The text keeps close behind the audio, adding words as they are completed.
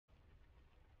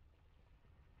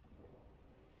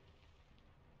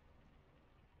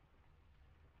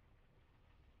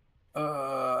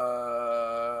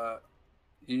Uh,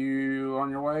 you on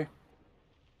your way?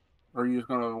 Or are you just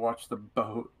gonna watch the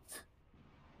boat?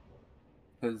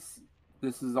 Because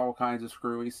this is all kinds of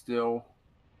screwy still.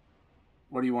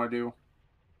 What do you want to do?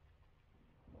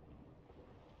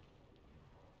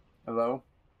 Hello?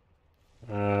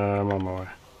 I'm on my way.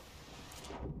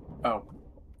 Oh,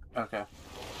 okay.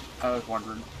 I was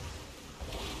wondering.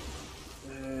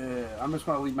 I'm just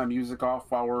gonna leave my music off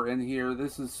while we're in here.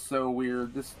 This is so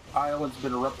weird. This island's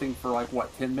been erupting for like,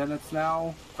 what, 10 minutes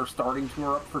now? Or starting to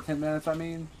erupt for 10 minutes, I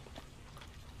mean?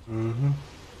 Mm-hmm.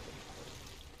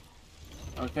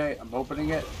 Okay, I'm opening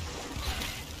it.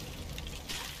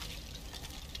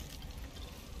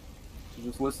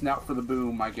 Just listen out for the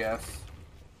boom, I guess.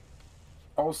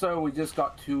 Also, we just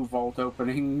got 2 vault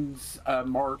openings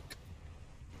marked.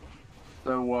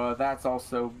 So that's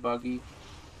also buggy.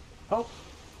 Oh,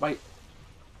 wait.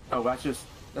 Oh,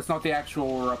 that's not the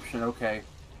actual eruption. Okay.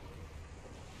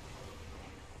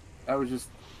 That was just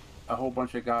a whole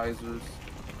bunch of geysers.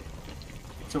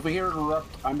 So if we hear it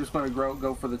erupt, I'm just going to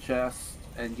go for the chest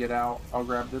and get out. I'll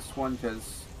grab this one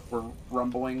because we're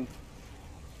rumbling.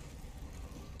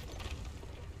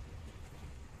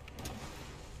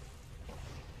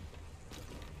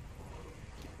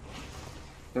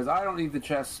 Because I don't need the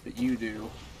chest, but you do.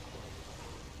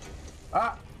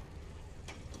 Ah!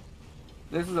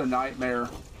 This is a nightmare.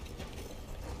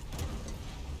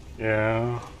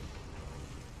 Yeah.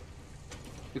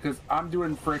 Because I'm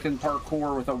doing freaking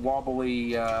parkour with a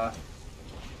wobbly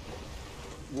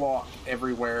walk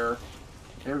everywhere.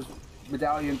 There's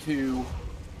medallion 2.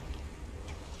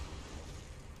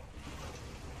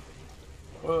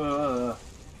 Ugh.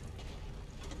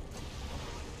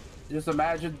 Just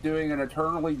imagine doing an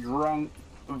eternally drunk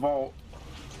vault,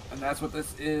 and that's what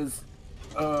this is.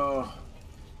 Ugh.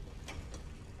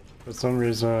 For some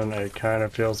reason, it kind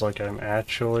of feels like I'm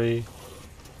actually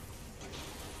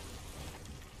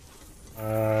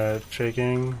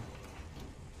shaking.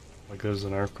 Like there's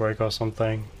an earthquake or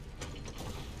something.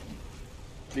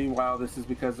 Meanwhile, this is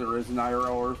because there is an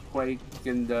IRL earthquake,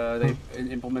 and they've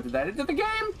implemented that into the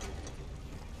game.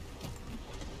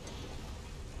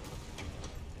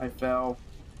 I fell.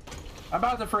 I'm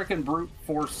about to freaking brute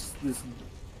force this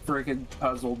freaking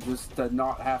puzzle just to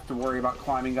not have to worry about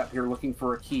climbing up here looking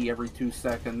for a key every 2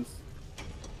 seconds.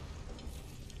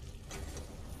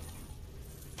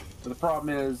 But the problem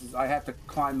is I have to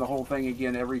climb the whole thing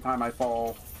again every time I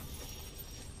fall.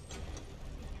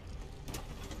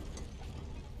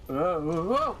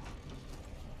 Whoa.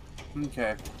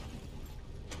 Okay.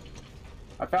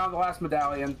 I found the last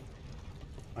medallion.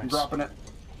 I'm Nice. dropping it.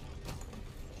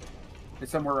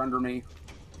 It's somewhere under me.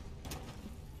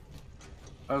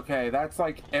 Okay, that's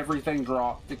like everything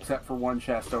dropped except for one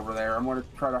chest over there. I'm going to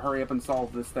try to hurry up and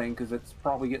solve this thing because it's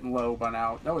probably getting low by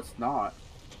now. No, it's not.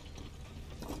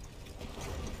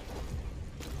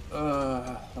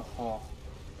 Oh.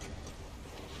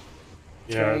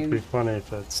 Yeah, it'd be Chain. funny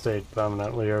if it stayed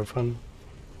permanently open.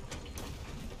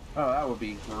 Oh, that would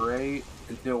be great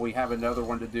until we have another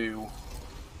one to do.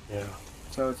 Yeah.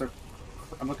 So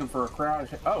I'm looking for a crowd.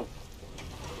 Oh,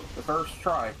 the first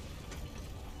try.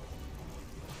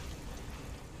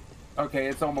 Okay,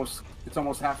 it's almost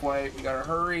halfway. We gotta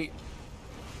hurry.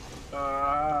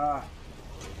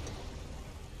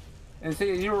 And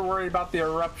see, you were worried about the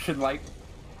eruption like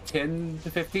 10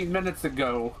 to 15 minutes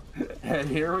ago. And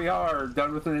here we are,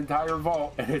 done with an entire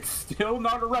vault, and it's still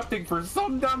not erupting for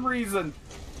some dumb reason.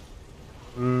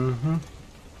 Mm-hmm.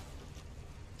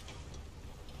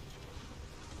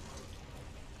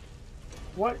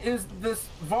 What is this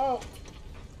vault?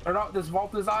 Or not this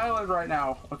vault, this island right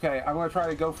now. Okay, I'm gonna try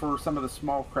to go for some of the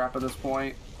small crap at this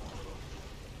point.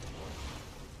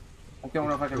 I don't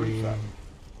know if I can reach that.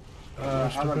 Yeah,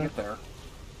 how do I Stupid. get there?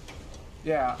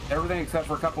 Yeah, everything except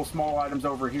for a couple small items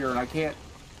over here, and I can't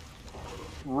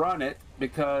run it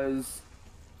because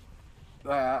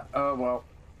that. Oh well.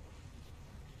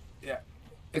 Yeah,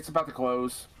 it's about to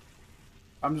close.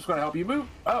 I'm just gonna help you move.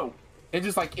 Oh, it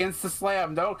just like insta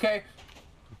slammed. Okay,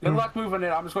 good luck moving it.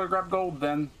 I'm just gonna grab gold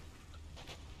then.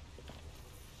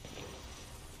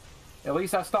 At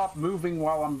least I stopped moving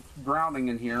while I'm drowning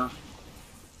in here.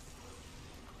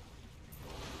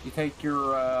 You take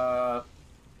your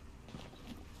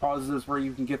pauses where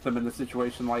you can get them in a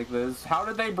situation like this. How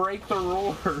did they break the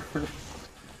roar?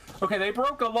 Okay, they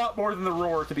broke a lot more than the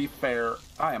roar, to be fair.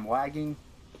 I am lagging.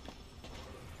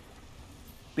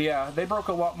 But yeah, they broke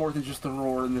a lot more than just the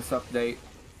roar in this update.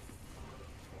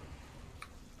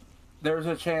 There's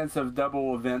a chance of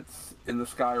double events in the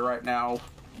sky right now.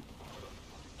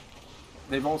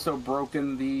 they've also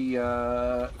broken the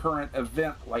current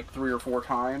event like 3 or 4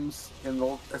 times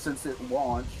since it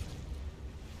launched.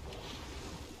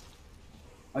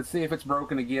 Let's see if it's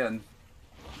broken again.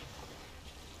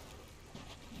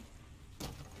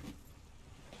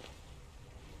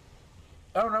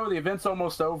 Oh no, the event's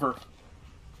almost over.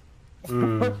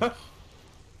 Mm.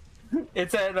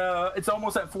 It's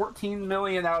almost at 14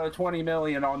 million out of 20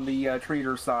 million on the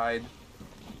treater side.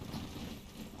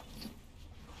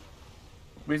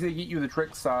 We just need to get you the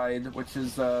trick side, which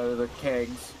is the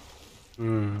kegs.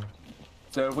 Mm.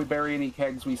 So if we bury any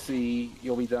kegs we see,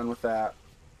 you'll be done with that.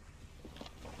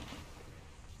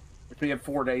 Which we have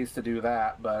 4 days to do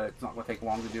that, but it's not going to take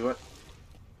long to do it.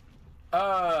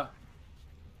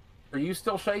 Are you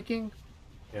still shaking?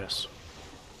 Yes.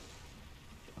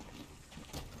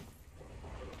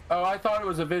 Oh, I thought it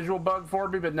was a visual bug for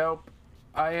me, but nope.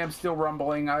 I am still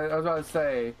rumbling. I was about to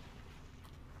say.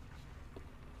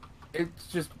 It's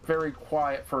just very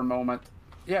quiet for a moment.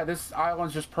 Yeah, this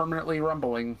island's just permanently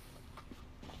rumbling.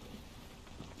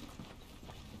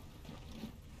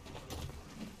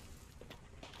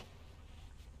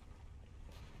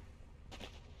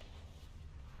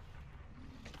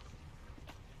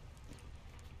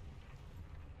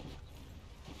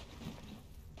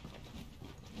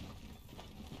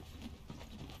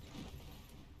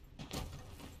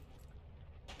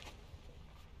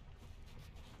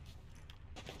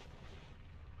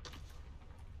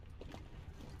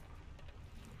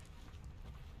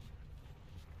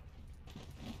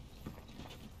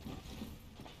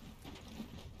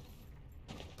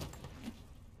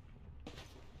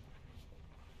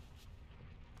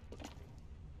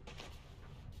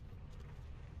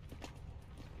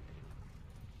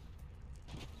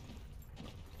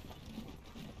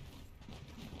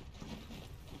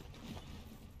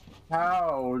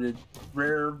 How did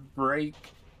Rare break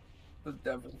the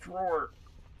Devil's Roar?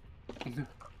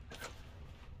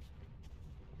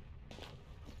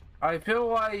 I feel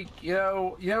like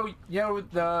the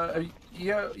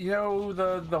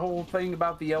whole thing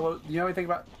about the yellow. You know anything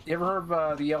about? You ever heard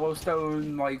of the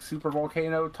Yellowstone like super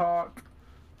volcano talk?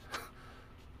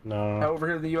 No. Over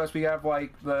here in the U.S., we have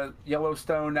like the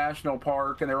Yellowstone National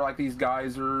Park, and there are like these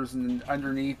geysers, and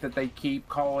underneath that they keep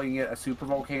calling it a super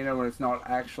volcano, and it's not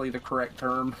actually the correct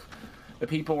term. The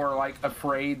people are like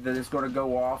afraid that it's going to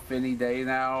go off any day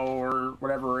now, or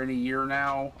whatever, any year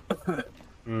now,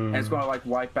 and it's going to like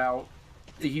wipe out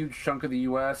a huge chunk of the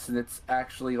U.S. And it's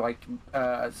actually like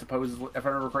supposedly, if I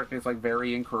remember correctly, it's like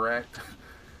very incorrect.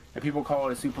 And people call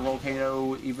it a super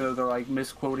volcano, even though they're like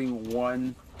misquoting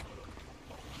one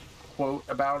quote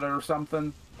about it or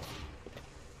something.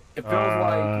 It feels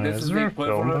like this is the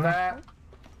equivalent of that.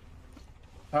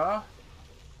 Huh?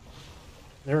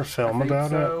 Is there a film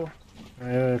about so.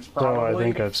 it? I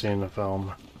think I've seen the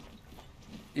film.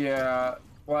 Yeah,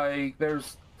 like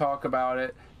there's talk about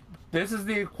it. This is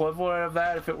the equivalent of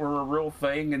that if it were a real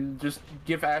thing, and just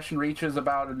give Ashen Reaches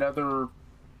about another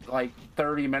like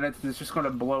 30 minutes and it's just going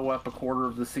to blow up a quarter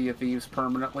of the Sea of Thieves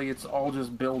permanently. It's all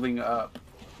just building up.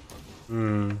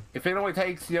 If it only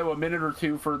takes, a minute or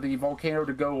two for the volcano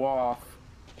to go off,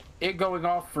 it going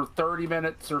off for 30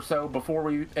 minutes or so before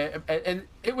we, and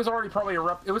it was already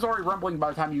it was already rumbling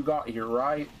by the time you got here,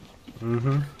 right?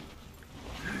 Mm-hmm.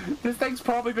 This thing's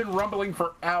probably been rumbling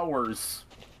for hours.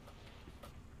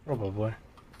 Probably.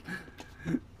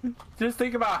 Just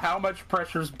think about how much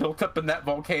pressure's built up in that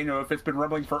volcano if it's been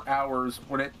rumbling for hours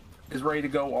when it is ready to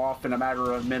go off in a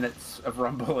matter of minutes of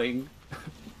rumbling.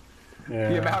 Yeah.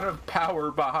 The amount of power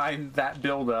behind that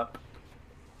buildup.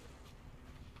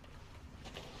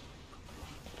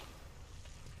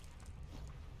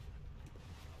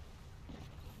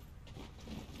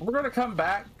 We're going to come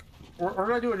back. We're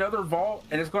going to do another vault,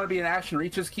 and it's going to be an Ashen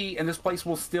Reaches key, and this place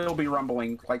will still be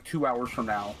rumbling like 2 hours from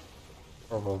now.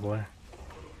 Probably.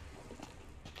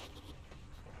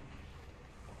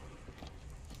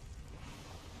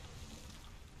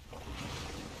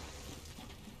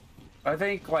 I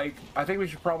think we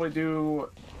should probably do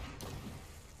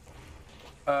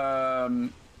at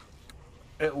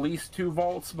least 2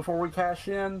 vaults before we cash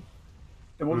in,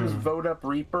 and we'll just vote up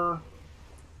Reaper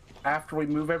after we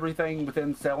move everything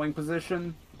within selling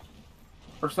position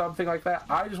or something like that.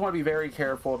 I just want to be very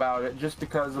careful about it just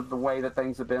because of the way that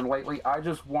things have been lately. I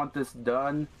just want this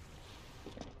done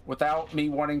without me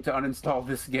wanting to uninstall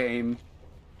this game,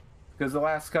 because the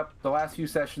last few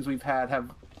sessions we've had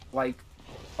have like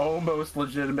almost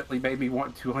legitimately made me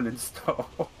want to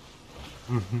uninstall.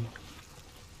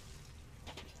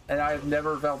 And I've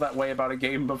never felt that way about a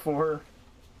game before.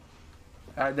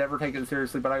 I'd never taken it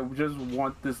seriously, but I just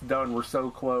want this done. We're so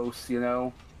close,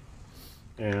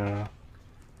 Yeah.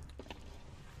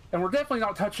 And we're definitely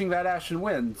not touching that Ashen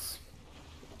Winds.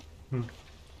 Hmm.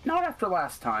 Not after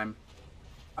last time.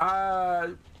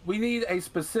 We need a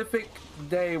specific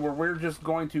day where we're just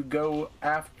going to go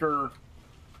after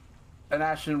an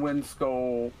Ashen Wind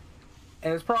Skull.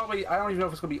 And it's probably, I don't even know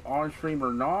if it's going to be on stream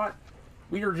or not.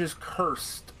 We are just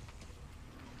cursed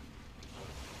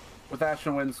with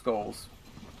Ashen Wind Skulls.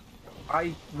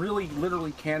 I really,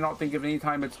 literally cannot think of any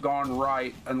time it's gone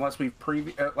right unless we've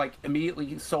like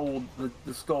immediately sold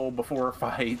the skull before a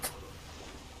fight.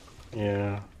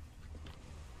 Yeah.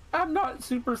 I'm not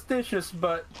superstitious,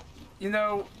 but you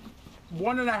know,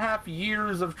 1.5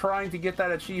 years of trying to get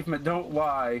that achievement don't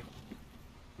lie.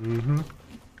 Mm-hmm.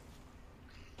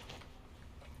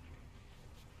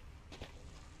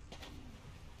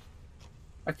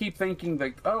 I keep thinking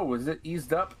like, oh, is it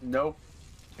eased up? Nope.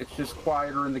 It's just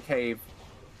quieter in the cave.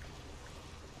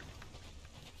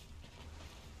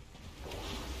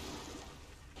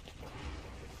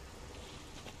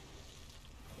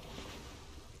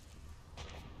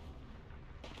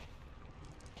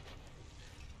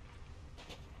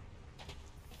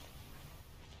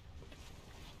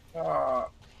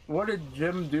 What did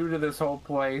Jim do to this whole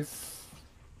place?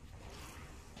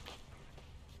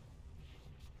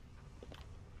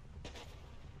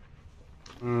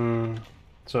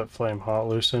 Is that flame hot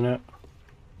loose in it?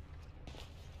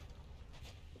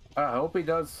 I hope he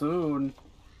does soon.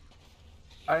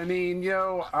 I mean, you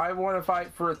know, I want to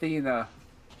fight for Athena,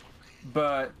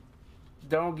 but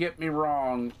don't get me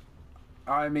wrong.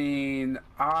 I mean,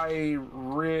 I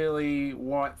really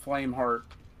want Flameheart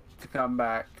to come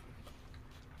back.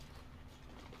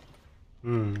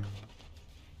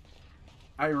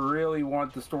 I really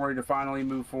want the story to finally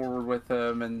move forward with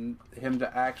him and him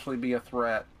to actually be a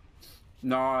threat.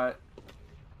 Not,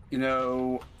 you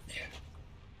know,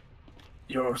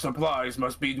 your supplies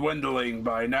must be dwindling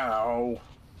by now.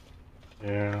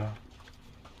 Yeah.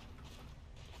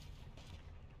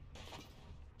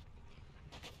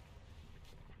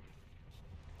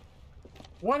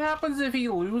 What happens if he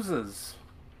loses?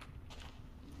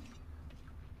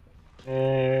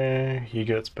 He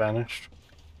gets banished.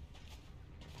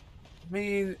 I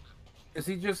mean, is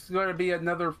he just going to be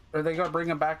another... Are they going to bring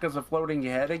him back as a floating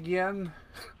head again?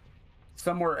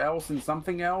 Somewhere else and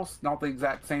something else? Not the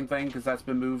exact same thing, because that's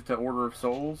been moved to Order of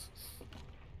Souls.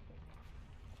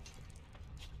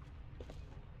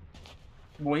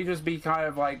 Will he just be kind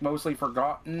of like mostly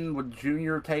forgotten? Would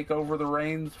Junior take over the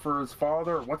reins for his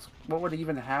father? What would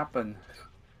even happen?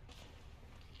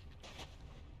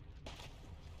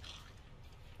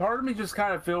 Part of me just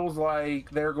kind of feels like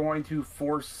they're going to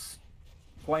force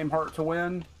Flameheart to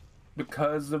win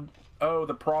because of, oh,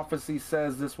 the prophecy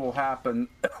says this will happen.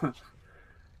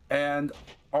 And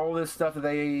all this stuff that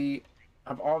they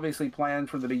have obviously planned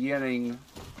from the beginning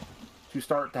to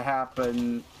start to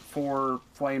happen for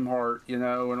Flameheart, you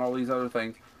know, and all these other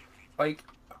things. Like,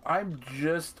 I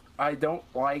don't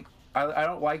like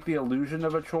the illusion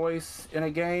of a choice in a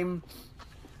game,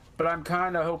 but I'm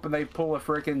kind of hoping they pull a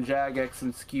frickin' Jagex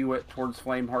and skew it towards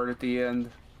Flameheart at the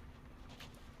end.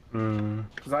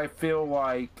 Because I feel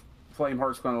like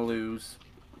Flameheart's going to lose.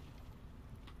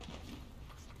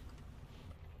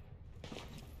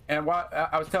 And what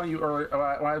I was telling you earlier,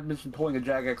 when I mentioned pulling a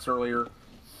Jagex earlier,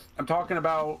 I'm talking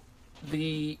about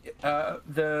the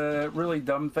really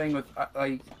dumb thing with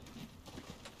like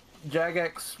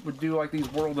Jagex would do like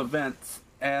these world events,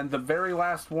 and the very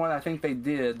last one I think they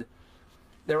did,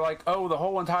 they're like, oh, the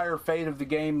whole entire fate of the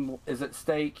game is at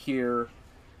stake here.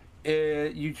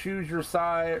 You choose your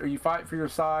side, or you fight for your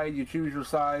side, you choose your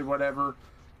side, whatever,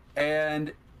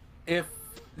 and if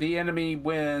the enemy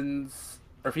wins,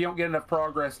 or if you don't get enough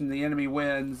progress and the enemy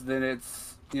wins, then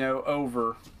it's, you know,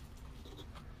 over.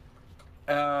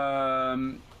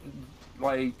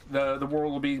 Like the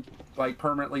world will be like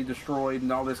permanently destroyed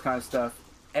and all this kind of stuff.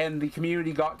 And the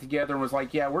community got together and was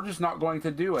like, yeah, we're just not going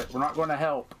to do it. We're not going to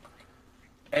help.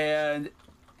 And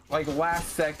like last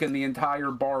second, the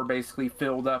entire bar basically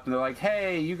filled up and they're like,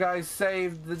 hey, you guys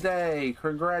saved the day.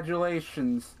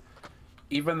 Congratulations.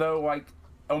 Even though like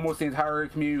almost the entire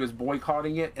community was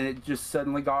boycotting it, and it just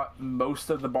suddenly got most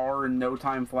of the bar in no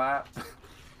time flat.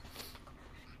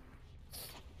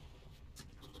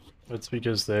 It's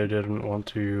because they didn't want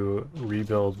to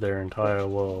rebuild their entire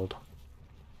world.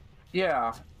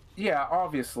 Yeah,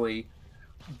 obviously.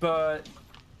 But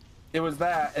it was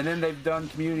that, and then they've done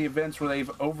community events where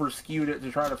they've over-skewed it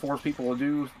to try to force people to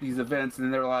do these events,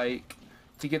 and they're like,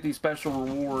 to get these special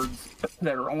rewards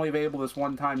that are only available this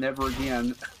one time, never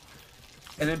again.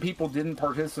 And then people didn't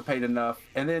participate enough.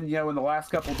 And then, you know, in the last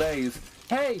couple days,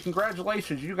 hey,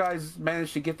 congratulations, you guys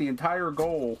managed to get the entire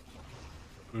goal.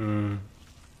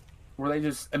 where they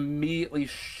just immediately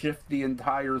shift the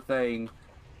entire thing.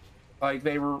 Like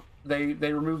they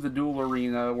removed the duel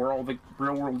arena where all the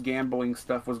real world gambling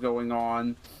stuff was going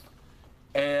on,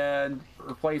 and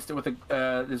replaced it with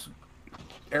this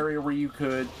area where you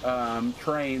could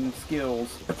train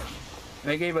skills. And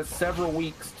they gave us several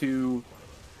weeks to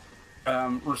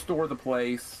restore the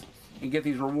place and get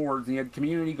these rewards. And you had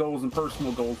community goals and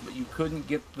personal goals, but you couldn't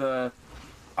get the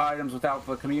items without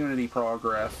the community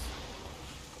progress.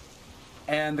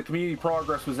 And the community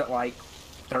progress was at like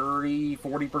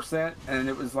 30-40%, and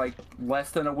it was like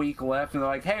less than a week left, and they're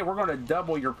like, hey, we're going to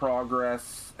double your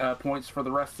progress points for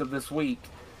the rest of this week.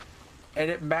 And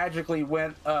it magically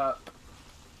went up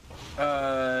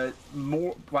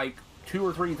more, like 2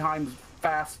 or 3 times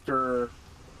faster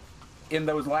in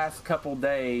those last couple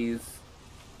days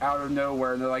out of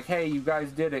nowhere. And they're like, hey, you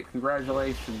guys did it,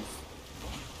 congratulations.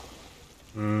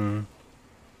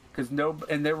 Because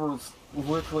there was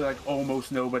literally like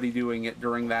almost nobody doing it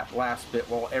during that last bit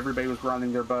while everybody was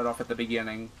running their butt off at the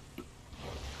beginning.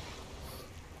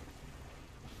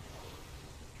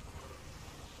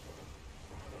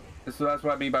 So that's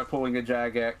what I mean by pulling a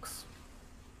Jagex.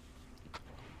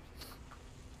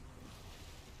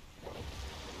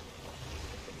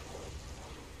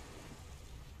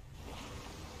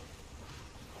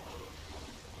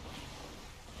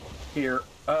 Here,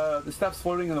 the stuff's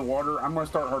floating in the water. I'm going to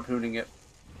start harpooning it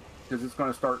because it's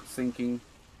going to start sinking.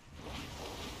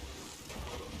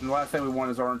 And the last thing we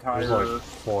want is our entire... There's like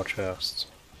 4 chests.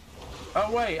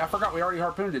 Oh wait, I forgot we already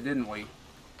harpooned it, didn't we?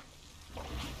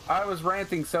 I was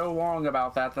ranting so long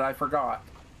about that I forgot.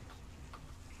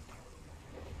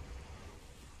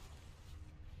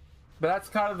 But that's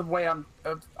kind of the way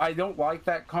I don't like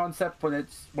that concept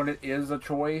when it is a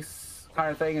choice kind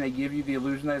of thing and they give you the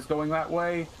illusion that it's going that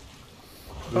way.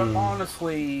 But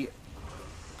honestly,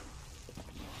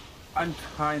 I'm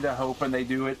kind of hoping they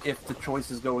do it if the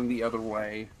choice is going the other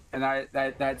way. And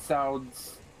that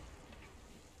sounds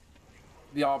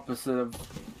the opposite of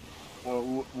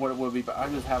what it would be. But I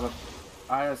just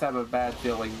have a bad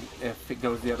feeling if it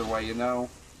goes the other way, you know?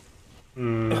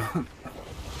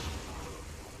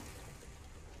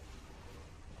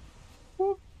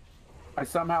 I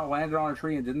somehow landed on a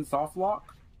tree and didn't soft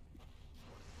lock.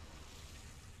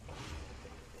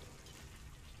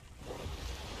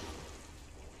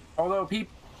 Although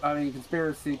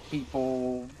conspiracy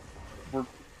people were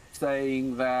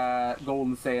saying that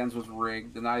Golden Sands was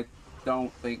rigged, and I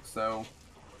don't think so.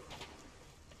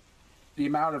 The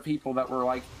amount of people that were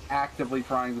like actively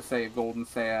trying to save Golden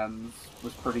Sands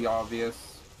was pretty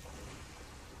obvious.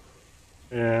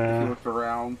 Yeah. If you looked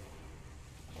around.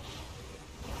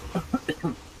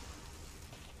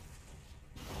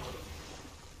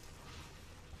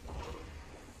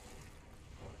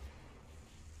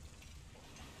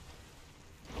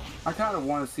 I kind of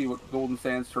want to see what Golden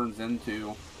Sands turns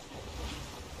into.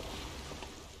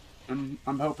 And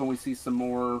I'm hoping we see some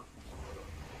more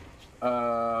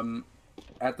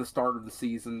at the start of the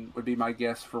season, would be my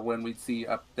guess for when we'd see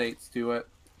updates to it.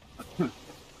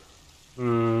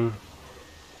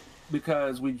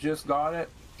 Because we just got it,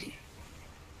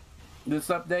 this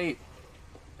update,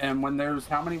 and when there's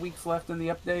how many weeks left in the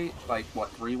update? Like, what,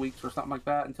 3 weeks or something like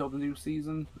that until the new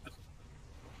season?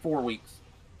 4 weeks.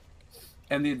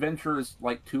 And the adventure is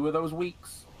like 2 of those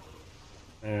weeks.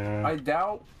 Yeah. I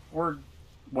doubt we're...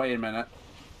 Wait a minute.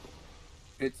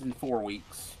 It's in 4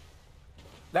 weeks.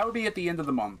 That would be at the end of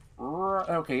the month.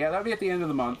 Okay, yeah, that would be at the end of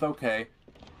the month. Okay.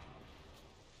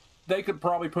 They could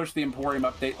probably push the Emporium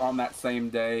update on that same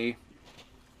day.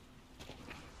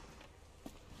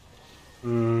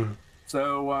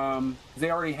 So, they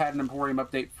already had an Emporium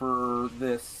update for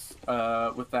this,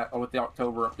 with the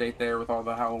October update there, with all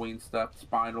the Halloween stuff,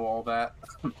 Spinal, all that.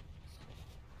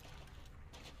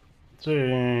 See,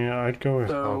 I'd go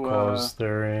with Alcaw's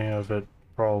theory of it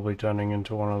probably turning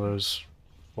into one of those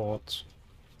bots.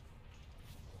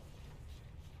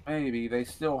 Maybe. They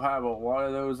still have a lot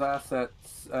of those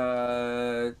assets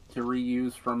to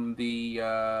reuse from the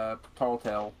Tall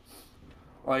Tale.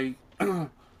 Like, a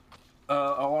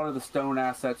lot of the stone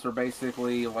assets are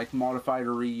basically like modified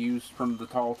or reused from the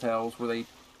Tall Tales, where they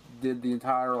did the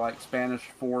entire like Spanish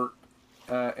Fort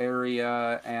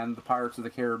area and the Pirates of the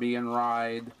Caribbean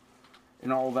ride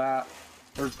and all that.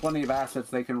 There's plenty of assets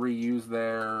they can reuse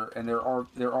there, and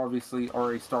they're obviously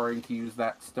already starting to use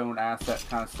that stone asset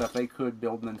kind of stuff. They could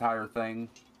build an entire thing.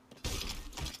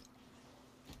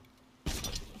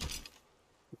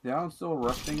 Yeah, I'm still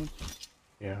rusting.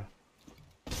 Yeah.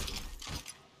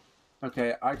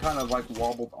 Okay, I kind of like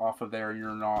wobbled off of there,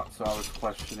 you're not, so I was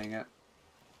questioning it.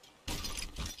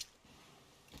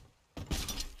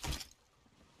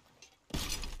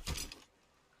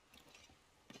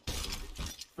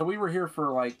 So we were here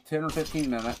for like 10 or 15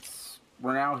 minutes.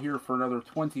 We're now here for another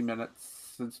 20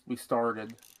 minutes since we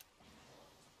started.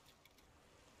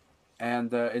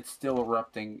 And it's still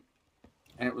erupting.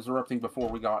 And it was erupting before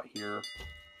we got here.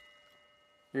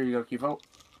 Here you go, Kivo.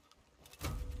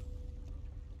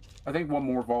 I think one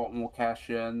more vault and we'll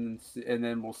cash in, and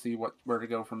then we'll see where to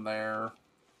go from there.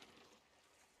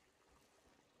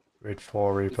 Grade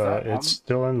 4 Reaper. It's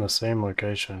still in the same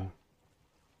location.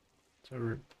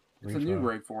 It's a new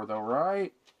grade 4 though,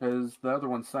 right? Because the other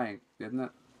one sank, didn't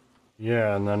it?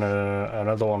 Yeah, and then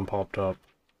another one popped up.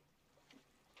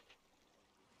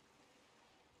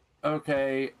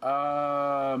 Okay,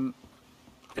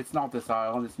 it's not this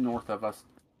island, it's north of us.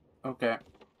 Okay.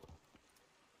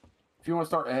 If you want to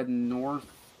start heading north,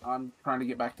 I'm trying to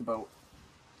get back to boat.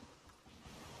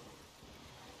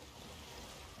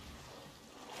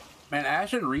 Man,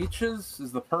 Ashen Reaches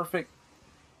is the perfect...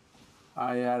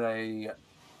 I had a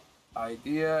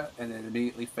idea, and it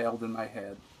immediately failed in my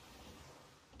head.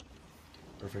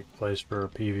 Perfect place for a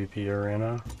PvP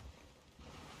arena.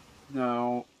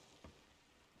 No.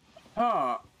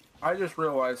 Huh. I just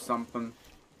realized something.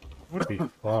 It would be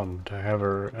fun to have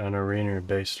an arena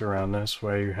based around this,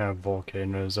 where you have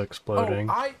volcanoes exploding.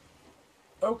 Oh,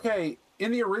 okay,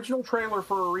 in the original trailer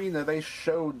for Arena, they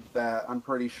showed that, I'm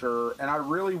pretty sure, and I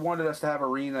really wanted us to have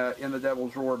Arena in the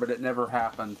Devil's Roar, but it never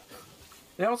happened.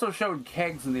 They also showed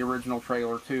kegs in the original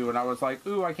trailer, too, and I was like,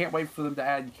 ooh, I can't wait for them to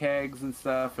add kegs and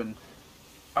stuff, and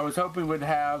I was hoping we'd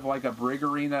have, like, a Brig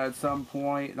Arena at some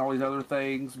point and all these other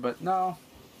things, but no.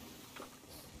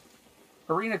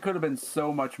 Arena could have been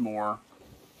so much more.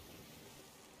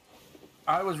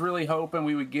 I was really hoping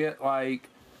we would get, like,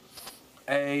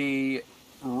 a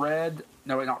red...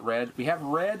 No, wait, not red. We have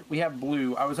red, we have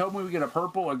blue. I was hoping we would get a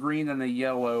purple, a green, and a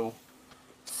yellow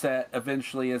set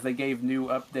eventually as they gave new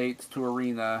updates to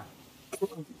Arena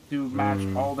to match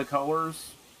all the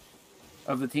colors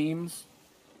of the teams.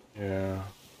 Yeah.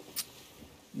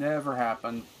 Never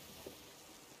happened.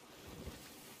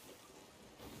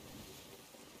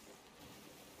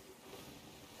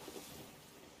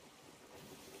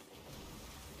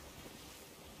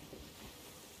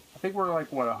 I think we're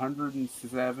like, what,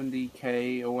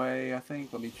 170k away, I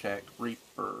think? Let me check.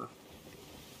 Reaper.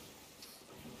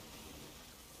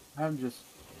 I'm just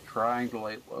trying to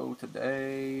lay low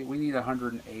today. We need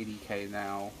 180k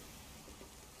now.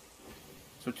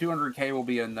 So 200k will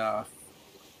be enough.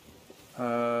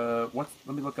 Let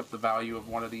me look up the value of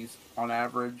one of these on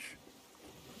average.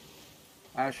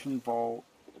 Ashen Vault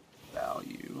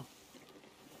value.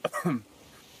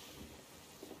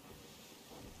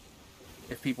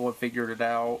 If people have figured it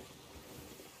out.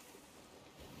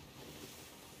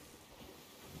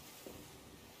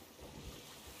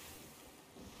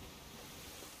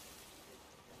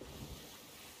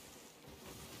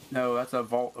 No, that's a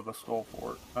vault of a skull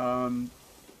fort.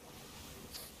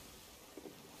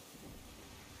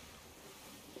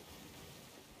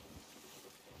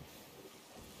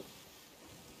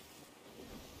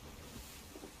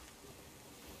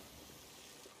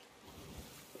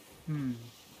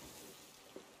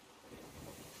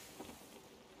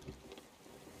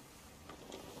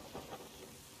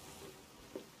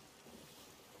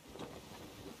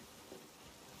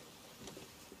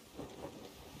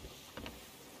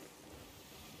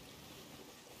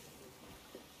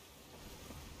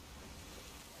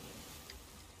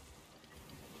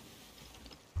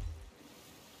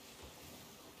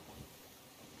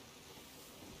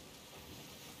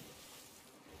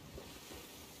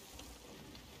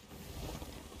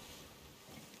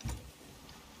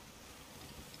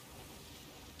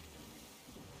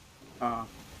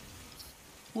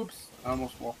 Whoops, I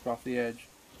almost walked off the edge.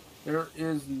 There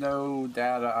is no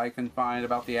data I can find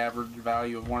about the average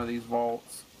value of one of these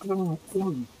vaults. I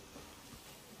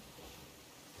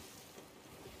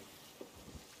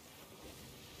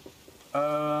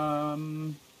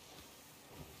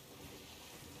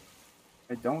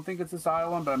don't think it's this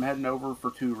island, but I'm heading over for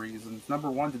two reasons.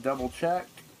 Number one, to double check,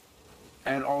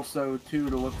 and also two,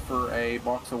 to look for a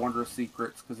box of wondrous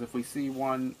secrets, because if we see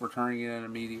one, we're turning it in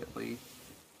immediately.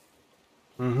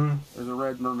 There's a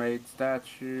red mermaid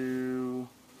statue.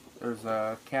 There's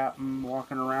a captain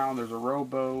walking around. There's a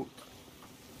rowboat.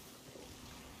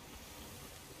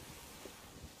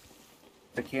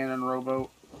 The cannon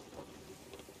rowboat.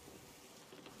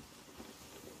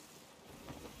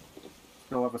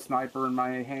 Still have a sniper in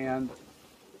my hand.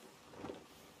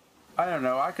 I don't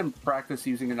know. I can practice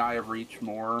using an Eye of Reach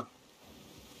more.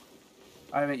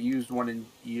 I haven't used one in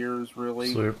years,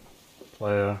 really. Sloop.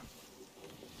 Player.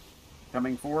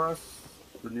 Coming for us?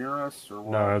 Or near us? Or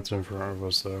what? No, it's in front of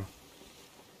us, though.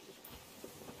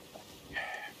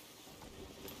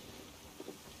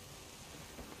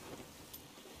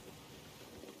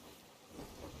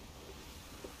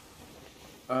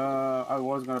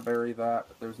 was gonna bury that,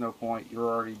 but there's no point. You're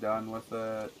already done with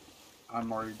it.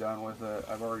 I'm already done with it.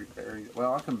 I've already buried it.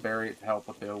 Well, I can bury it to help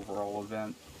with the overall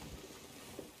event.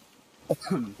 It's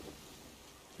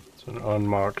an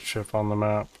unmarked ship on the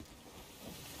map.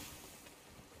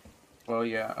 Well,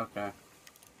 yeah, okay.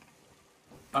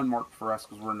 Unmarked for us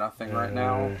because we're nothing right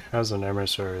now. It has an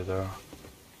emissary though.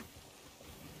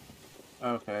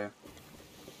 Okay.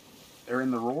 They're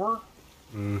in the roar?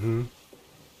 Mm-hmm.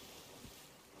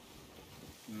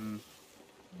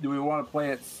 Do we want to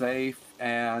play it safe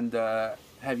and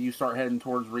have you start heading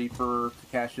towards Reaper to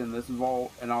cash in this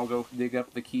vault, and I'll go dig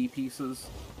up the key pieces?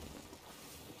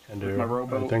 And my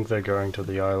rowboat? I think they're going to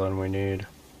the island we need.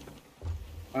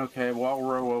 Okay, well, I'll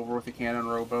row over with the cannon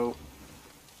rowboat.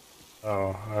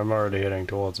 Oh, I'm already heading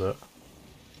towards it.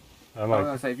 I was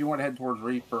gonna say, if you want to head towards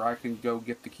Reaper, I can go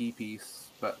get the key piece.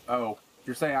 But oh,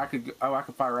 you're saying I could? I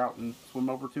could fire out and swim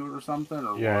over to it or something,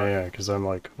 or yeah, what? yeah, because I'm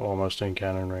like almost in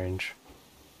cannon range.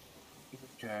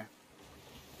 Okay.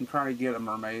 I'm trying to get a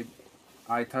mermaid.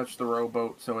 I touched the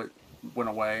rowboat, so it went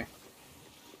away.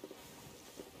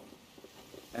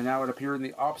 And now it appeared in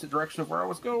the opposite direction of where I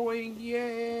was going.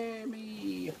 Yay,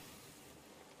 me!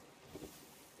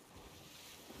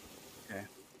 Okay.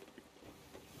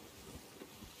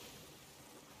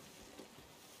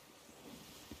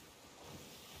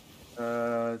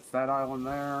 It's that island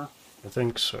there. I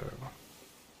think so.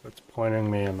 It's pointing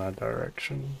me in that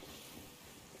direction.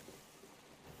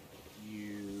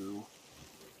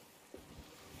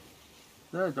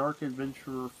 Is that a Dark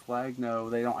Adventurer flag? No,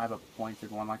 they don't have a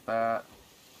pointed one like that.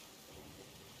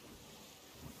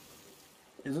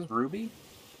 Is this Ruby?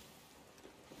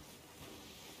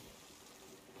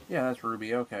 Yeah, that's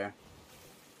Ruby, okay.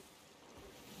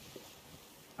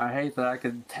 I hate that I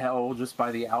could tell just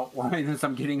by the outline as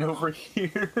I'm getting over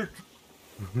here.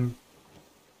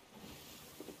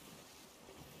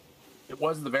 It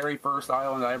was the very first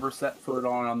island I ever set foot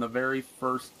on the very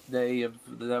first day of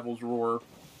the Devil's Roar.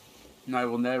 And I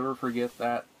will never forget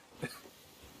that.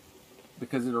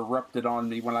 Because it erupted on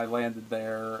me when I landed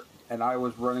there. And I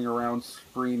was running around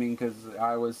screaming because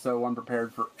I was so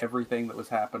unprepared for everything that was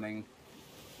happening.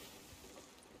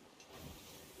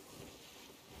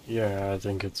 Yeah, I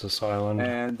think it's this island.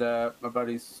 And my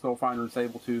buddies Skullfinder and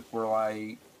Sabletooth were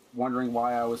like wondering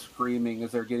why I was screaming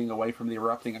as they're getting away from the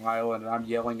erupting island, and I'm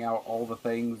yelling out all the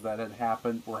things that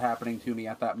were happening to me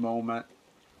at that moment,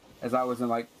 as I was in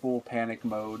like full panic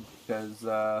mode. Because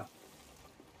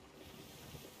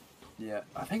yeah,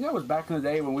 I think that was back in the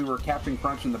day when we were Captain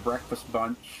Crunch and the Breakfast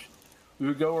Bunch. We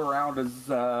would go around as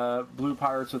blue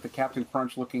pirates with the Captain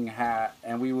Crunch looking hat,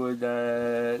 and we would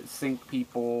sink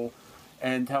people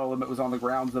and tell them it was on the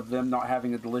grounds of them not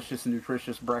having a delicious and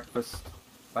nutritious breakfast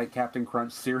like Captain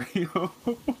Crunch cereal.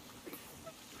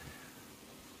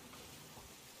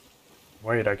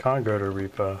 Wait, I can't go to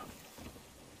Reaper.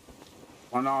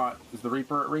 Why not? Is the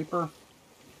Reaper at Reaper?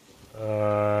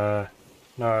 No,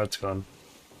 it's gone.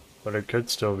 But it could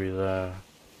still be there.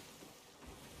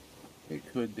 It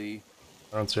could be.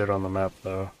 I don't see it on the map,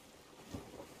 though.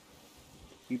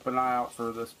 Keep an eye out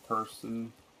for this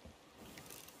person.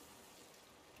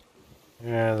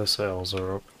 Yeah, the sails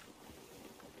are up.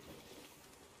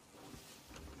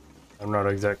 I'm not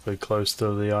exactly close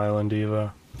to the island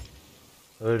either.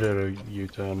 They did a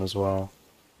U-turn as well.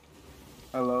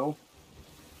 Hello?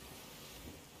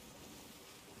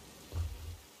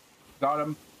 Got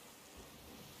him.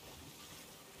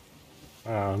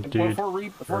 Dude.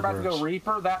 If we're about to go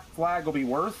Reaper, that flag will be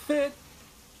worth it.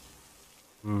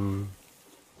 Hmm.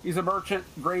 He's a merchant,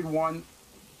 grade 1.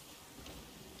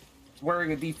 He's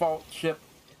wearing a default ship.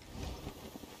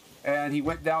 And he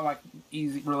went down like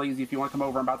easy, real easy. If you want to come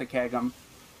over, I'm about to keg him.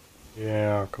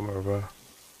 Yeah, I'll come over.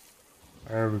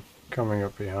 I'm coming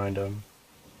up behind him.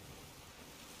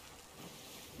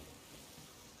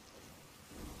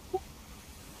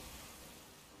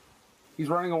 He's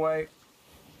running away.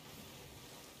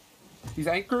 He's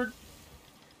anchored.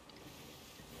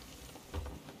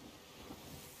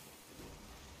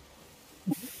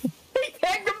 He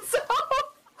kegged himself!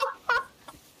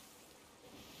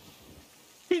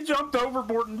 He jumped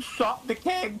overboard and shot the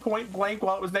keg point blank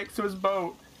while it was next to his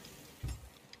boat.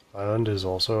 Island is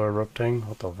also erupting?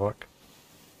 What the fuck?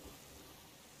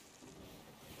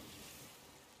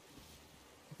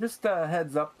 Just a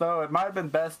heads up though, it might have been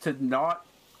best to not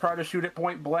try to shoot it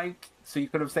point blank so you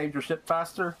could have saved your ship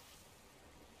faster.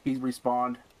 He's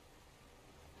respawned.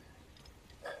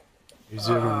 He's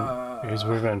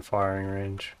within firing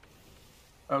range.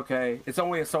 Okay, it's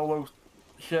only a solo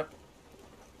ship.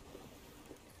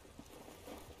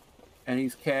 And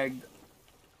he's kegged.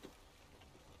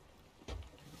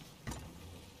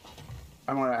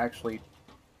 I'm gonna actually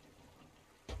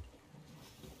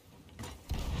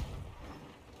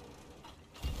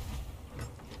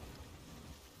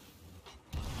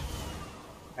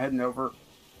Heading over.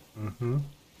 Mm-hmm.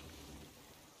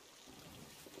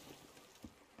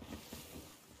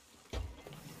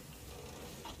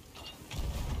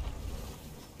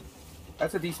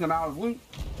 That's a decent amount of loot.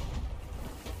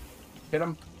 Hit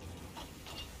him.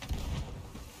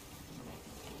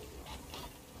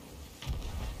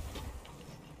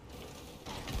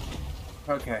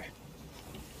 Okay.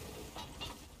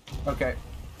 Okay.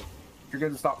 You're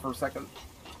good to stop for a second.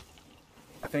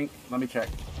 I think. Let me check.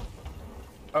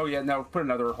 Oh, yeah, no. Put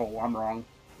another hole. I'm wrong.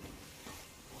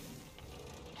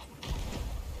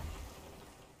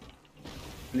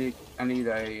 I need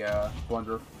a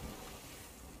blender.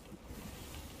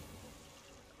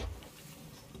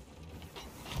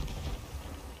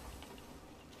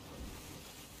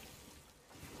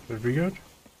 Should be good.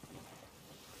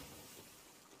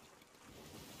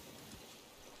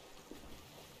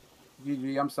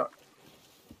 GG, I'm sorry.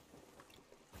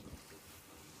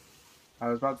 I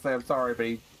was about to say I'm sorry, but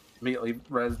he immediately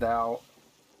rezzed out,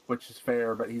 which is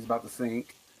fair, but he's about to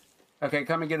sink. Okay,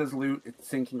 come and get his loot. It's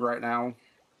sinking right now.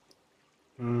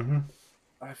 Mm-hmm.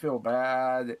 I feel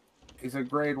bad. He's a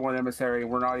grade 1 emissary.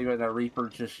 We're not even a Reaper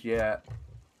just yet.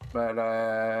 But,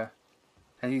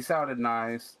 and he sounded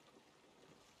nice.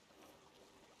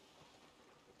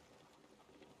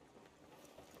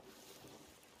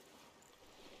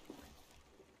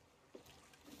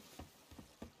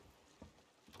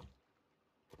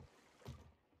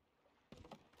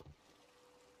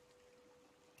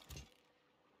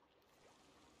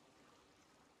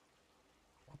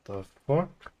 What the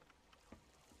fuck?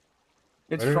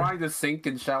 It's trying to sink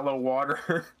in shallow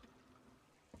water.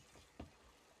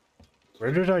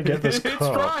 Where did I get this It's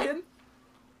cup? trying!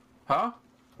 Huh?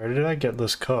 Where did I get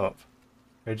this cup?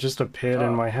 It just appeared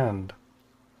in my hand.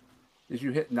 Did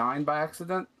you hit 9 by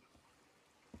accident?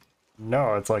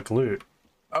 No, it's like loot.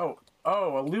 Oh,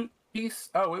 a loot piece?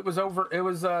 Oh, it was over. It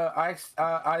was,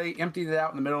 I emptied it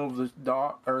out in the middle of the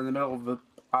dock, or in the middle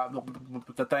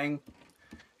of the thing.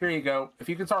 Here you go. If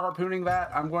you can start harpooning that,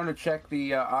 I'm going to check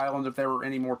the island if there were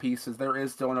any more pieces. There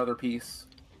is still another piece.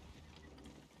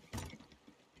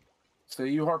 So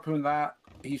you harpoon that.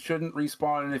 He shouldn't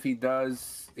respawn, and if he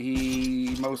does,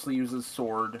 he mostly uses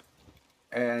sword.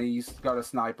 And he's got a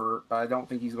sniper, but I don't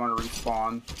think he's going to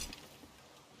respawn.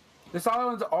 This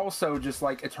island's also just,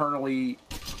 like, eternally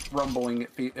rumbling,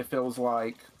 it feels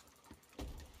like.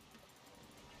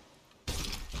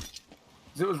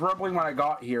 It was rumbling when I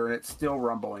got here, and it's still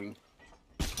rumbling.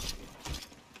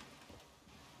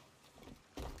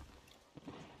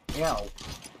 Ow.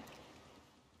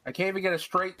 I can't even get a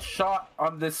straight shot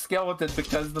on this skeleton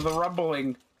because of the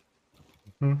rumbling.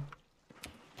 Hmm.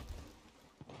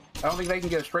 I don't think they can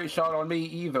get a straight shot on me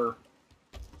either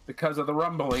because of the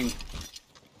rumbling.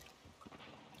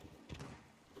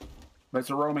 But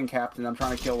it's a roaming captain. I'm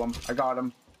trying to kill him. I got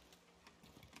him.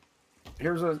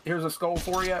 Here's a skull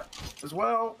for you as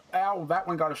well. Ow, that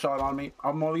one got a shot on me.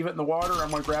 I'm gonna leave it in the water.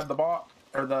 I'm gonna grab the bot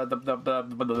or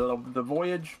the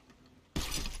voyage.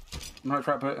 I'm gonna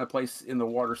try to put it in a place in the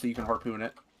water so you can harpoon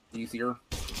it easier.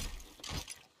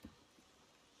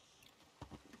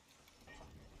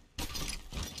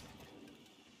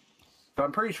 So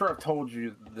I'm pretty sure I've told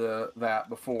you that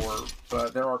before,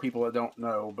 but there are people that don't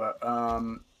know. But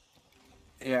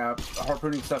yeah,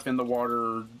 harpooning stuff in the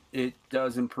water, it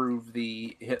does improve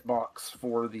the hitbox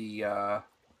for the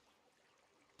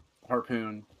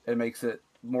harpoon. It makes it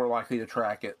more likely to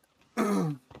track it.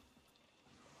 Fun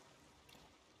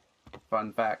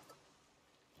fact.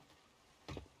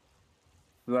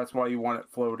 So that's why you want it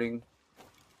floating.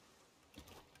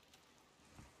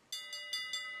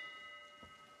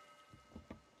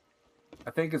 I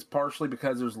think it's partially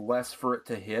because there's less for it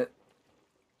to hit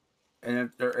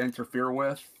and interfere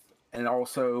with, and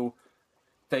also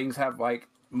things have like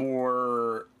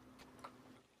more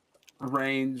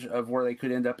range of where they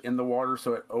could end up in the water,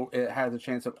 so it has a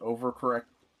chance of overcorrect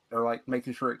or like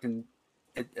making sure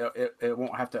it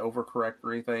won't have to overcorrect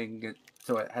or anything.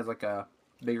 So it has like a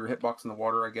bigger hitbox in the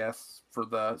water, I guess, for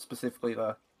specifically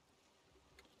the.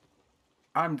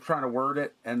 I'm trying to word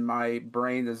it, and my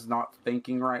brain is not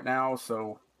thinking right now.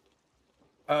 So,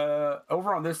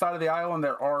 over on this side of the island,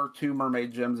 there are 2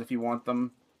 mermaid gems if you want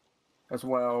them, as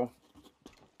well.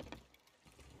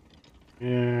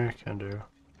 Yeah, can do.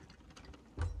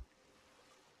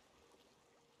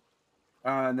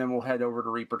 And then we'll head over to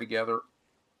Reaper together.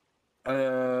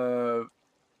 Well,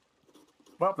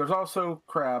 there's also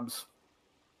crabs.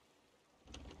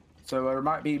 So there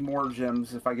might be more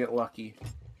gems if I get lucky.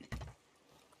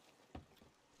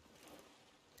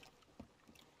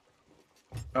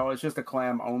 Oh, it's just a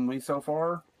clam only so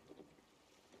far?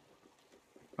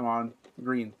 Come on.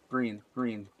 Green, green,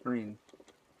 green, green.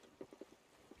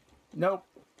 Nope.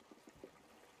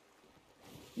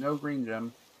 No green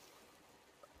gem.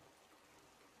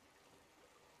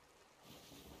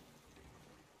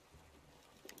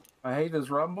 I hate this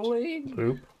rumbling.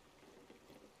 Loop.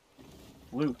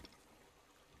 Loop.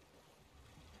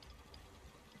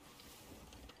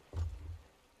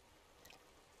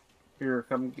 Here,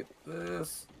 come get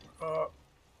this.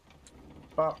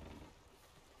 Pop.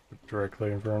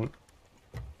 Directly in front.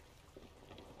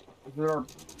 Is there our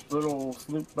little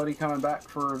sloop buddy coming back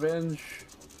for revenge?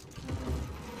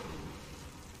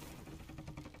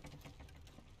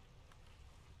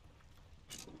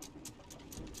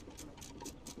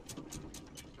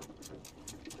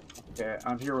 Okay,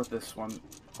 I'm here with this one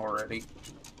already.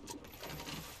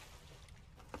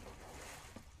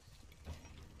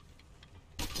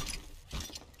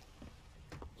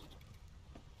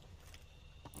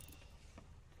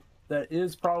 That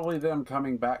is probably them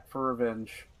coming back for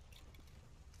revenge.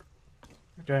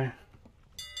 Okay.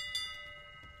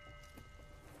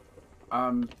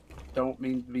 Don't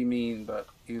mean to be mean, but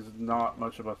he's not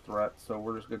much of a threat, so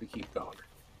we're just going to keep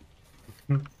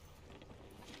going.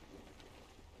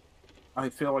 I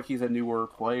feel like he's a newer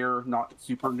player, not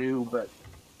super new, but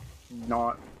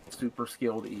not super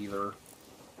skilled either.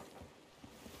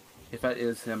 If that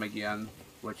is him again,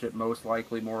 which it most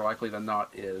likely, more likely than not,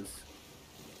 is.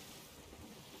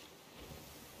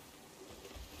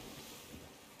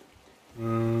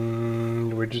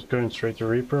 We're just going straight to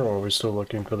Reaper, or are we still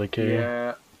looking for the key?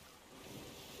 Yeah.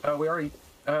 Oh, we already...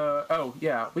 oh,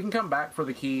 yeah. We can come back for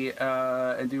the key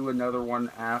and do another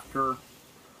one after.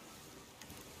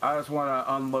 I just want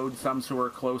to unload some so we're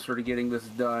closer to getting this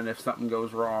done if something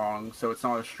goes wrong, so it's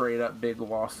not a straight-up big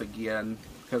loss again.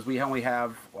 Because we only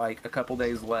have, like, a couple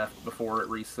days left before it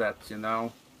resets, you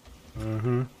know?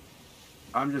 Mm-hmm.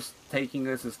 I'm just taking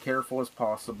this as careful as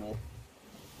possible.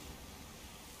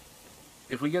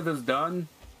 If we get this done,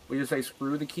 we just say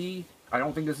screw the key. I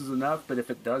don't think this is enough, but if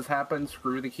it does happen,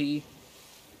 screw the key.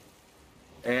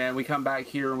 And we come back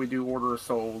here and we do Order of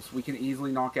Souls. We can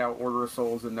easily knock out Order of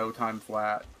Souls in no time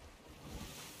flat.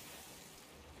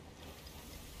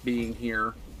 Being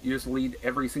here. You just lead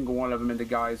every single one of them into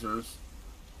geysers.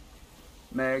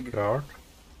 Meg. Dark.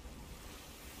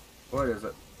 What is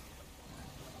it?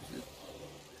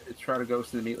 It's try to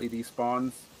ghost and immediately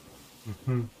despawns.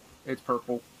 Mm-hmm. It's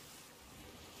purple.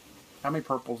 How many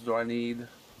purples do I need?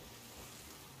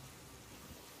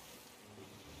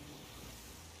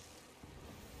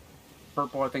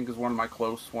 Purple, I think, is one of my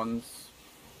close ones.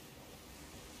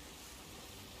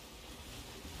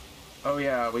 Oh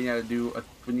yeah, we need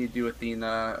to do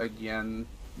Athena again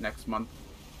next month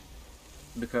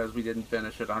because we didn't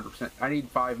finish it 100%. I need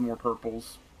 5 more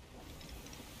purples.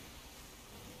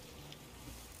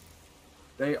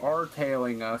 They are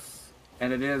tailing us,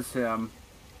 and it is him.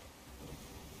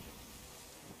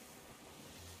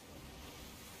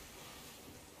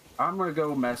 I'm gonna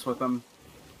go mess with him.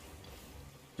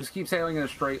 Just keep sailing in a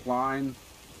straight line.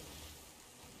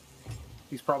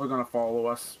 He's probably gonna follow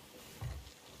us.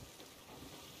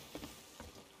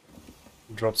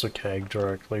 Drops a keg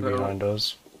directly behind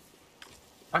us.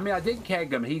 I mean, I did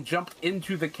keg him. He jumped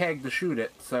into the keg to shoot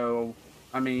it, so,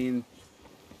 I mean...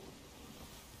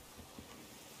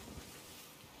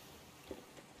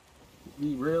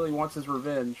 He really wants his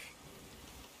revenge.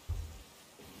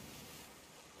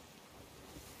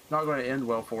 Not going to end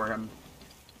well for him.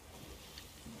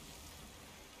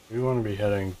 We want to be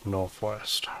heading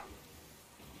northwest.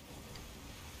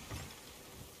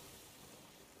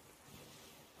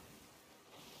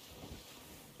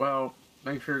 Well,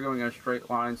 make sure you're going in a straight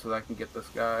line so that I can get this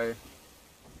guy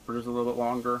for just a little bit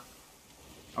longer.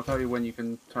 I'll tell you when you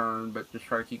can turn, but just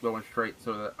try to keep going straight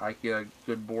so that I get a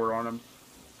good board on him.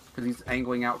 Because he's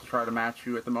angling out to try to match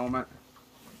you at the moment.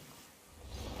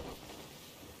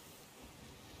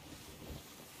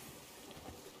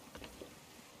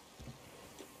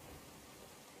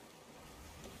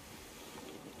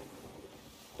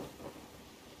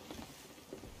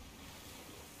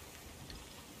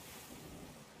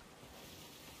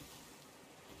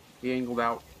 He angled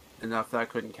out enough that I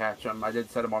couldn't catch him. I did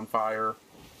set him on fire.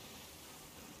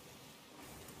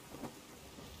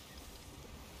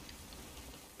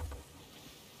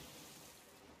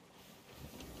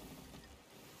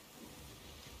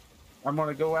 I'm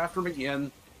gonna go after him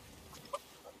again.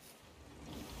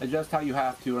 Adjust how you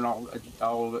have to, and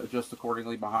I'll adjust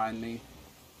accordingly behind me.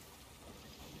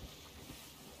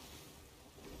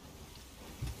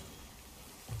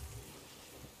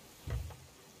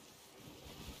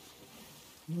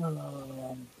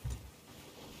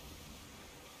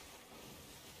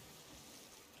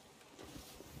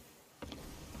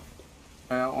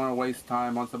 I don't want to waste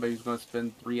time on somebody who's going to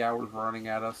spend 3 hours running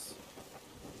at us.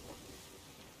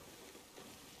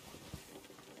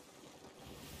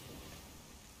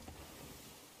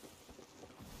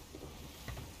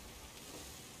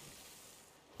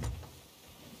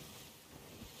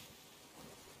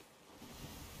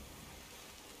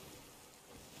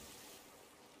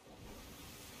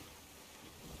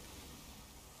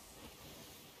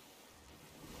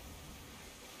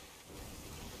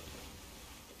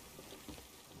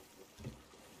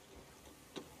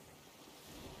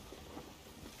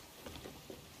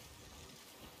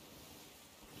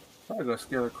 Probably gonna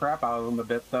scare the crap out of him a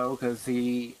bit though, because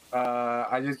he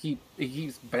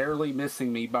keeps barely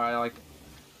missing me by like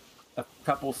a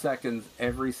couple seconds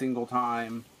every single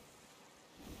time,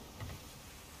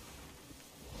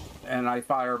 and I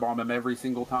firebomb him every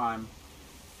single time.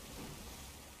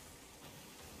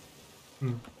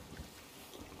 Hmm.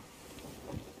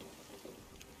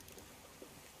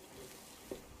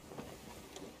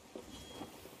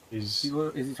 Is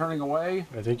he turning away?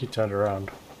 I think he turned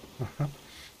around.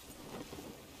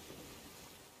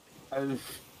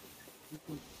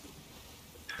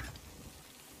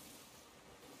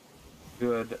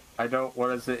 Good. I don't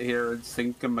want to sit here and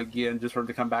sink him again just for him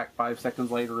to come back 5 seconds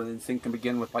later and then sink him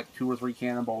again with like 2 or 3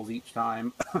 cannonballs each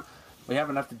time. We have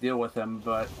enough to deal with him,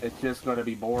 but it's just going to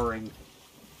be boring.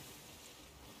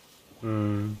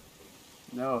 Hmm.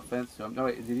 No offense to him. No,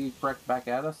 wait, did he correct back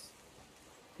at us?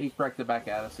 He corrected back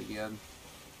at us again.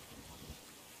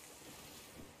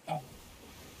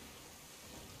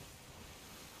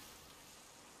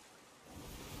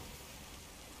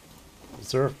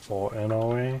 Is there a fault in our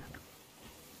way?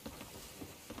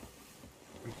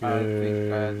 I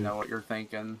think I know what you're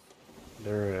thinking.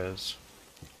 There is.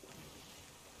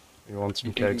 You want some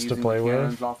You kegs to using play the with?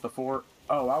 cannons off the fort?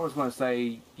 Oh, I was going to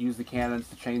say use the cannons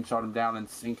to chain shot him down and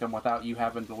sink him without you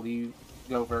having to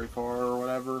go very far or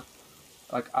whatever.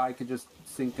 Like, I could just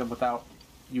sink him without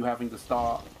you having to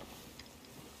stop.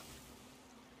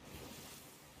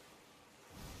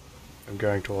 I'm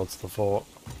going towards the fort.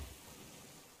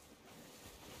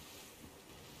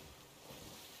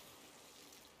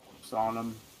 Just on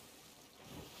him.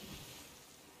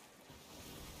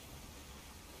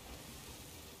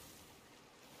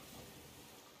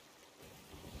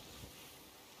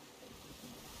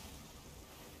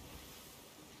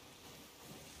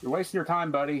 You're wasting your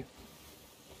time, buddy.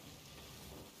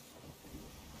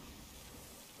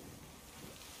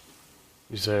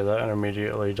 You say that and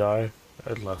immediately die?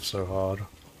 It left so hard.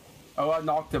 Oh, I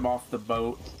knocked him off the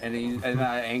boat, and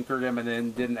I anchored him, and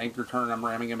then did an anchor turn. I'm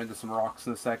ramming him into some rocks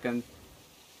in a second.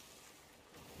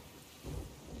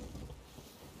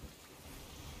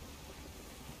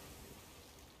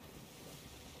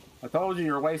 I told you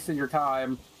you're wasting your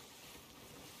time.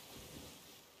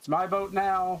 It's my boat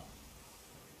now.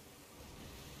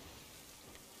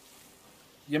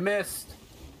 You missed.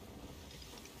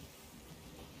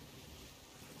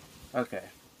 Okay.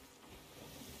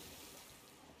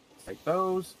 Take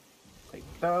those. Take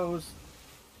those.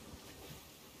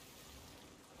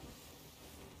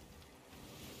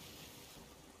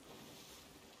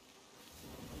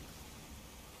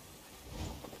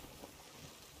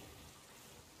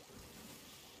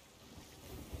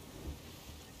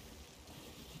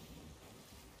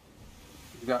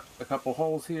 We got a couple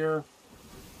holes here.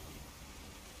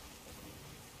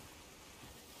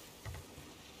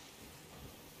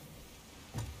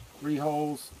 Three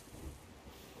holes.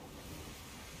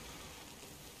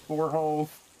 4 holes.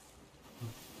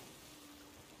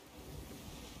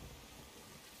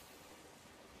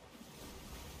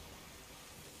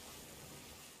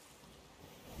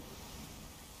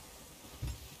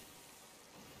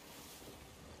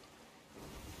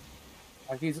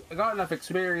 Like, he's got enough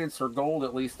experience or gold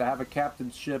at least to have a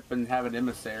captain's ship and have an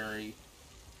emissary.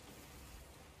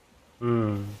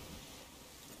 Hmm.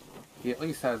 He at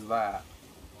least has that.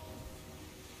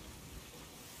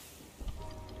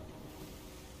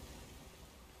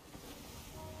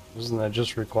 Doesn't that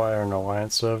just require an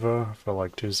alliance server for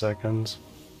like 2 seconds?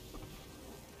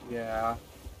 Yeah.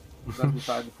 That's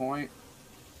beside the point.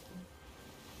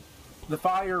 The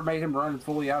fire made him run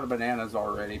fully out of bananas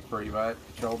already, pretty much,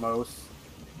 almost.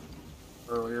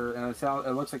 Earlier, and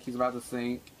it looks like he's about to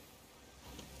sink.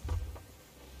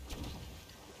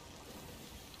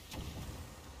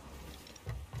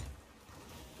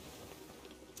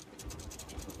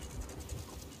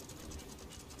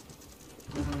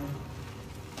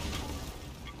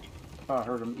 Oh, I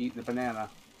heard him eating the banana.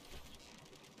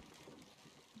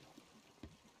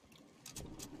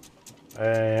 I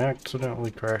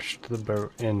accidentally crashed the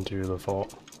boat into the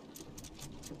fort.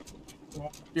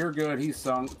 You're good, he's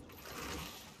sunk.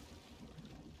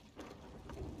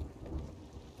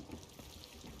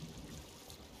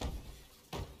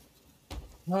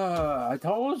 I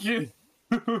told you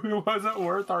it wasn't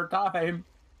worth our time.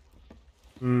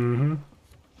 Mm-hmm.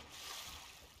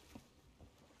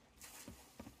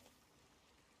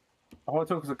 All it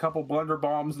took was a couple blunder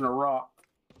bombs and a rock.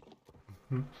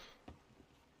 Mm-hmm.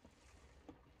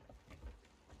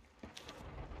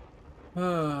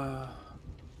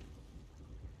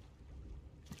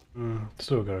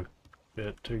 Still got a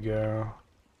bit to go.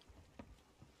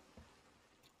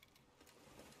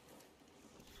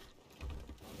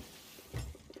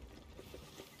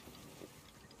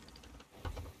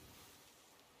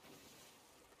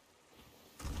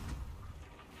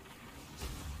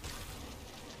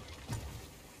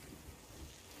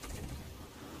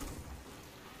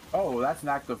 Oh, that's an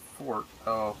active fort.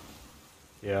 Oh,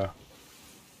 Yeah.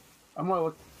 I'm gonna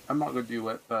look. I'm not gonna do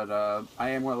it, but I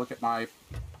am gonna look at my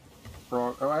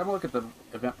I'm gonna look at the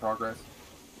event progress.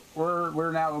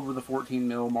 We're now over the 14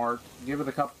 mil mark. Give it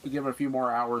a few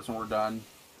more hours, and we're done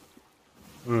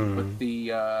with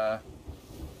the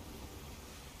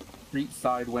street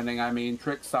side winning. I mean,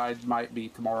 trick side might be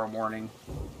tomorrow morning.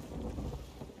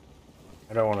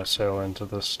 I don't want to sail into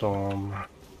the storm.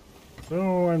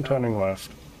 So I'm turning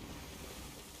left.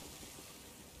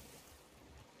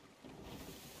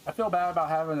 I feel bad about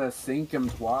having to sink him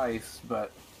twice,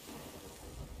 but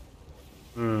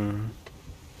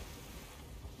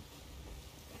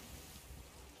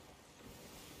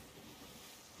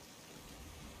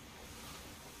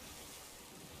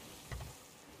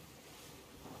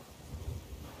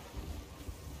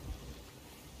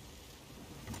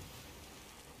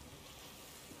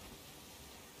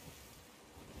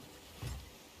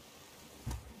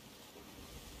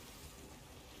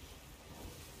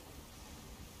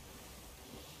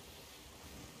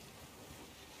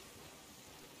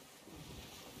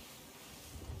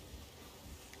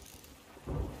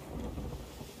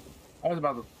I was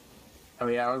about to. Oh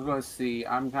yeah, I was going to see.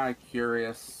 I'm kind of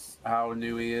curious how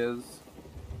new he is.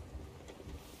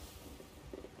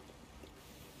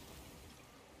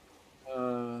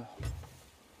 Uh,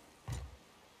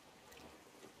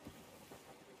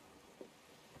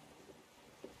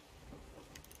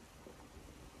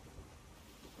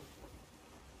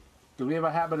 do we have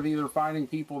a habit of either finding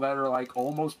people that are like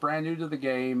almost brand new to the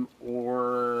game,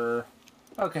 or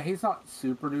okay, he's not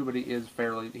super new, but he is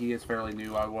fairly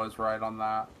new. I was right on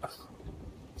that.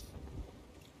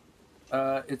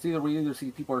 It's either we either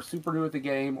see people are super new at the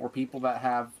game or people that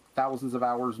have thousands of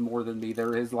hours more than me.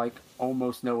 There is like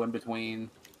almost no in between.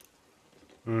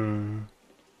 And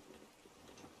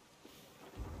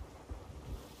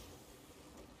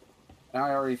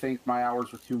I already think my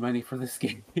hours were too many for this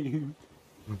game.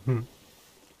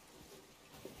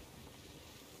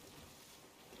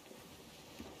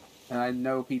 And I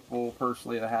know people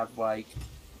personally that have like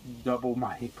double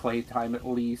my playtime at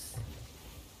least.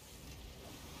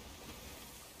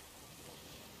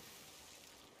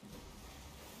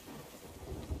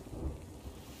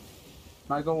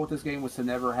 My goal with this game was to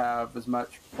never have as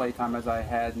much playtime as I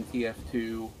had in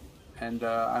TF2, and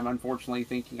I'm unfortunately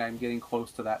thinking I'm getting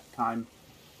close to that time.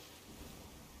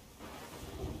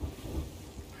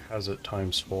 Has it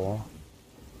times 4?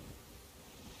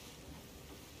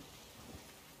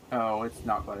 Oh, it's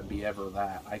not going to be ever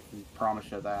that. I can promise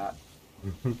you that.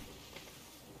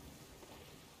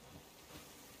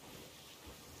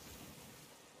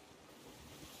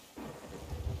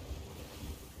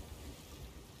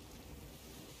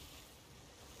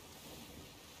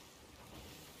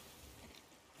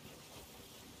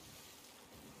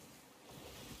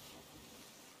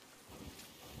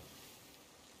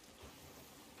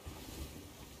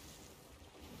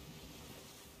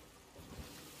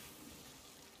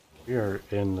 We are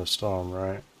in the storm,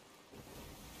 right?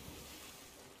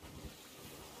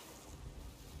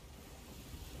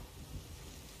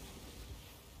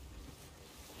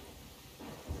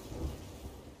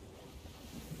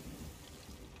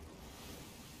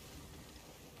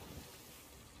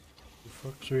 The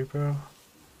fuck's repo?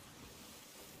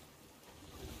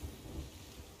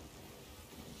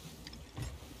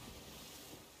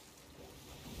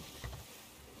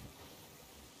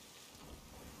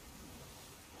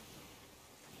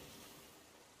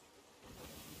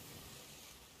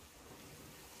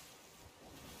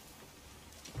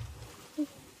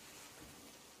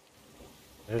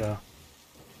 Yeah.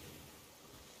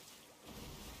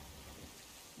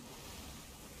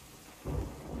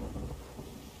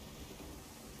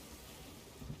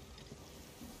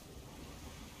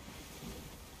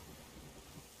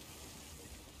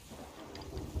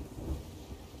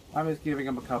 I'm just giving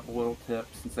him a couple little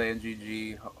tips and saying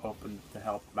GG, hoping to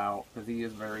help him out, because he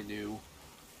is very new.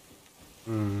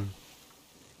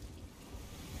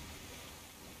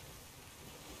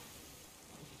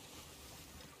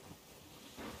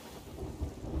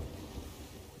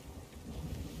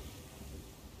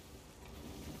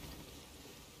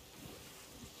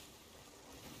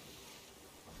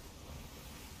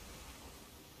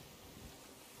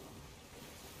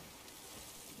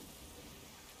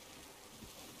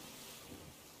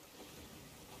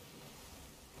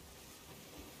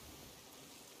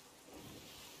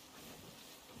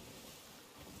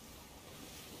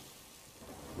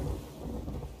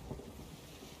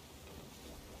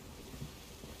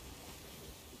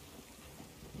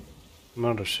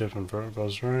 Not a ship in front of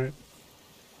us, right?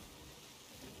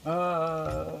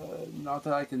 Not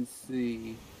that I can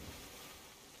see.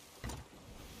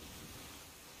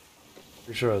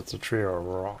 Pretty sure it's a tree or a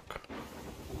rock.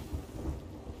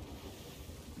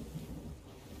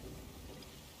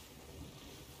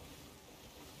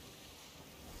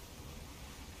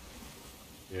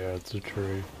 Yeah, it's a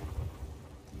tree.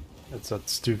 It's that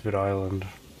stupid island.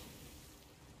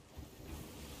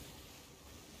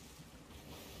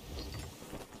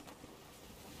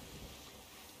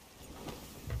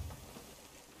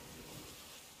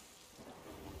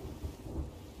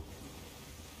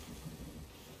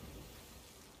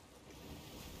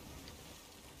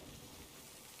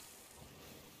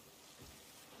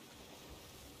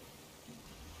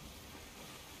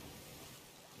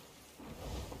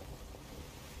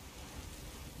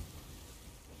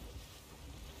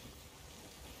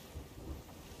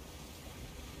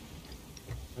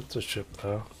 That's a ship,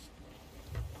 though.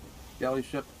 Galley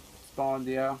ship spawned,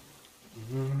 yeah.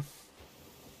 Mm-hmm.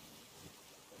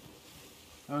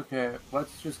 Okay,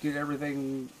 let's just get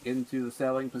everything into the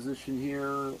selling position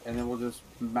here, and then we'll just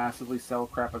massively sell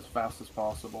crap as fast as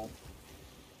possible.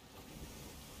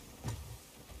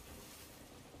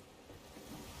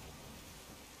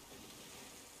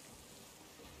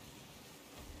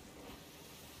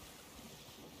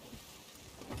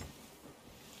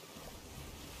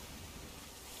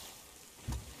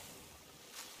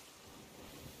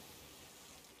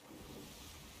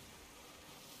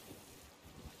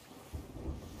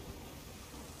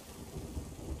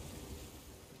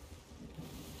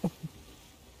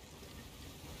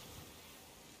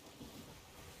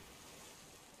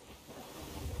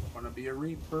 Wanna be a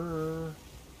Reaper?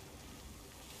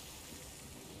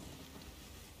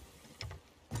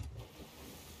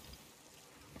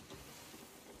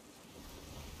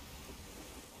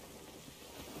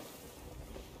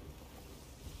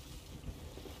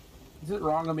 Is it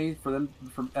wrong of me for them?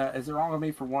 Is it wrong of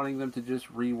me for wanting them to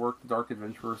just rework the Dark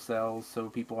Adventurer cells so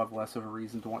people have less of a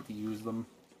reason to want to use them?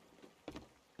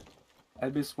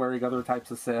 I'd be swearing other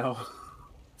types of cells.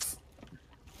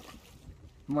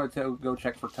 I'm gonna go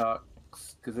check for Tux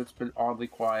because it's been oddly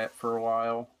quiet for a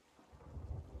while.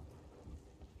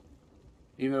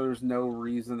 Even though there's no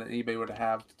reason that anybody would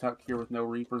have Tuck here with no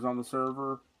Reapers on the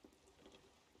server,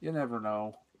 you never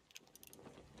know.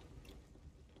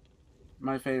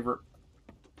 My favorite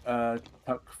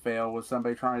Tuck fail was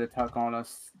somebody trying to Tuck on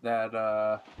us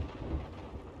that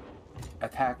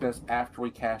attacked us after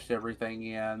we cashed everything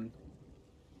in.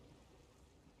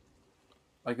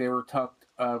 Like they were tucked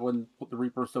when the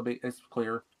Reaper was still being. It's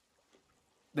clear.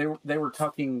 They were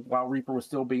tucking while Reaper was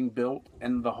still being built,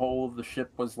 and the whole of the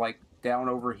ship was like down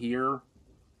over here.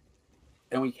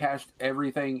 And we cashed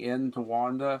everything into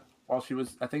Wanda while she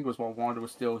was. I think it was while Wanda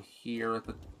was still here at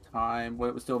the time when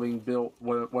it was still being built.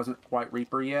 When it wasn't quite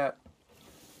Reaper yet.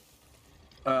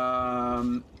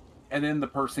 And then the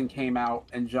person came out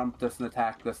and jumped us and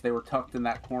attacked us. They were tucked in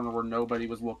that corner where nobody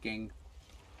was looking,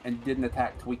 and didn't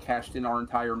attack till we cashed in our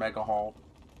entire mega haul.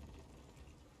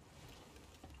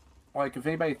 Like, if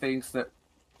anybody thinks that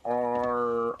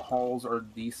our hauls are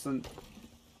decent,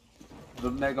 the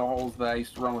mega hauls that I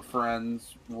used to run with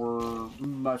friends were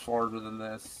much larger than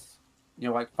this. You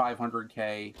know, like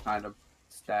 500k kind of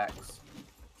stacks.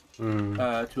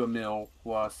 To a mil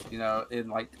plus, you know, in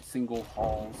like single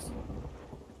hauls.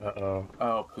 Uh-oh.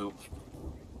 Oh, poop.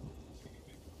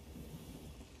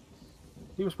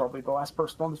 He was probably the last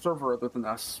person on the server other than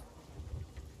us.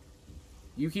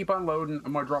 You keep unloading.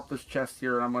 I'm going to drop this chest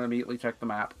here, and I'm going to immediately check the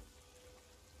map.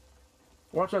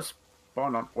 Watch us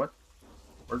spawn on... What?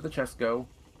 Where'd the chest go?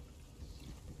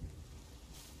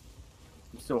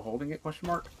 I'm still holding it, question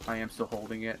mark? I am still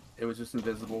holding it. It was just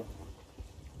invisible.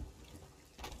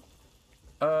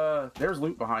 There's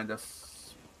loot behind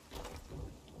us.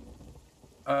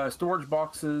 Storage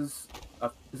boxes.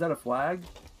 Is that a flag?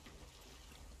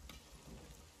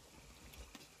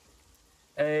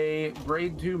 A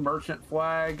grade 2 merchant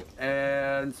flag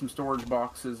and some storage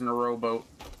boxes and a rowboat.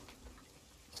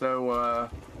 So,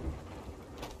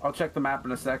 I'll check the map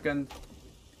in a second.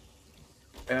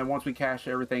 And once we cash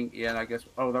everything in, I guess...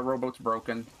 Oh, that rowboat's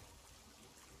broken.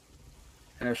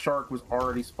 And a shark was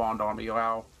already spawned on me.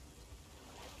 Wow.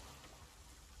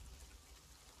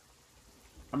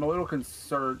 I'm a little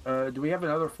concerned. Do we have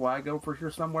another flag over here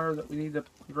somewhere that we need to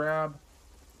grab?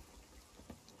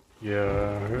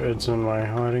 Yeah, it's in my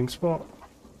hiding spot.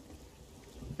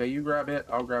 Okay, you grab it.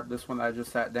 I'll grab this one that I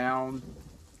just sat down.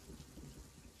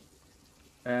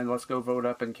 And let's go vote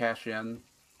up and cash in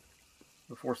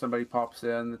before somebody pops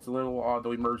in. It's a little odd that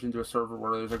we merge into a server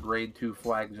where there's a grade 2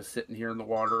 flag just sitting here in the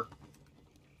water.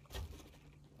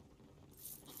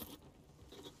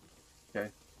 Okay.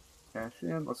 Cash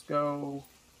in. Let's go.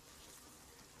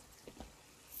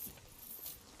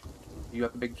 You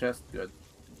got the big chest? Good.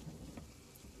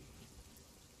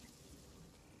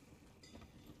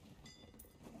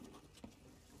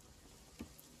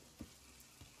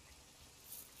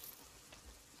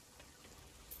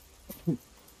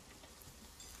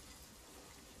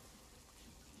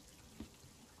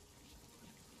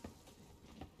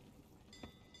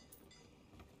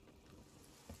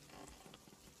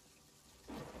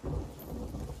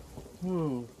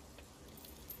 Hmm.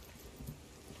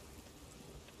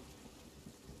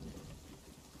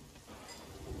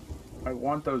 I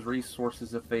want those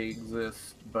resources if they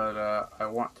exist, but I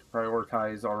want to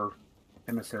prioritize our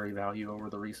emissary value over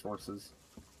the resources.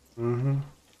 Mm-hmm.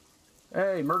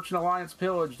 Hey, Merchant Alliance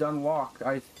pillaged unlocked.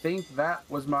 I think that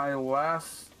was my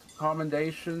last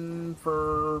commendation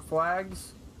for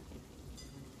flags.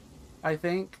 I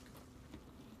think.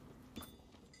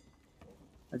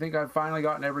 I think I've finally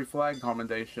gotten every flag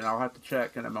commendation. I'll have to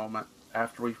check in a moment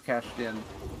after we've cashed in.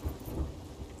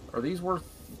 Are these worth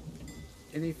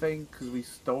anything because we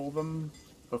stole them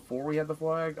before we had the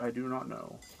flag? I do not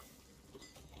know.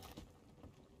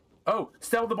 Oh,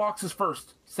 sell the boxes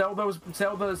first. Sell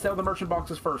the merchant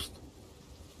boxes first.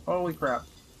 Holy crap.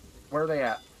 Where are they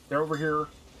at? They're over here.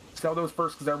 Sell those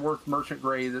first because they're worth merchant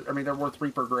grade. I mean, they're worth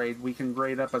reaper grade. We can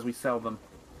grade up as we sell them.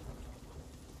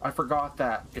 I forgot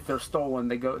that. If they're stolen,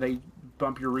 they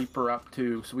bump your reaper up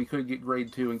too, so we could get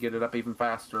grade 2 and get it up even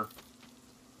faster.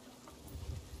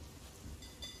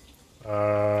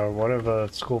 Whatever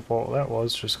school fault that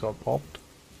was just got popped.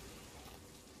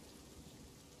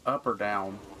 Up or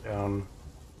down? Down.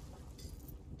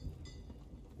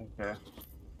 Okay.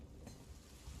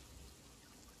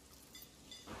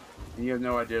 You have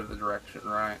no idea of the direction,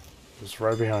 right? It's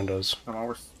right behind us. Come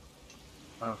on,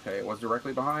 okay, it was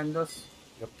directly behind us?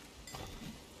 Yep.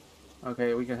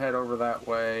 Okay, we can head over that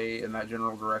way in that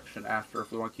general direction after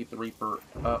if we want to keep the Reaper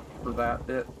up for that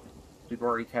bit. We've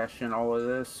already cashed in all of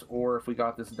this, or if we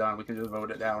got this done, we can just vote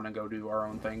it down and go do our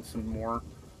own thing some more.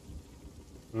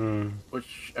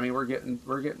 Which, I mean, we're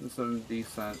getting some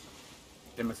decent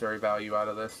emissary value out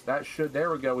of this. That should, there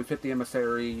we go, we've hit the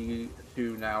emissary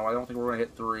 2 now. I don't think we're going to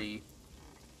hit 3.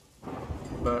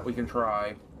 But we can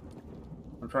try.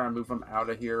 I'm trying to move them out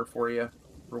of here for you,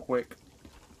 real quick.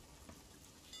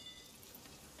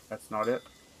 That's not it.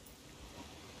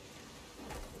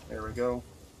 There we go.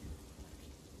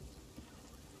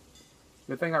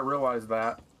 Good thing I realized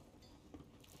that.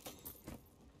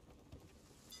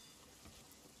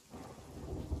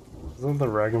 Isn't the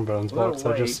Rag and Bones box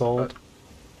I just sold?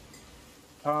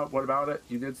 What about it?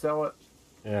 You did sell it?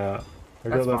 Yeah. I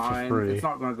That's got that fine. for free. It's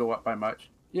not going to go up by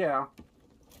much. Yeah.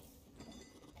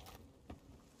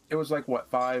 It was like, what,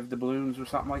 5 doubloons or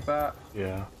something like that?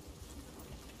 Yeah.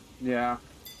 Yeah.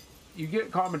 You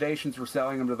get commendations for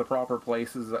selling them to the proper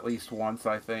places at least once,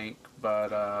 I think.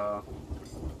 But,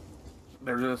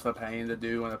 they're just a pain to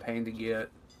do and a pain to get.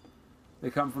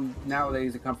 They come from,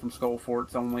 nowadays, they come from skull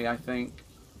forts only, I think.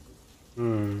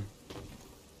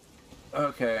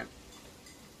 Okay.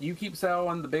 You keep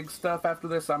selling the big stuff after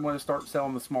this. I'm going to start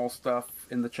selling the small stuff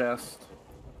in the chest.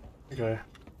 Okay.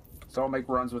 So I'll make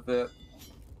runs with it.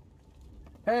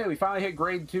 Hey, we finally hit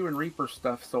grade 2 and Reaper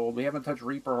stuff sold. We haven't touched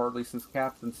Reaper hardly since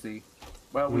Captaincy.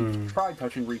 Well, we've tried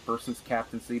touching Reaper since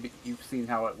Captaincy, but you've seen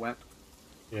how it went.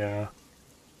 Yeah.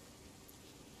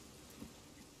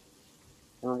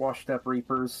 We're washed up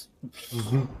Reapers.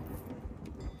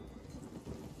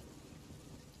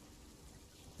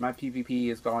 My PvP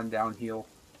has gone downhill.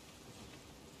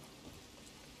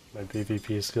 My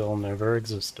PvP skill never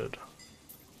existed.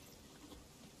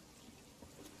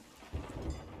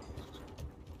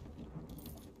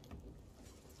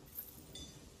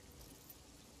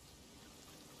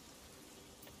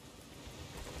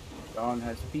 Dawn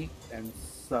has peaked and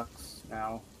sucks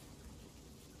now.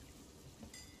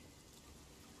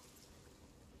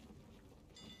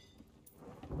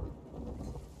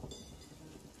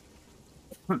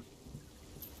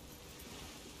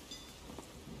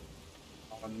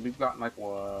 We've gotten like,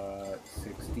 what,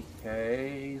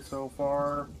 60k so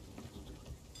far?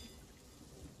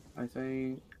 I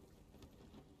think.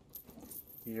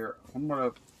 Here, I'm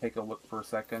gonna take a look for a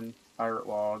second. Pirate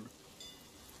log.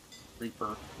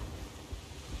 Reaper.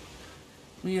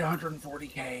 We need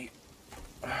 140k.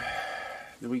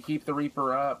 Do we keep the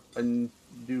Reaper up and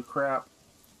do crap?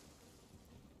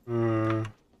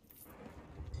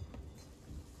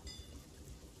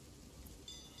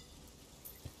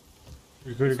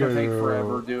 We could it's gonna take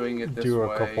forever doing it this way. Do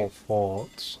a couple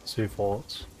forts, sea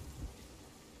forts.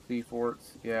 Sea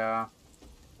forts, yeah.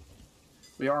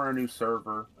 We are a new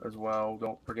server as well.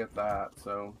 Don't forget that.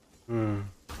 So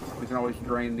we can always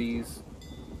drain these.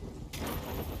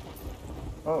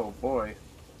 Oh boy.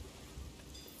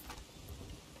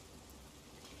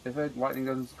 If lightning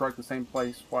doesn't strike the same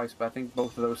place twice, but I think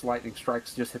both of those lightning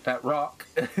strikes just hit that rock.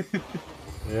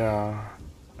 Yeah.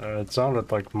 It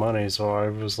sounded like money, so I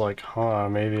was like, huh,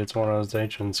 maybe it's one of those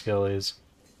ancient skillies.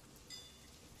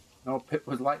 No, Pit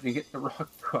was lightning hit the rock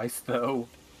twice, though.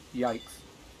 Yikes.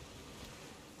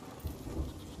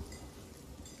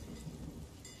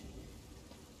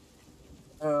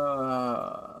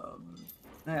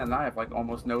 Man, I have like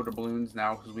almost no doubloons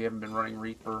now because we haven't been running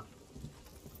Reaper.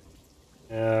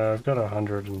 Yeah, I've got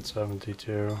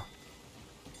 172.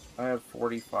 I have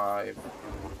 45.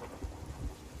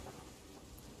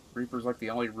 Reaper's like the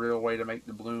only real way to make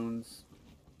doubloons.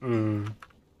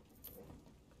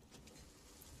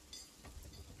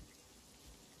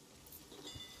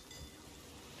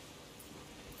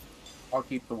 I'll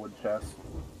keep the wood chest.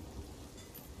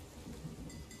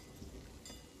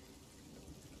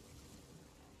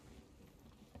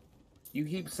 You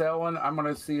keep selling. I'm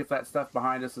going to see if that stuff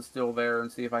behind us is still there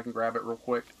and see if I can grab it real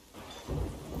quick.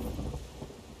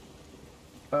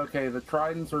 Okay, the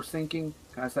tridents are sinking.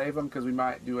 Can I save them? Because we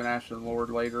might do an Ashen Lord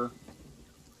later.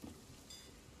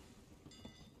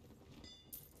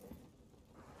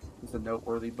 It's a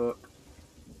noteworthy book.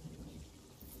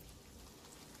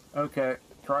 Okay,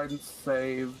 tridents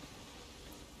saved.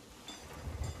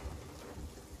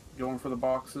 Going for the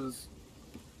boxes.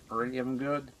 Are any of them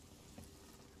good?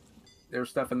 There's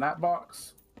stuff in that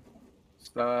box.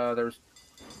 There's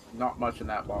not much in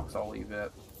that box. I'll leave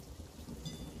it.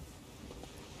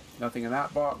 Nothing in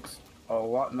that box. A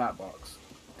lot in that box.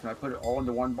 Can I put it all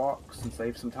into one box and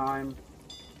save some time?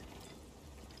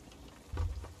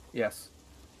 Yes.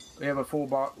 We have a full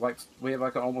box. Like we have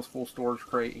like an almost full storage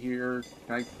crate here.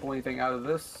 Can I pull anything out of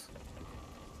this?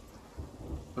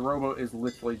 The rowboat is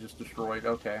literally just destroyed.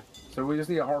 Okay. So we just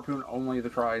need a harpoon only the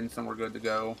tridents and we're good to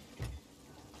go.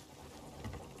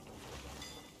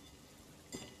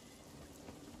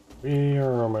 We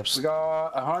are almost... We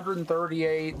got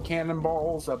 138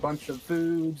 cannonballs, a bunch of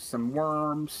food, some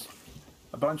worms,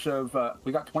 a bunch of...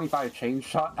 we got 25 chain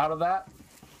shot out of that.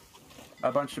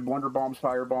 A bunch of blunder bombs,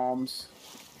 fire bombs.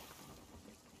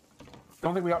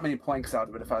 Don't think we got many planks out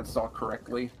of it if I saw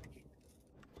correctly.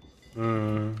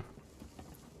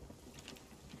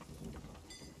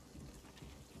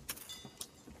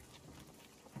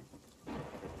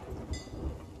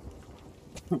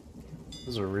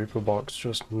 There's a Reaper box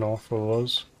just north of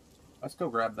us. Let's go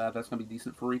grab that. That's going to be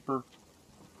decent for Reaper.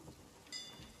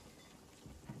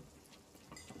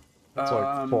 It's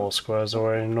like 4 squares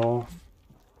away north.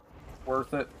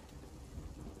 Worth it.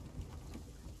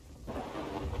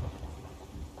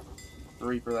 The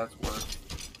Reaper, that's worth.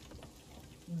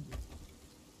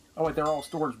 Oh wait, they're all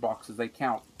storage boxes. They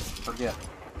count. Forget.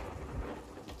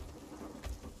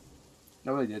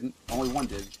 No, they didn't. Only one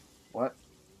did. What?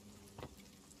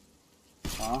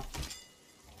 Huh?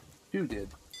 2 did.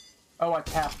 Oh, I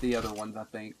tapped the other ones, I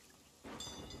think.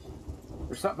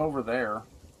 There's something over there.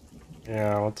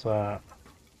 Yeah, what's that?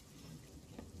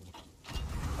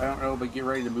 I don't know, but get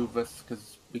ready to move us,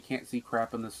 because we can't see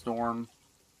crap in the storm.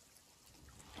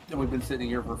 And we've been sitting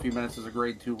here for a few minutes as a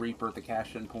grade 2 Reaper at the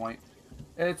cash-in point.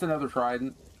 It's another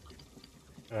trident.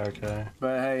 Okay.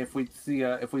 But hey, if we see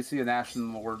an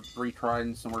Ashen Lord, 3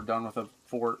 tridents, and we're done with a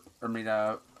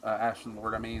Ashen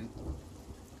Lord, I mean.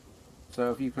 So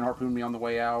if you can harpoon me on the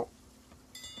way out,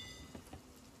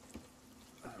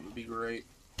 that would be great.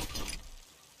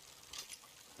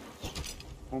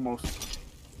 Almost.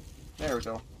 There we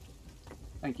go.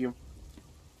 Thank you.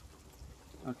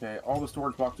 Okay, all the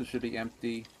storage boxes should be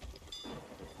empty.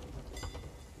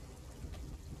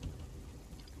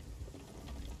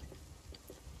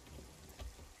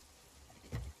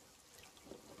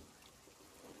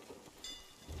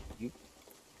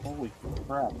 Holy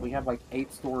crap, we have like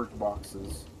 8 storage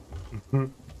boxes.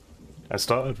 I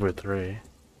started with 3.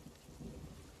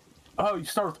 Oh, you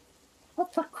start with...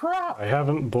 What the crap? I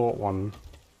haven't bought one.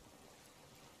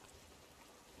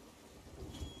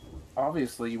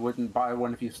 Obviously, you wouldn't buy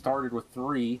one if you started with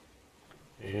 3.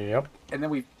 Yep. And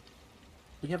then we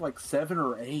had like 7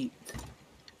 or 8.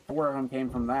 4 of them came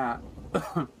from that.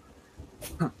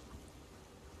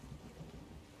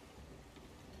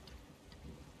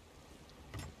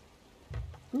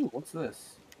 Ooh, what's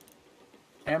this?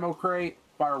 Ammo crate,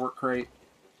 firework crate.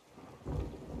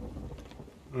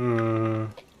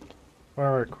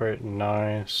 Firework crate,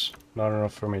 nice. Not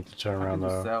enough for me to turn around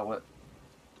though. Sell it.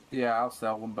 Yeah, I'll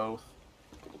sell them both.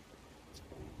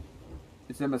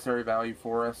 It's emissary value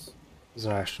for us. There's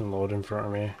an Ashen Lord in front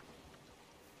of me.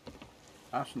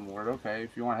 Ashen Lord, okay.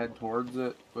 If you want to head towards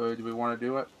it, do we want to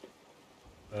do it?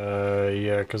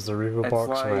 Yeah, because the Reaper It's box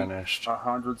like vanished.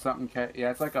 100 something K.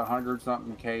 Yeah, it's like 100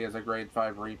 something K as a grade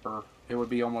 5 Reaper. It would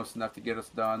be almost enough to get us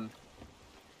done.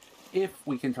 If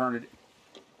we can turn it.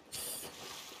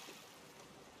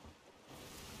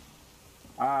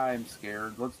 I'm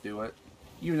scared. Let's do it.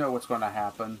 You know what's going to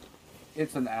happen.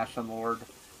 It's an Ashen Lord.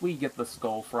 We get the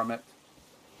skull from it.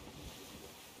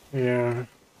 Yeah.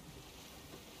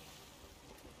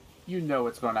 You know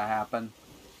it's going to happen.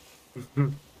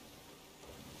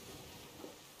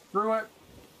 Screw it.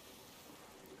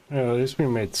 Yeah, at least we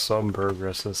made some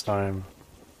progress this time.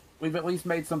 We've at least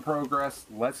made some progress.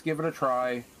 Let's give it a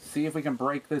try. See if we can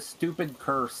break this stupid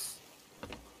curse.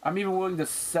 I'm even willing to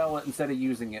sell it instead of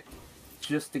using it.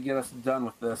 Just to get us done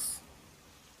with this.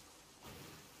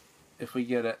 If we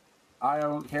get it. I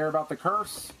don't care about the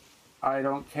curse. I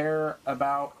don't care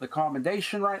about the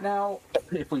commendation right now.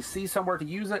 If we see somewhere to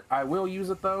use it, I will use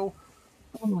it though.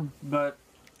 But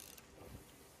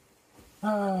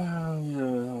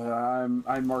I'm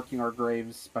marking our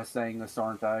graves by saying this,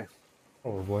 aren't I?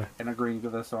 Probably. And agreeing to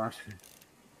this, aren't I?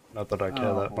 Not that I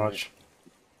care that boy. much.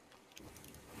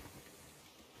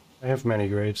 I have many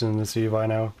graves in the sea by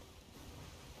now.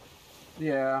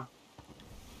 Yeah.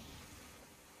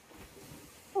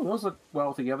 Oh, those look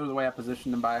well together the way I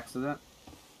positioned them by accident.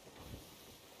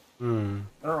 Hmm.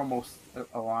 They're almost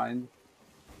aligned.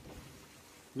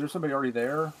 Is there somebody already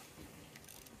there?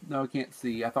 No, I can't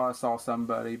see. I thought I saw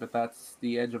somebody, but that's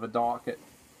the edge of a dock at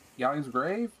Galling's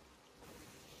Grave?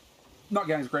 Not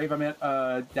Galling's Grave, I meant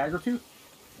Daggertooth.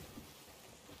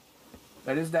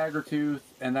 That is Daggertooth,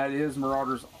 and that is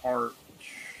Marauder's Arch.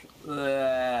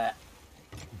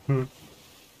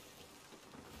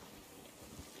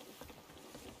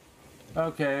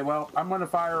 Okay, well, I'm going to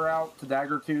fire out to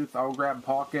Daggertooth. I'll grab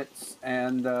pockets,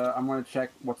 and I'm going to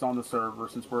check what's on the server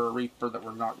since we're a Reaper that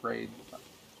we're not grade.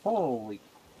 Holy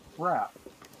crap.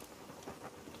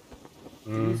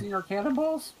 Have you seen our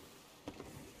cannonballs?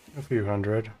 A few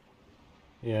hundred.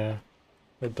 Yeah.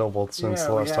 It doubled since Yeah,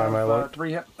 the last time I looked.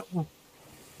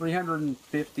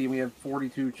 350, we have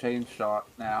 42 chain shot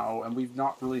now, and we've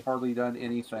not really hardly done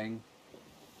anything.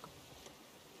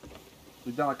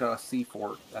 We've done like a sea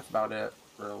fort, that's about it,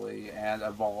 really, and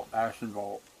a vault, ashen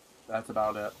vault. That's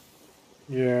about it.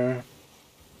 Yeah.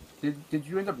 Did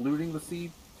you end up looting the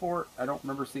sea fort? I don't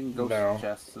remember seeing ghost No.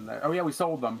 chests in there. Oh yeah, we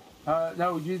sold them.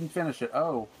 No, you didn't finish it.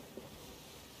 Oh.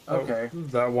 Okay. Oh,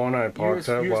 that one I parked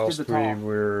at whilst we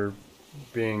were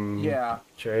being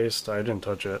chased. I didn't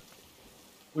touch it.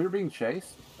 We were being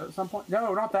chased at some point?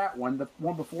 No, not that one. The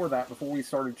one before that, before we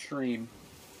started stream.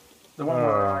 The one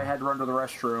where I had to run to the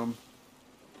restroom.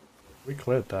 We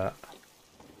cleared that.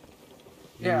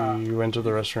 Yeah. You went to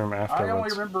the restroom afterwards. I only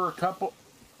remember a couple...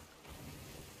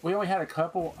 We only had a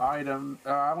couple items.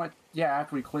 I went... Yeah,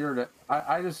 after we cleared it.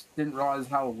 I just didn't realize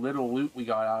how little loot we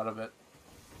got out of it.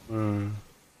 Hmm.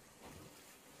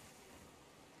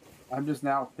 I'm just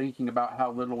now thinking about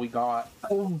how little we got.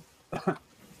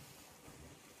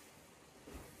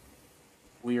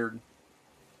 Weird.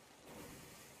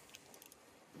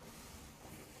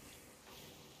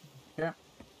 Yeah.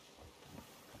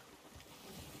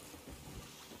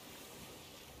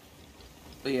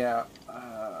 But yeah,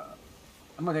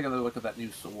 I'm gonna take another look at that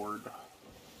new sword.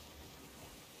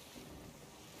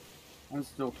 I'm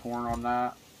still torn on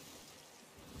that.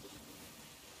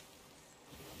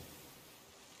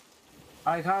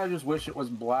 I kind of just wish it was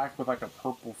black with like a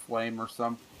purple flame or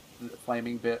some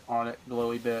flaming bit on it,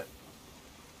 glowy bit.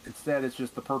 Instead, it's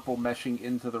just the purple meshing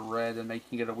into the red and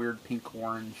making it a weird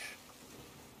pink-orange.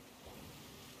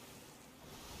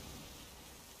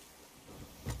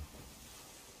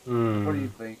 What do you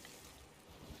think?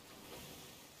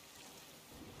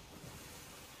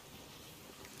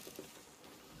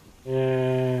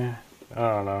 Yeah, I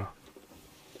don't know.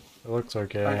 It looks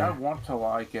okay. Like, I want to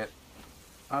like it.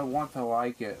 I want to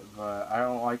like it, but I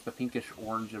don't like the pinkish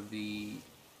orange of the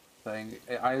thing.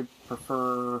 I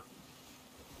prefer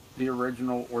the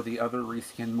original or the other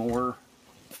reskin more.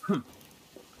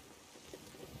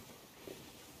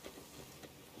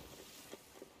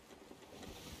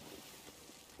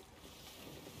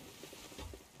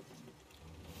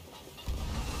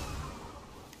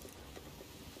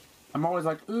 I'm always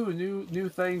like, ooh, new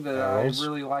thing that barrels? I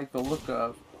really like the look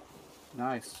of.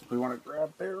 Nice. If we want to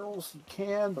grab barrels, you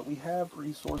can, but we have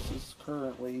resources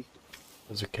currently.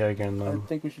 There's a keg in them. I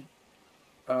think we should,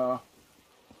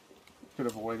 could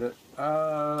avoid it.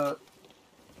 I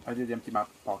did empty my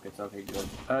pockets. Okay,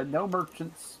 good. No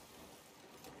merchants.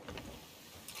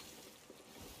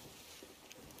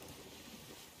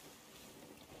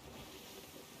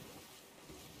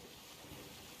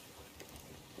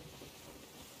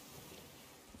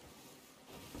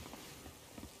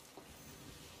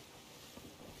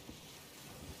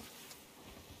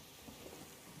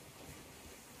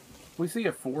 We see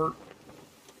a fort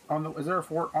on the. Is there a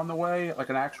fort on the way? Like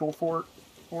an actual fort?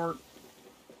 Fort?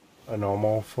 A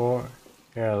normal fort?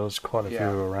 Yeah, there's quite a few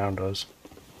Yeah. around us.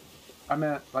 I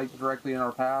meant like directly in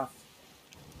our path.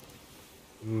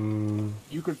 Hmm.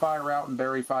 You could fire out and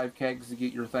bury 5 kegs to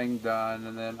get your thing done,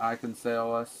 and then I can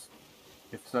sell us,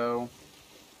 if so.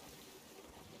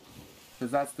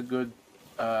 Because that's the good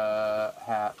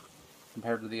hat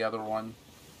compared to the other one.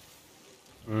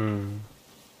 Hmm.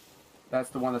 That's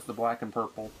the one that's the black and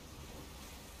purple.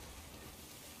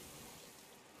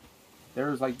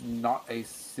 There's like not a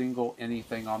single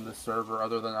anything on this server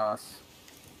other than us.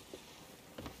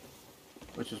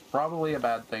 Which is probably a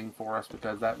bad thing for us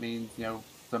because that means, you know,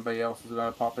 somebody else is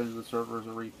going to pop into the server as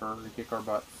a Reaper and kick our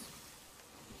butts.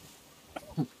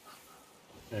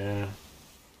 Yeah.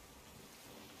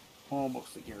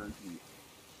 Almost a guarantee.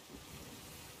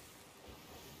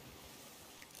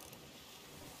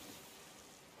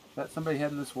 Is that somebody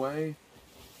heading this way?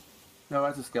 No,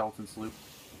 that's a skeleton sloop.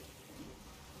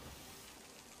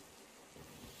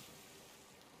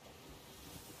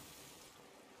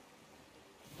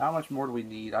 How much more do we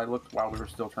need? I looked while we were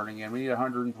still turning in. We need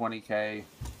 120k.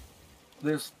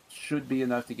 This should be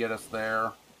enough to get us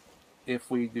there if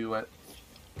we do it.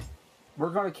 We're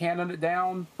going to cannon it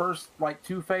down first, like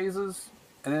 2 phases,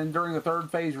 and then during the 3rd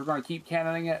phase, we're going to keep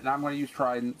cannoning it, and I'm going to use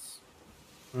tridents.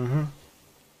 Mm-hmm.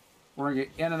 We're going to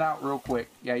get in and out real quick.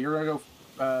 Yeah, you're going to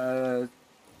go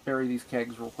bury these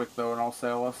kegs real quick, though, and I'll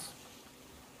sell us.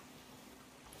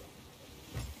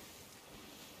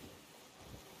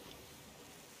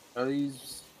 Are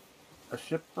these a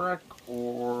shipwreck,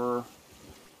 or...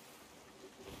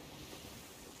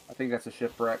 I think that's a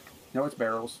shipwreck. No, it's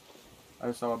barrels. I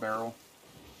just saw a barrel.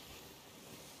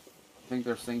 I think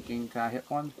they're sinking. Can I hit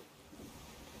one?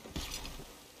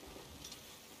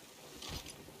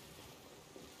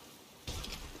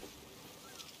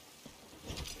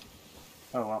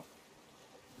 Oh, well.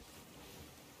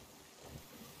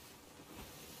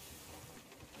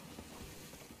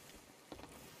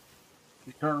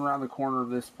 You turn around the corner of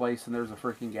this place and there's a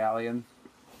freaking galleon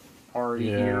already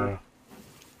here.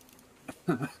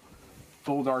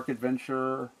 Full dark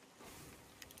adventure.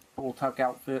 Full tuck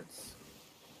outfits.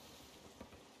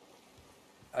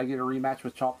 I get a rematch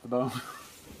with Chop the Bone.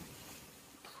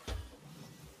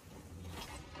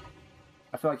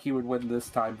 I feel like he would win this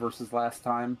time versus last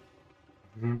time.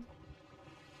 Mm-hmm.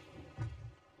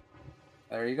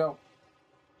 There you go.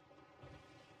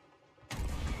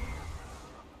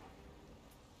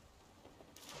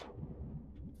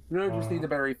 You just need to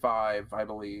bury 5, I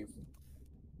believe.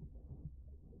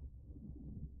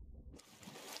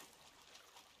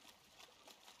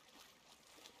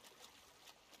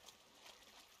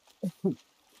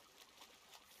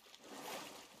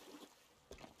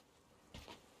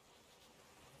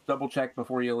 Double check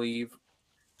before you leave.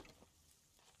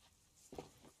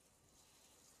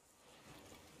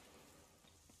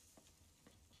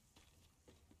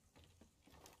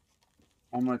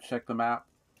 I'm going to check the map.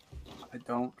 I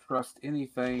don't trust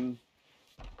anything.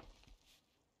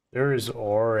 There is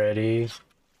already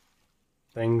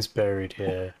things buried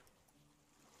here.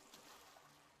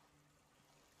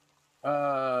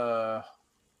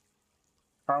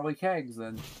 Probably kegs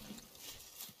then.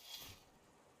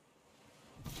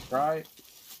 Right?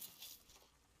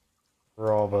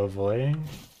 Probably.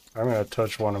 I'm gonna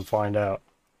touch one and find out.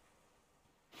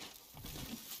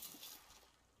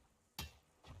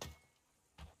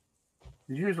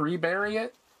 Did you just rebury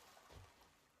it?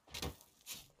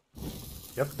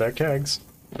 Yep, they're kegs.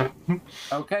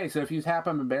 Okay, so if you tap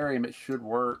them and bury them, it should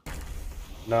work.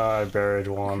 No, I buried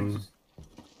one.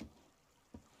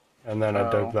 And then I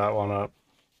dug that one up.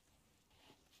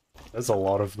 There's a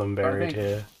lot of them buried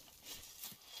here.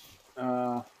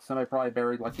 Somebody probably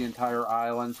buried like the entire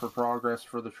island for progress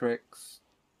for the tricks.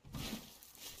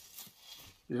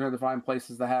 You're going to find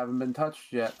places that haven't been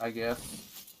touched yet, I guess.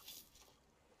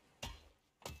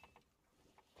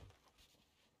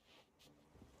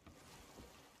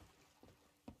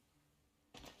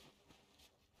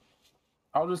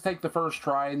 I'll just take the first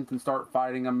trident and start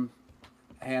fighting them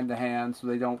hand to hand so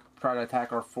they don't try to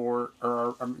attack our fort,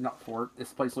 or not fort,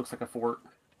 this place looks like a fort.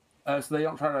 So they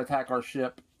don't try to attack our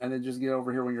ship, and then just get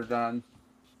over here when you're done.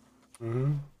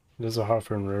 Mm-hmm. There's a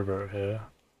Harpoon River here.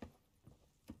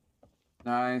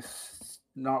 Nice.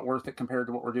 Not worth it compared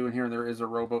to what we're doing here, and there is a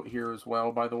rowboat here as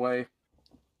well, by the way.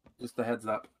 Just a heads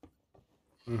up.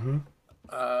 Mm-hmm.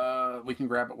 We can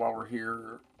grab it while we're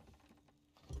here.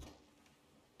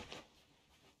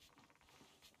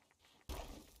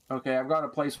 Okay, I've got a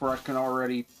place where I can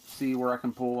already see where I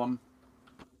can pull them.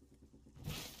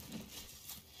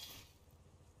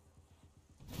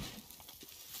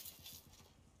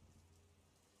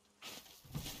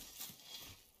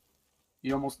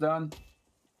 You almost done?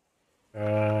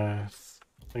 I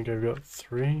think I've got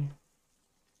 3.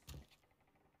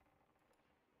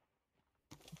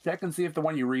 Check and see if the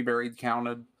one you reburied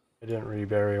counted. I didn't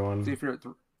rebury one. See if you're at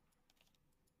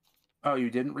oh, you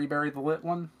didn't rebury the lit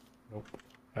one? Nope.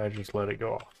 I just let it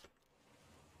go off.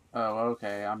 Oh,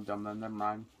 okay. I'm dumb then. Never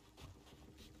mind.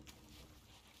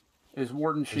 Is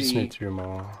Warden I just need 2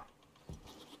 more.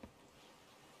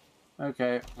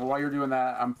 Okay. Well, while you're doing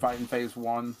that, I'm fighting phase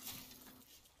 1.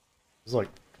 There's like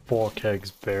 4 kegs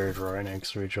buried right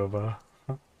next to each other.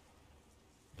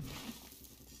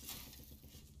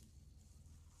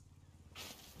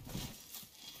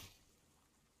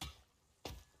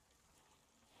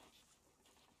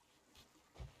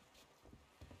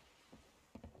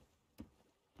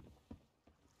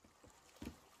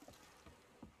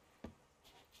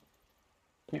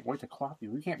 Can't wait to clop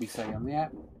you. We can't be saying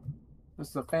that. This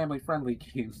is a family-friendly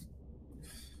game.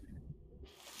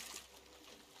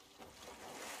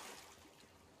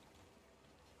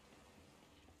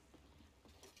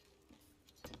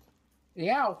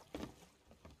 Yow!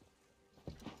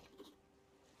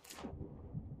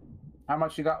 How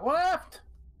much you got left?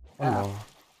 Oh.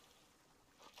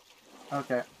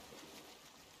 Okay.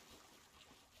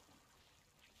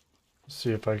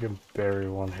 See if I can bury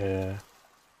one here.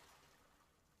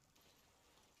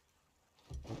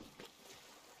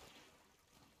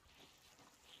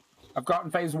 I've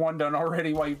gotten phase 1 done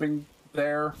already while you've been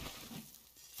there.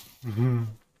 Mm-hmm.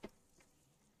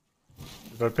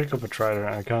 If I pick up a trident,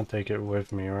 I can't take it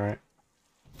with me, right?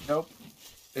 Nope.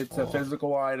 It's a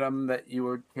physical item that you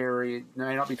would carry. It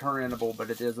may not be turnable, but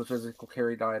it is a physical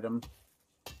carried item.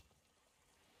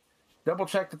 Double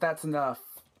check that that's enough.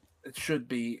 It should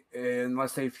be,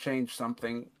 unless they've changed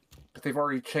something. But they've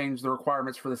already changed the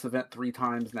requirements for this event 3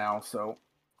 times now, so...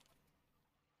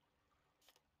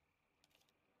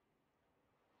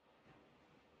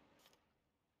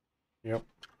 Yep,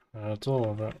 that's all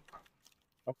of it.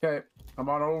 Okay, come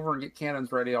on over and get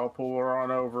cannons ready. I'll pull her on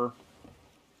over.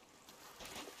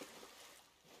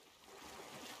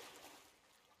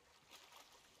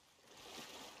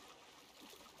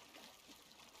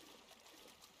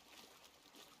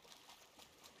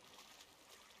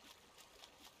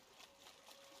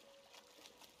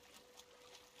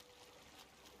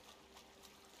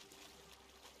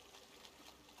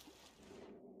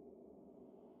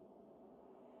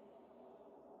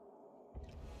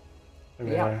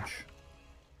 Yeah. Ouch.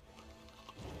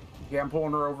 Yeah, I'm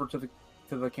pulling her over to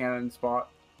the cannon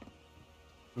spot.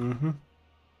 Mm-hmm.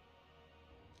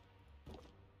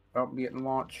 Oh, I'm getting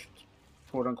launched,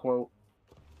 quote unquote.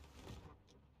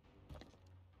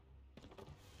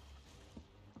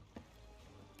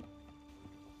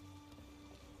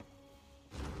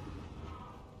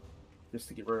 Just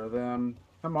to get rid of them.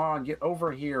 Come on, get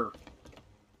over here.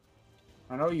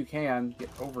 I know you can. Get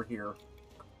over here.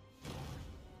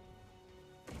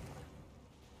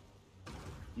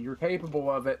 You're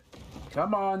capable of it.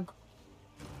 Come on.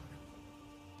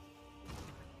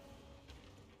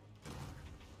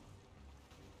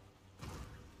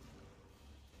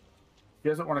 He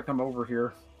doesn't want to come over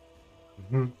here.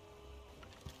 Mm-hmm.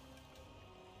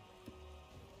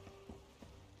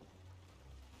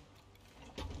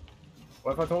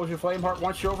 What if I told you Flameheart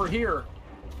wants you over here?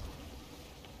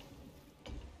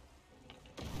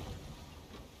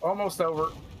 Almost over.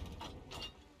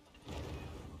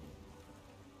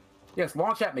 Yes,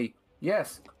 launch at me.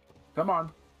 Yes. Come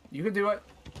on. You can do it.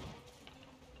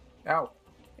 Ow.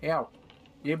 Ow.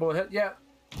 You able to hit yet?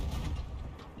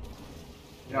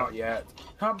 Not yet.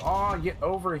 Come on, get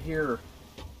over here.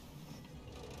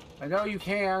 I know you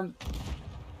can.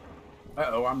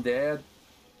 Uh-oh, I'm dead.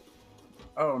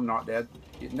 Oh, I'm not dead.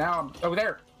 Now I'm... Oh,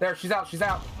 there. There, she's out. She's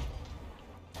out.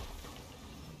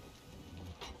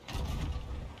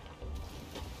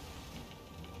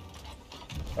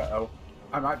 Uh-oh.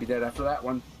 I might be dead after that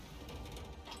one.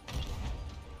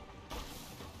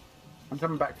 I'm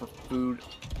coming back for food.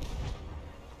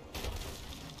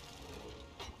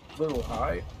 Little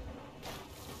high.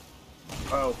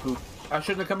 Oh, poop. I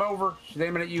shouldn't have come over. She's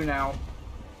aiming at you now.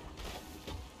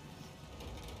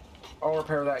 I'll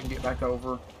repair that and get back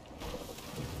over.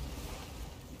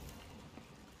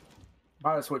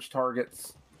 Might have switched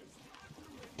targets.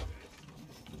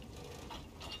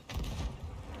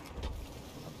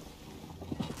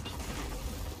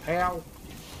 Ow.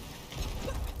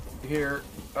 Here.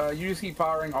 You just keep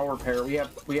firing, I'll repair. We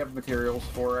have materials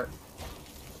for it.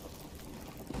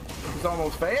 It's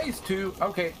almost phase 2.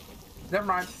 Okay. Never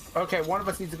mind. Okay, one of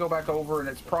us needs to go back over, and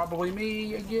it's probably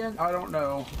me again. I don't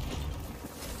know.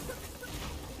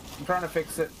 I'm trying to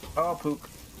fix it. Oh, poop.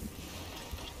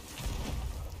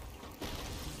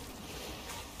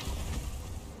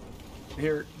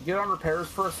 Here, get on repairs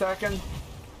for a second.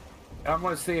 I'm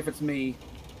going to see if it's me.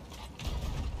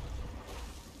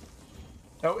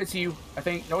 No, it's you. I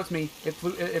think. No, it's me. It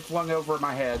flung over at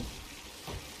my head.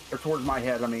 Or towards my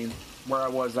head, I mean. Where I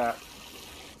was at.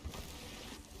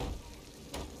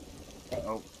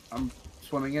 Uh-oh. I'm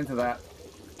swimming into that.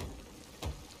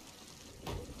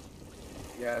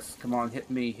 Yes, come on. Hit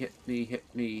me, hit me, hit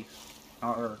me.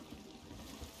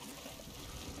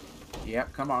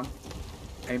 Yep, come on.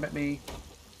 Aim at me.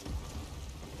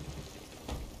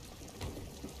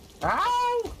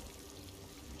 Ow!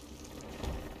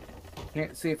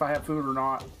 Can't see if I have food or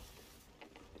not.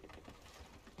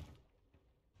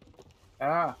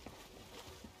 Ah.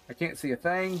 I can't see a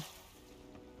thing.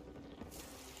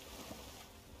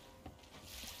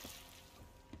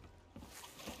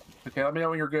 Okay, let me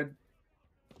know when you're good.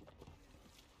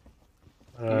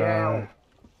 Yeah.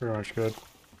 Pretty much good.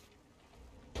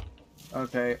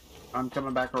 Okay, I'm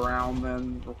coming back around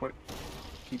then real quick.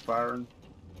 Keep firing.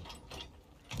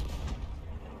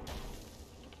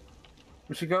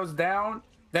 When she goes down,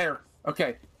 there.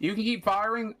 Okay, you can keep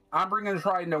firing. I'm bringing the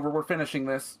trident over. We're finishing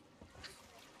this.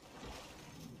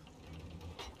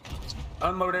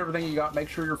 Unload everything you got. Make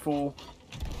sure you're full.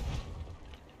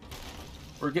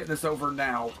 We're getting this over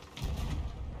now.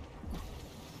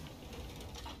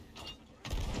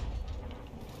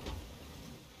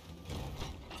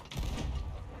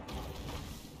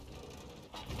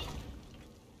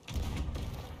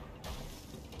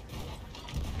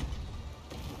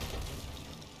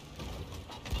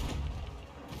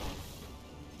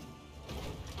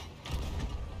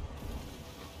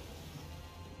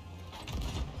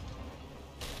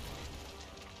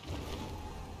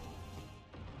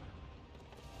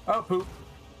 Oh, poop.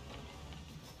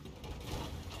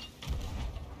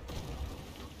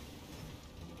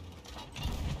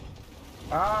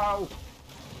 Ow.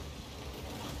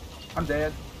 I'm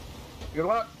dead. Good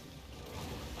luck.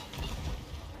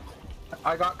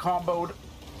 I got comboed.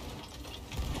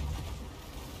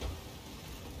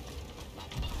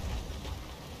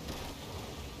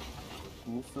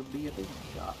 This will be a big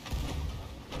shot.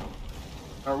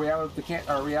 Are we out of the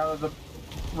Are we out of the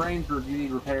range, or do you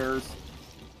need repairs?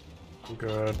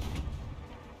 Good.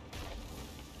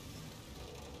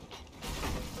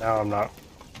 Now I'm not.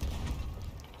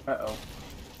 Uh-oh.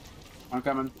 I'm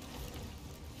coming.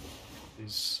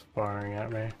 He's firing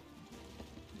at me.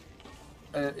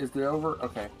 Is it over?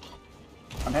 Okay.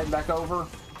 I'm heading back over.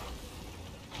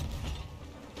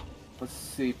 Let's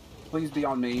see. Please be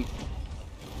on me.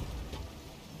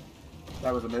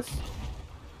 That was a miss.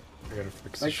 I gotta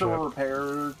fix Make the sure ship. we're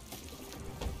repaired.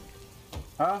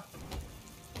 Huh?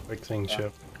 Fixing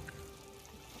ship.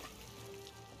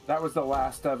 That was the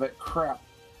last of it. Crap.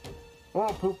 Oh,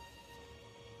 poop.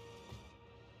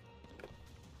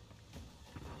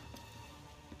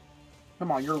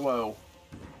 Come on, you're low.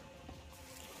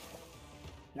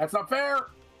 That's not fair!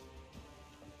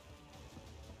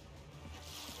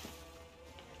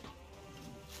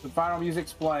 The final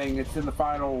music's playing. It's in the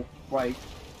final, like,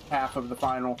 half of the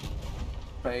final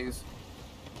phase.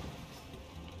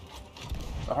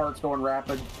 The heart's going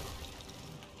rapid.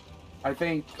 I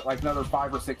think, like, another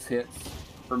 5 or 6 hits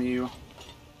from you.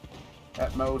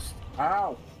 At most.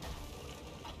 Ow!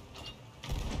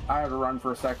 I had to run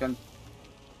for a second.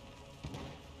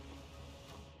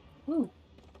 Woo.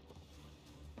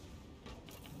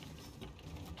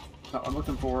 Not what I'm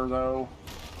looking for, though.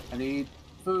 I need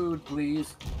food,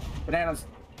 please. Bananas.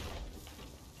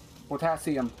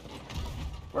 Potassium.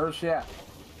 Where's she at?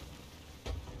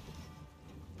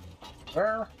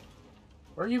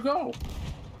 Where you go?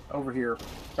 Over here.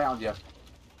 Found you.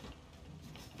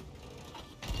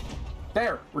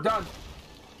 There, we're done.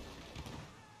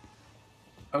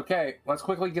 Okay, let's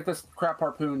quickly get this crap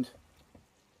harpooned.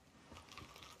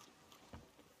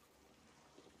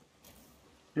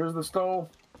 Here's the skull.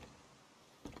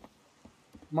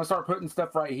 I'm gonna start putting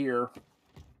stuff right here.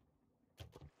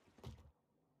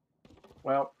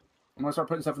 Well, I'm gonna start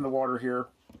putting stuff in the water here.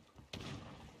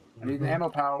 I need an ammo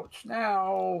pouch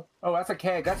now. Oh, that's a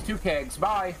keg. That's 2 kegs.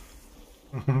 Bye.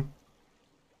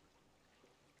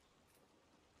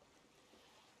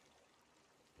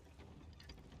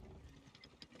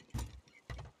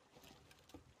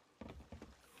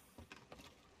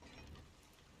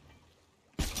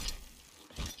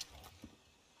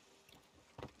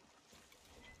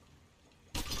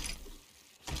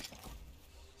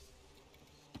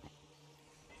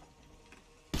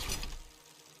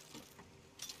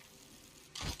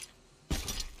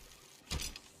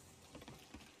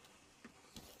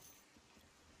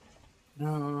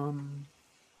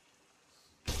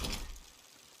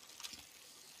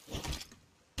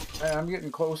 I'm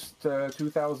getting close to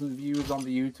 2,000 views on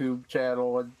the YouTube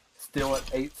channel and still at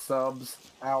 8 subs.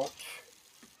 Ouch.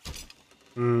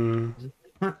 Hmm.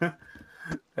 I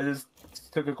just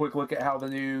took a quick look at how the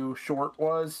new short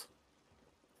was.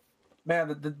 Man,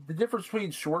 the difference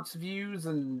between shorts views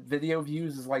and video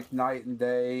views is like night and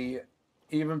day.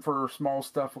 Even for small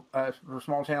stuff, for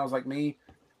small channels like me,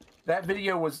 that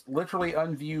video was literally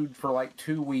unviewed for like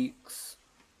 2 weeks.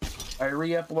 I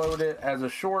re-upload it as a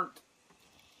short,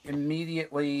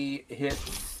 immediately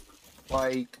hits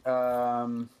like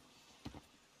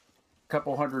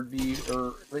couple hundred views,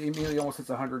 or immediately almost hits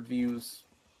 100 views,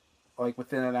 like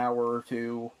within an hour or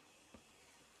two.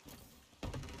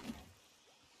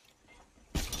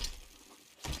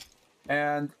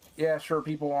 And yeah, sure,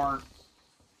 people aren't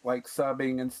like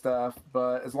subbing and stuff,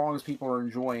 but as long as people are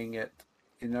enjoying it,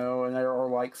 you know, and there are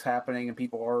likes happening and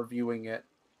people are viewing it,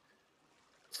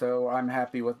 so I'm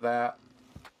happy with that.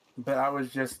 But I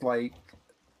was just like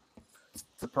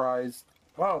surprised.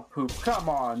 Oh, poop! Come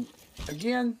on,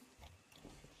 again?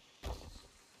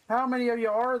 How many of you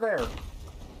are there?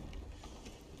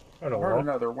 I don't Heard know.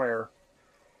 another. Where?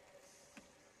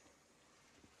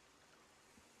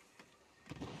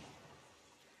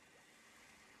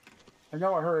 I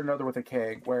know I heard another with a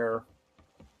keg. Where?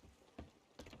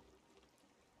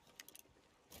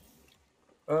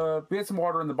 Get some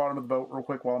water in the bottom of the boat real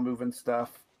quick while I'm moving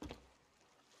stuff.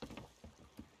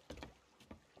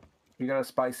 We got a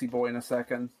spicy boy in a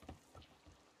second.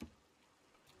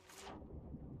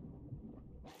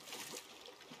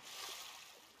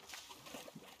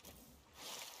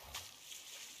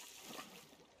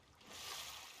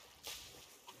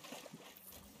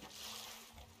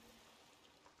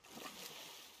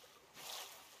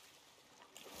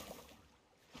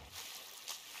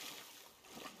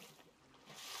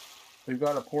 We've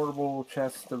got a portable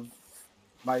chest of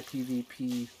my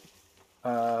PvP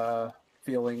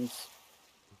feelings.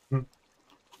 Hmm.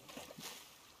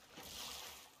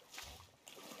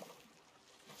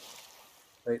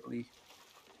 Lately.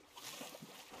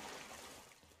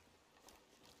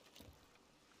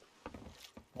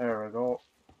 There we go.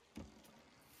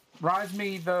 Reminds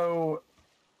me, though,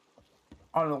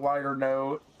 on a lighter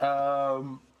note,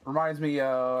 reminds me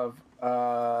of,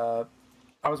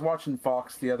 I was watching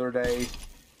Fox the other day,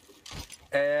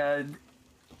 and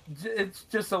it's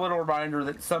just a little reminder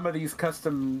that some of these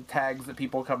custom tags that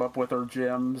people come up with are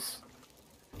gems.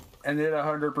 And it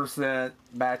 100%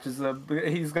 matches them.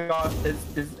 He's got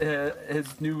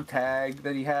his new tag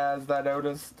that he has that I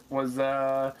noticed was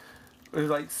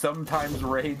like sometimes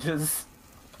rages.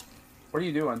 What are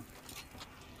you doing?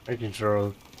 Making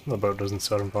sure the boat doesn't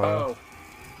set on fire. Oh.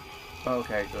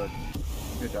 Okay, good.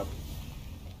 Good job.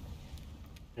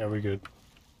 Yeah, we good.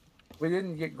 We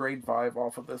didn't get grade 5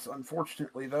 off of this,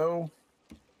 unfortunately, though.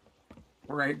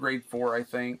 We're gonna hit grade 4, I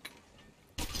think.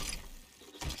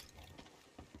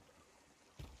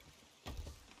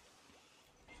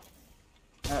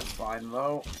 That's fine,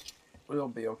 though. We'll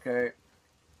be okay.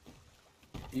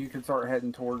 You can start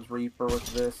heading towards Reaper with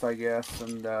this, I guess,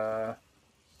 and I'll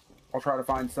try to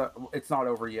find stuff. It's not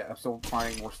over yet. I'm still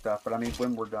finding more stuff, but I mean,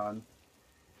 when we're done,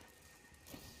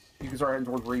 you can start heading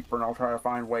towards Reaper, and I'll try to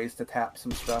find ways to tap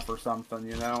some stuff or something,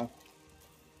 you know?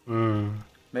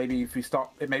 Maybe if you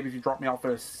maybe if you drop me off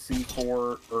at a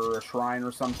C4 or a shrine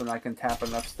or something, I can tap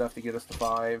enough stuff to get us to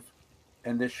 5.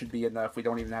 And this should be enough. We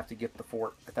don't even have to get the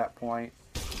fort at that point.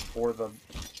 Or the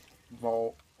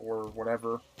vault, or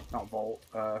whatever. Not vault,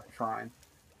 shrine.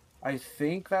 I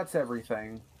think that's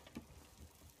everything.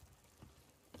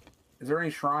 Is there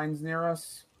any shrines near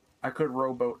us? I could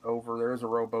rowboat over. There is a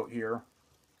rowboat here.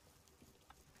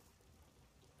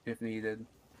 If needed.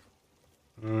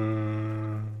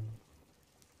 Hmm.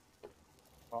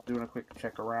 I'm doing a quick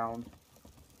check around.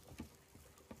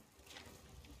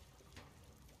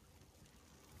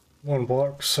 One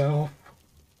block south.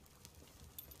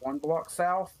 1 block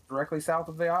south? Directly south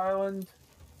of the island?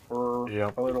 Or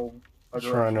Yep. a little...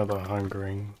 Shrine of the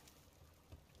Hungering.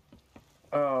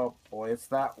 Oh boy, it's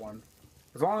that one.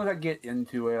 As long as I get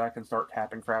into it, I can start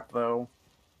tapping crap, though.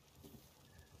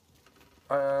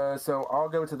 So I'll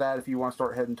go to that if you want to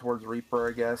start heading towards Reaper,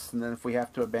 I guess. And then if we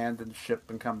have to abandon the ship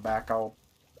and come back,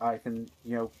 I can,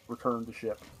 you know, return the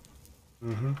ship.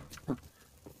 Mm-hmm.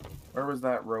 Where was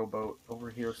that rowboat? Over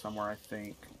here somewhere, I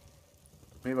think.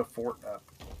 We have a fort up.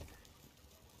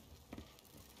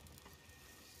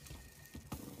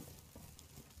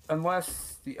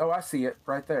 Unless the... Oh, I see it.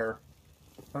 Right there.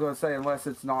 I was going to say, unless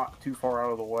it's not too far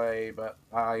out of the way, but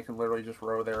I can literally just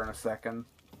row there in a second.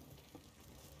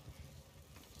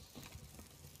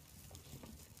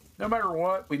 No matter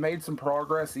what, we made some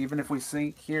progress, even if we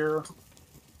sink here.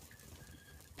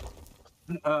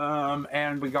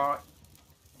 And we got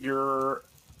your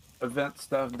event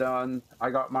stuff done. I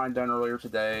got mine done earlier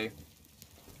today.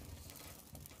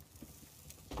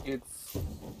 It's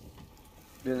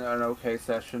been an okay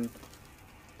session.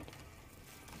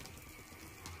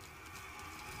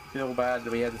 Feel bad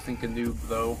that we had to sink a noob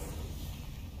though.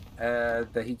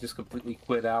 That he just completely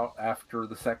quit out after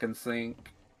the second sink.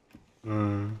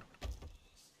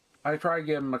 I tried to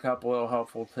give him a couple of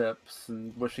helpful tips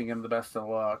and wishing him the best of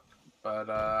luck, but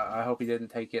I hope he didn't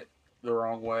take it the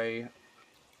wrong way.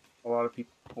 A lot of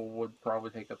people would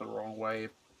probably take it the wrong way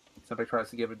if somebody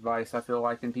tries to give advice, I feel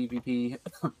like, in PvP.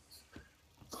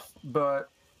 But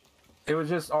it was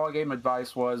just, all I gave him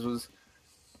advice was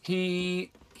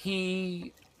he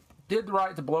did the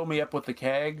right to blow me up with the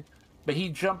keg, but he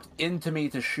jumped into me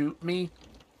to shoot me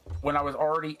when I was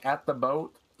already at the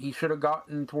boat. He should have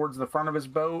gotten towards the front of his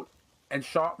boat and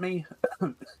shot me.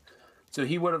 So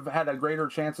he would have had a greater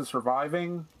chance of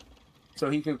surviving, so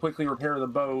he could quickly repair the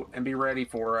boat and be ready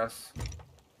for us.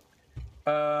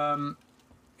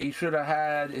 He should have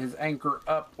had his anchor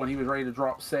up when he was ready to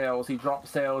drop sails. He dropped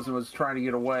sails and was trying to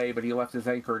get away, but he left his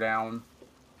anchor down.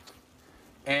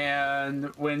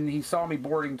 And when he saw me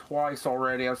boarding twice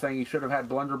already, I was saying he should have had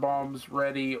blunder bombs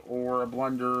ready or a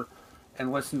blunder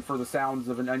and listened for the sounds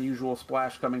of an unusual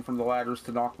splash coming from the ladders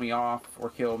to knock me off or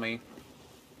kill me.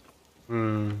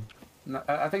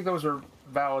 I think those are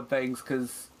valid things,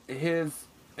 because his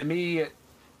immediate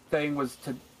thing was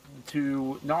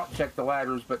to not check the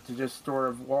ladders, but to just sort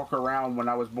of walk around when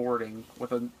I was boarding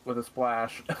with a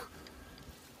splash.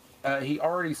 He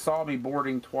already saw me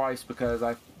boarding twice because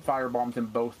I firebombed him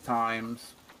both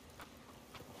times.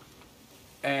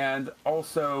 And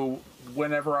also,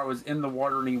 whenever I was in the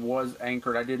water and he was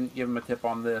anchored, I didn't give him a tip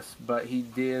on this, but he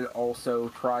did also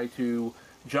try to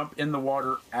jump in the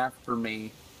water after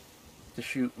me to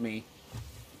shoot me.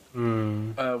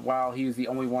 While he was the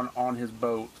only one on his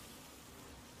boat.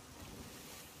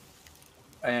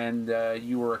 And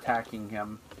you were attacking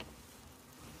him.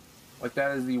 Like,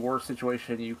 that is the worst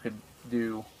situation you could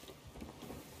do.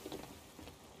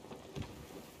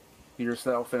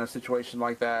 Yourself in a situation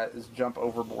like that is jump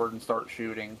overboard and start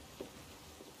shooting.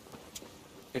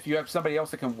 If you have somebody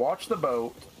else that can watch the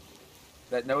boat,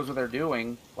 that knows what they're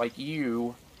doing, like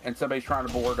you, and somebody's trying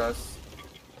to board us,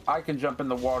 I can jump in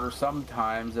the water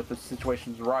sometimes if the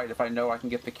situation's right, if I know I can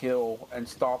get the kill and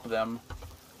stop them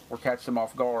or catch them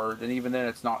off guard, and even then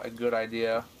it's not a good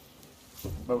idea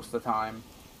most of the time.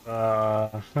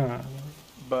 But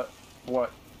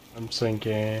what? I'm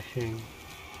sinking.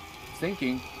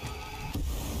 Sinking?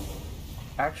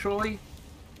 Actually?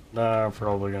 Nah, I'm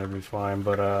probably gonna be fine,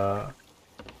 but a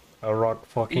rock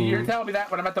fucking... You're telling me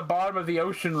that when I'm at the bottom of the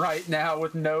ocean right now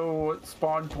with no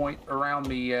spawn point around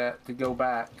me yet to go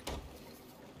back.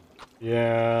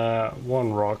 Yeah,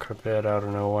 one rock appeared out of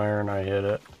nowhere and I hit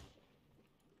it.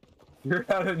 You're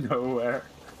out of nowhere.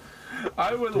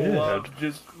 I would love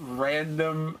just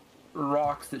random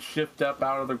rocks that shift up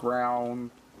out of the ground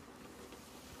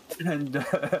and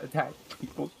attack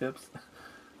people's ships.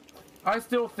 I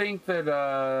still think that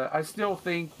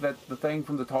the thing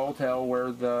from the Tall Tale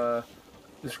where the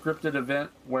scripted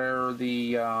event where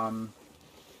the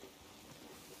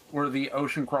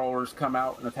ocean crawlers come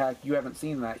out and attack you, haven't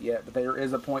seen that yet, but there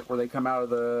is a point where they come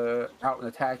out and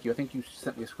attack you. I think you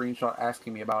sent me a screenshot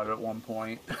asking me about it at one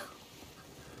point.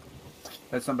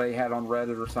 That somebody had on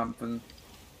Reddit or something.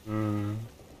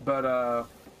 But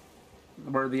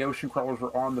where the ocean crawlers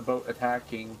were on the boat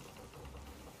attacking.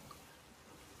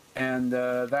 And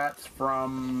that's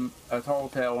from a Tall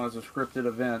Tale and as a scripted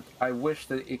event. I wish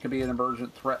that it could be an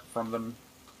emergent threat from them.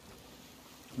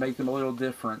 Make them a little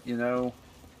different, you know?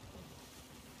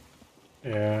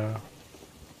 Yeah.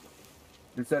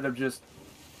 Instead of just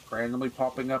randomly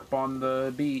popping up on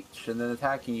the beach and then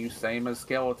attacking you, same as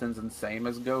skeletons and same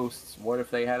as ghosts. What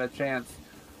if they had a chance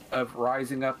of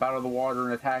rising up out of the water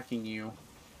and attacking you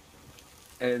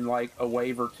in like a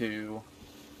wave or two,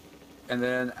 and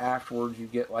then afterwards you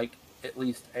get like at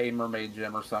least a mermaid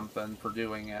gem or something for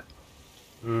doing it.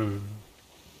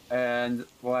 And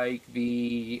like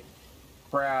the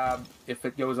crab, if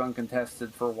it goes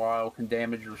uncontested for a while, can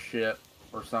damage your ship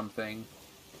or something.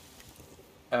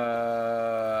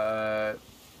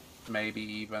 Maybe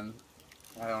even.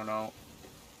 I don't know.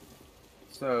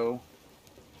 So,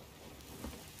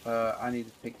 I need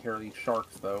to take care of these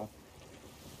sharks, though.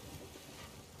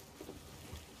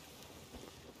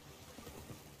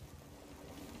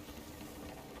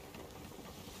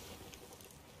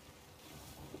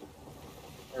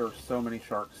 There are so many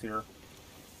sharks here.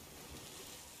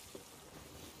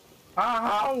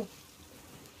 Ow!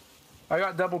 I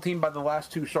got double teamed by the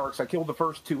last two sharks. I killed the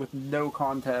first two with no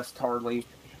contest hardly,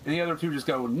 and the other two just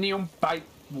go neom bite.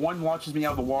 One launches me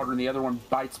out of the water, and the other one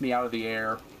bites me out of the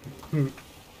air.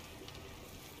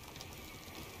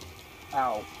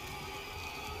 Ow.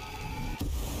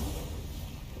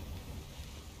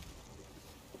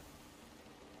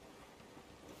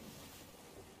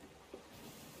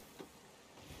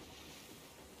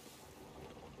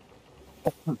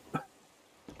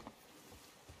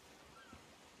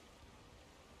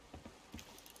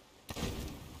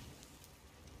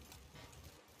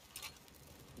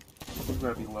 It's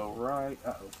gonna be low, right?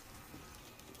 Uh-oh.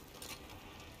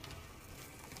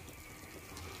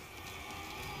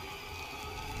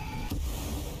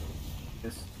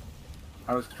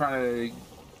 I was trying to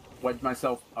wedge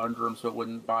myself under him so it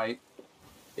wouldn't bite.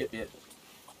 It bit.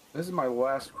 This is my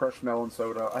last crushed melon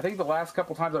soda. I think the last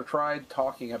couple times I've tried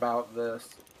talking about this.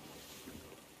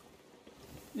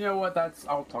 You know what?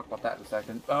 I'll talk about that in a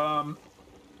second. But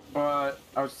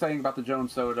I was saying about the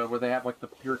Jones soda, where they have like the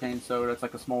pure cane soda. It's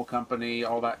like a small company,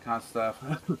 all that kind of stuff.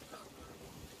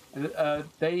 And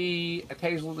they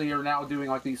occasionally are now doing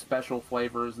like these special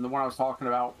flavors, and the one I was talking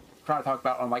about, trying to talk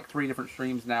about on like 3 different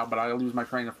streams now, but I lose my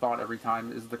train of thought every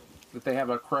time, is that they have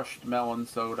a crushed melon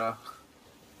soda,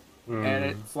 and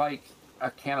it's like a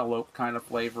cantaloupe kind of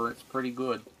flavor. It's pretty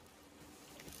good.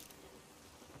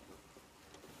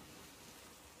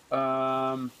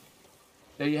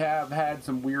 They have had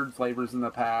some weird flavors in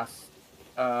the past.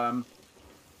 The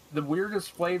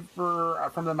weirdest flavor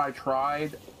from them I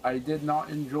tried, I did not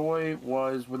enjoy,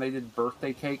 was when they did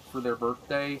birthday cake for their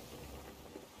birthday.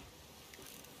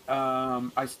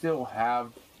 I still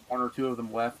have 1 or 2 of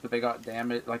them left, but they got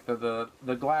damaged. Like the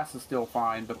glass is still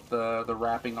fine, but the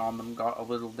wrapping on them got a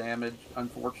little damaged,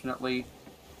 unfortunately.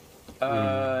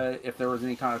 If there was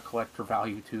any kind of collector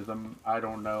value to them, I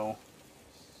don't know.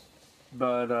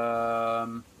 But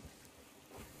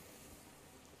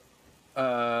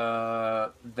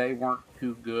they weren't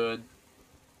too good,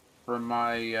 from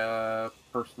my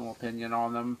personal opinion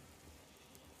on them.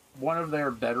 One of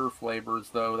their better flavors,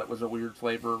 though, that was a weird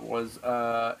flavor, was,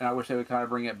 and I wish they would kind of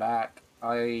bring it back,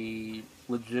 I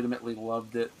legitimately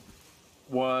loved it,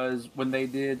 was when they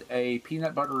did a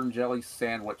peanut butter and jelly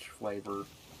sandwich flavor.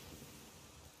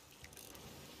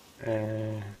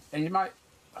 And you might,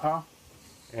 huh?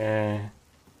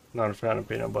 Not a fan of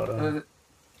peanut butter.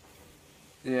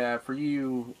 Yeah, for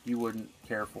you, you wouldn't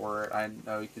care for it, I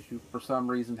know, because you, for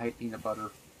some reason, hate peanut butter.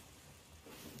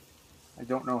 I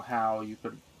don't know how you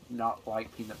could not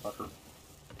like peanut butter,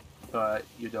 but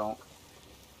you don't.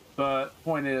 But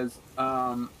point is,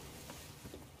 wait,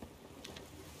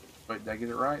 did I get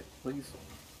it right, please?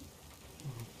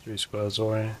 3 squares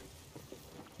away.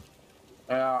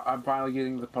 I'm finally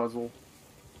getting the puzzle.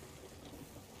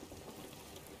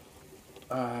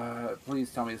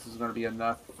 Please tell me this is going to be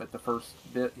enough at the first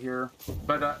bit here.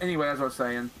 But anyway, as I was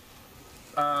saying,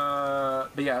 but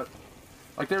yeah,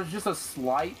 like there's just a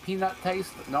slight peanut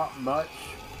taste, but not much.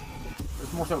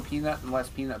 It's more so peanut and less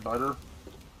peanut butter.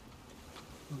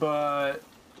 But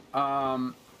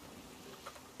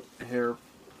here,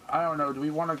 I don't know. Do we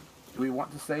want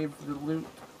to save the loot?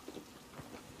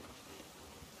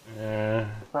 Yeah.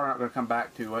 Probably not going to come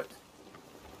back to it.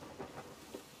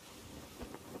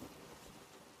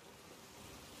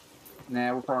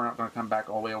 Nah, we're probably not going to come back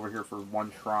all the way over here for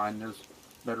one shrine. There's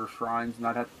better shrines, and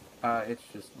I'd have, it's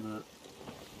just, ugh.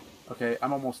 Okay,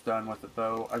 I'm almost done with it,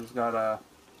 though. I just gotta,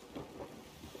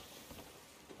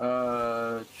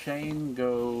 chain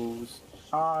goes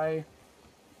high.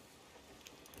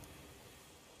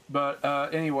 But,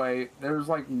 anyway, there's,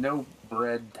 like, no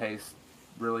bread taste,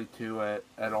 really, to it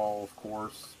at all, of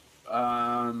course.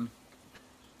 And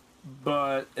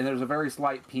there's a very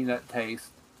slight peanut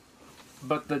taste.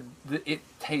 But it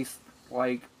tastes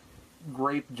like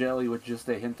grape jelly with just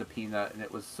a hint of peanut, and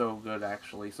it was so good,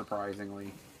 actually,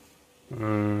 surprisingly.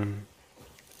 They've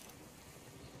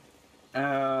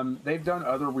done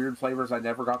other weird flavors I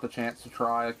never got the chance to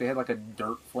try. Like, they had, like, a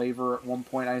dirt flavor at one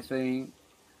point, I think.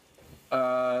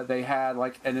 They had,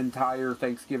 like, an entire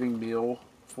Thanksgiving meal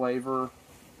flavor.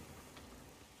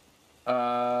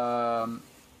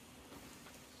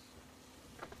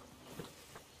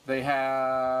 They've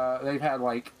had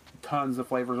like tons of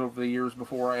flavors over the years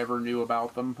before I ever knew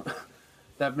about them.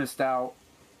 That missed out.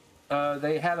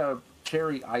 They had a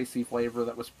cherry icy flavor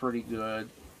that was pretty good,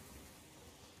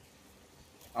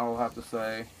 I'll have to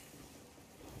say.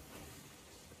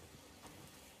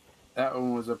 That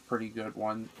one was a pretty good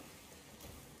one.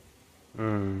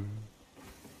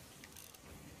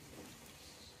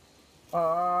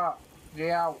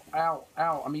 Yeah, ow,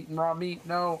 I'm eating raw meat,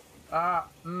 no.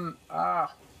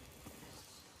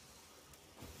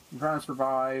 I'm trying to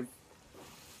survive.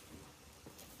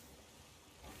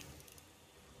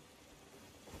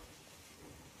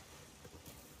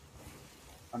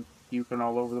 I'm puking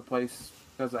all over the place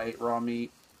because I ate raw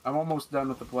meat. I'm almost done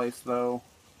with the place, though.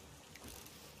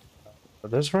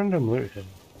 But there's random loot here.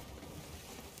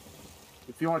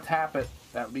 If you want to tap it,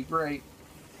 that would be great.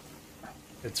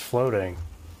 It's floating.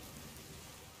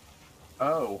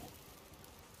 Oh.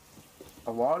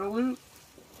 A lot of loot?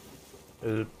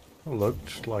 It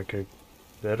looked like a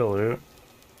bit of loot.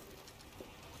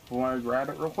 You want to grab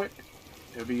it real quick?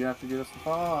 Maybe you have to get us to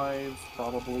 5s,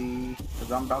 probably.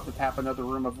 Because I'm about to tap another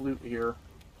room of loot here.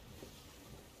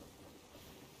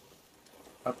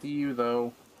 Up to you,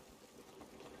 though.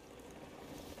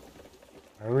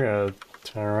 I'm gonna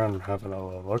turn around and have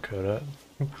another look at it.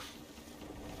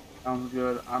 Sounds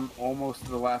good. I'm almost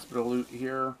to the last bit of loot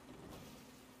here.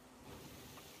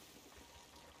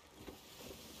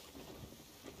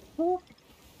 Whoop.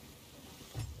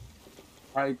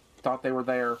 I thought they were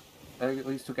there. They at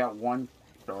least took out one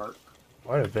shark.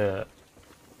 Quite a bit.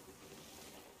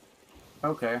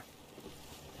 Okay.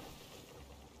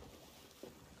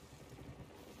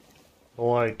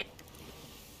 Like,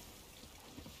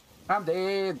 I'm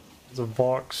dead. there's a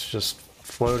box just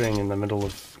floating in the middle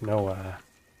of nowhere.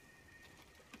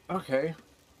 Okay.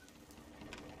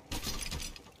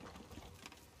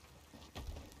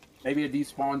 Maybe a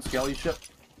despawned skelly ship?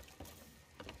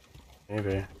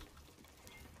 Maybe.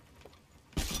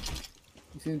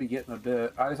 You seem to be getting a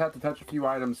bit. I just have to touch a few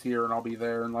items here and I'll be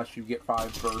there unless you get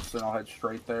 5 first, and I'll head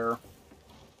straight there.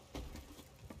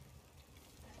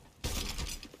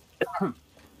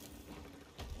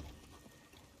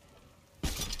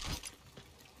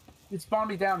 It spawned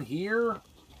me down here?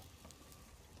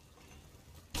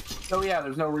 Oh yeah,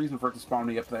 there's no reason for it to spawn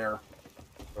me up there.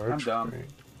 I'm dumb. Great.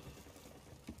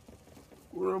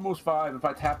 We're almost 5. If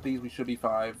I tap these, we should be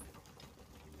 5.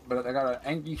 But I got an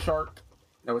Angie shark.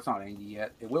 No, it's not Angie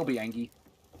yet. It will be Angie.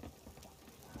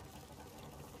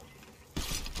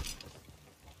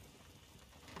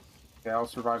 Okay, I'll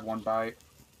survive 1 bite.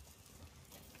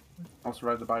 I'll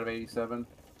survive the bite of 87.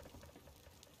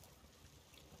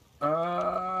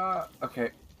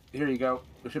 Okay. Here you go.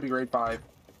 It should be grade 5.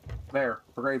 There,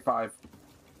 for grade 5.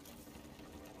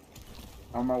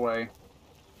 On my way.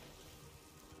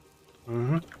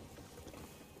 Mm-hmm.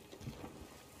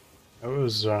 That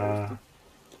was,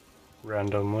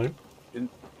 random loot.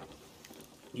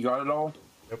 You got it all?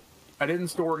 Yep. I didn't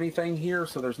store anything here,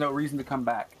 so there's no reason to come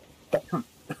back.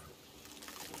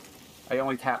 I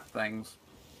only tapped things.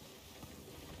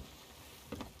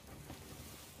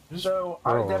 So,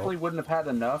 I definitely wouldn't have had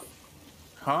enough.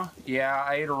 Huh? Yeah,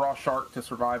 I ate a raw shark to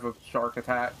survive a shark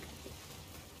attack.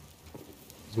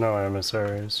 There's no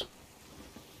emissaries.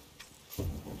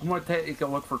 I'm going to take a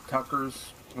look for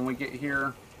Tuckers when we get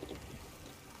here.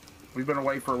 We've been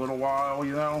away for a little while,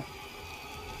 you know?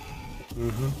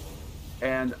 Mm-hmm.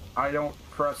 And I don't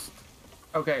trust...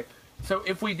 Okay, so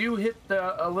if we do hit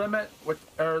a limit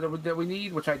that we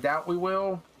need, which I doubt we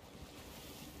will,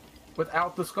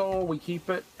 without the skull, we keep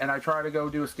it, and I try to go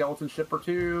do a skeleton ship or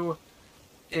 2.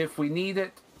 If we need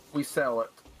it, we sell it.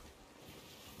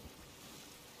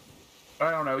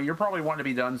 I don't know, you're probably wanting to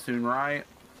be done soon, right?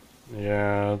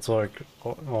 Yeah, it's like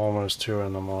almost 2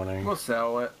 in the morning. We'll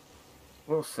sell it.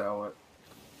 We'll sell it.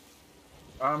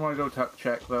 I'm gonna go tuck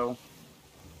check, though.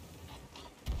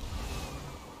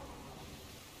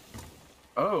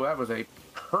 Oh, that was a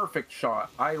perfect shot.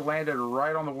 I landed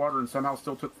right on the water and somehow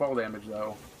still took fall damage,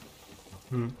 though.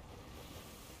 Hmm.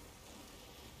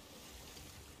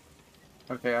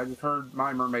 Okay, I just heard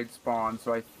my mermaid spawn,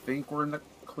 so I think we're in the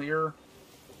clear.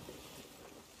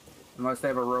 Unless they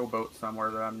have a rowboat somewhere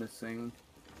that I'm missing.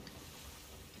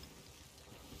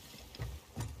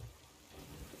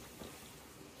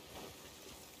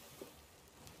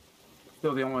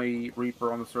 Still the only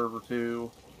Reaper on the server,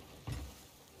 too.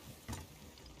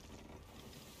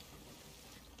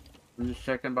 I'm just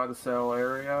checking by the cell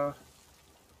area.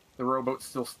 The rowboat's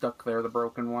still stuck there, the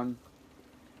broken one.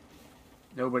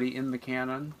 Nobody in the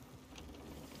cannon.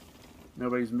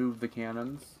 Nobody's moved the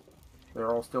cannons. They're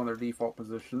all still in their default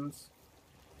positions.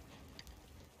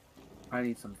 I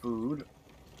need some food.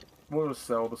 We'll just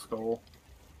sell the skull.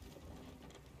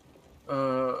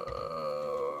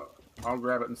 I'll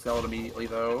grab it and sell it immediately,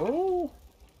 though.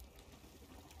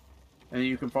 And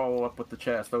you can follow up with the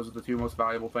chest. Those are the 2 most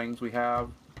valuable things we have.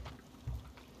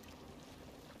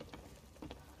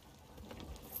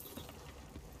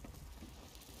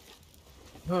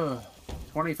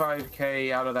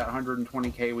 $25K out of that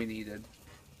 $120K we needed.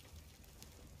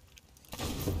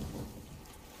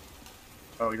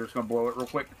 Oh, you're just gonna blow it real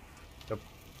quick? Yep.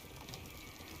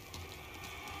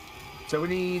 So we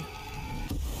need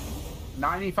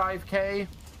 95K.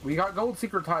 We got gold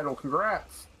secret title.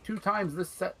 Congrats. 2 times this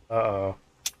set. Uh-oh.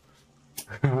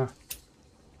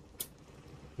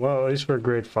 Well, at least we're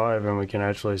grade 5 and we can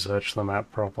actually search the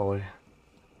map properly.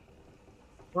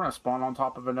 We're gonna spawn on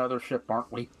top of another ship,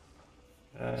 aren't we?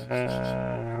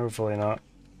 Hopefully not.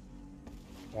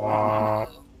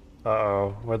 Uh-oh.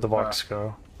 Where'd the box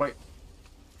go? Wait.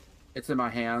 It's in my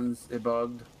hands. It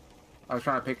bugged. I was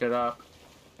trying to pick it up.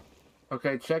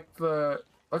 Okay, check the...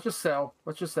 Let's just sell.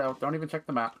 Let's just sell. Don't even check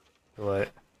the map. Too late.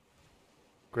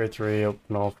 Grade 3 up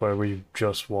north where we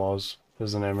just was.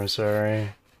 There's an emissary.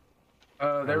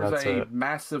 There's a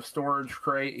massive storage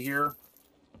crate here.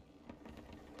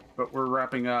 But we're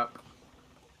wrapping up.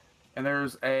 And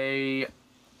there's a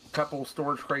couple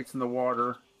storage crates in the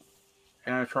water.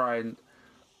 And I tried...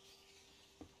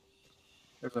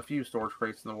 There's a few storage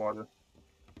crates in the water.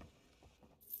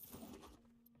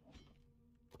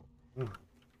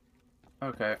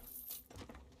 Okay.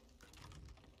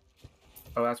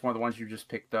 Oh, that's one of the ones you just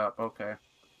picked up. Okay.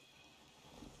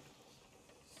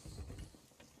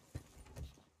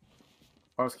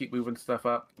 I'll just keep moving stuff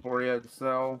up for you to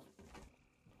sell.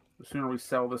 The sooner we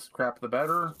sell this crap, the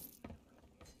better.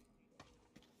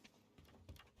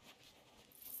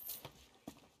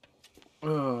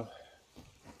 Ugh.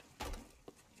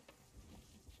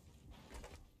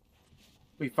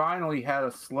 We finally had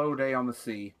a slow day on the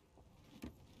sea.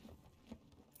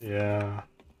 Yeah.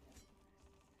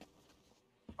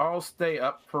 I'll stay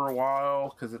up for a while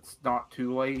because it's not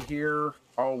too late here.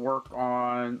 I'll work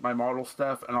on my model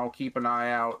stuff and I'll keep an eye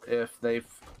out if they've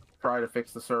tried to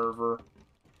fix the server.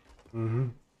 Mm-hmm.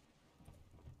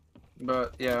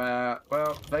 But yeah,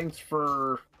 well, thanks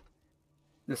for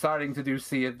deciding to do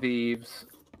Sea of Thieves,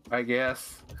 I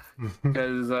guess.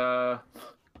 Because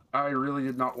I really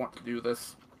did not want to do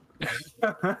this.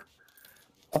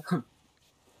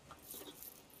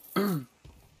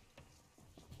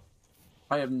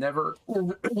 I have never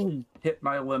hit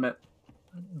my limit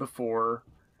before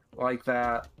like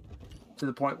that, to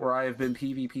the point where I have been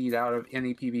PvP'd out of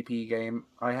any PvP game.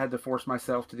 I had to force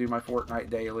myself to do my Fortnite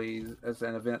dailies as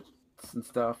an events and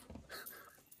stuff.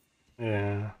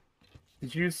 Yeah.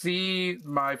 Did you see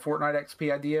my Fortnite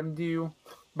XP I DM'd you,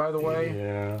 by the way?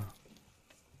 Yeah.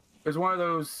 There's one of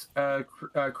those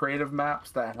creative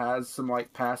maps that has some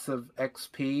like passive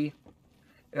XP,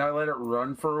 and I let it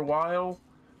run for a while,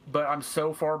 but I'm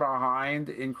so far behind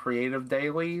in creative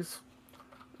dailies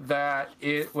that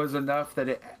it was enough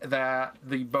that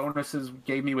the bonuses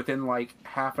gave me within like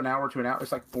half an hour to an hour.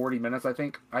 It's like 40 minutes, I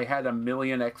think. I had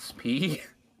 1,000,000 XP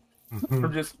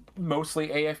from just mostly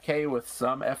AFK with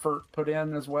some effort put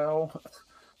in as well.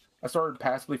 I started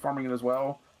passively farming it as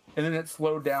well. And then it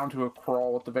slowed down to a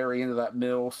crawl at the very end of that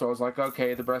mill. So I was like,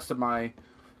 okay, the rest of my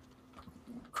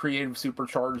creative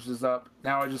supercharged is up.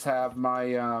 Now I just have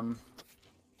my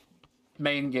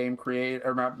main game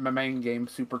my main game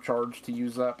supercharged to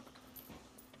use up.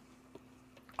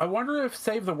 I wonder if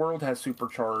Save the World has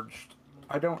supercharged.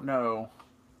 I don't know.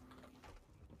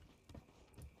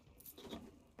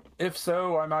 If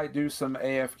so, I might do some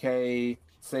AFK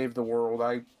Save the World.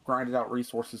 I grinded out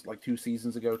resources like 2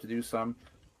 seasons ago to do some.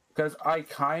 Because I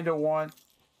kind of want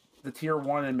the tier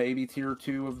 1 and maybe tier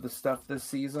 2 of the stuff this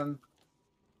season.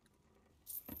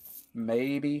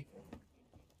 Maybe.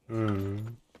 Hmm.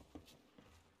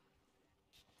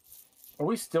 Are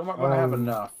we still not going to have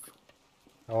enough?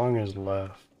 How long is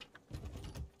left?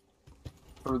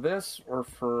 For this or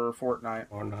for Fortnite?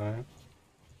 Fortnite.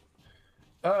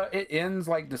 It ends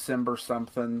like December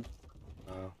something.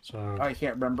 Oh, so I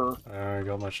can't remember. I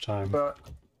got much time. But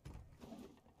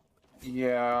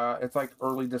yeah, it's like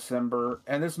early December.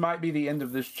 And this might be the end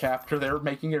of this chapter. They're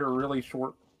making it a really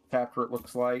short chapter, it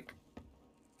looks like.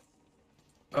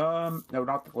 No,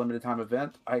 not the limited time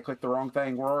event. I clicked the wrong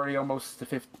thing. We're already almost to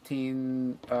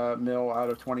 15 mil out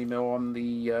of 20 mil on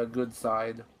the good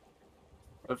side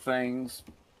of things.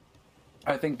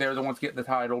 I think they're the ones getting the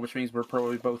title, which means we're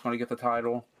probably both going to get the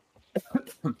title.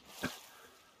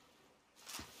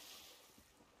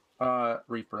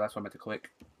 Reaper, that's what I meant to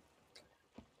click.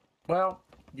 Well,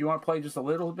 you want to play just a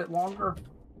little bit longer?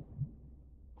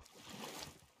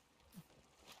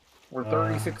 We're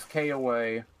 36K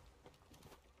away.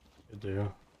 Could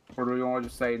do. Or do we want to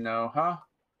just say no, huh?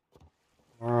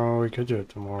 Oh, we could do it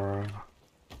tomorrow.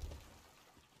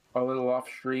 A little off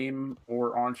stream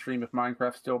or on stream if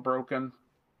Minecraft's still broken.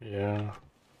 Yeah.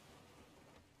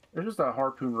 There's just a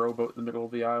harpoon rowboat in the middle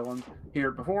of the island.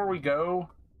 Here, before we go,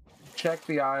 check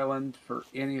the island for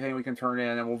anything we can turn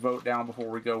in, and we'll vote down before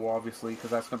we go, obviously,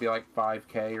 because that's going to be like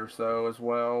 5K or so as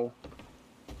well.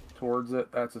 towards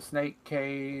it. That's a snake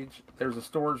cage. There's a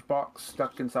storage box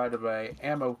stuck inside of a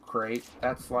ammo crate.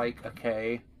 That's like a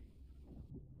K.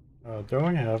 Don't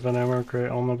we have an ammo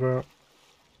crate on the boat?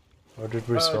 Or did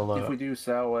we sell that? If we do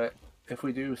sell it,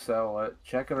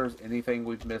 check if there's anything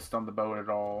we've missed on the boat at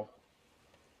all.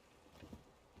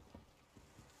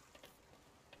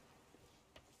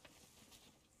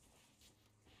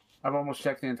 I've almost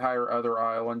checked the entire other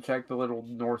island. Check the little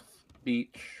north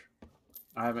beach.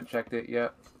 I haven't checked it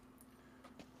yet.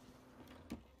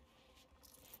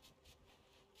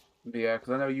 But yeah, because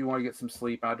I know you want to get some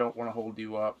sleep, and I don't want to hold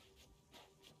you up.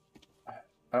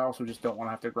 I also just don't want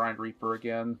to have to grind Reaper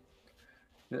again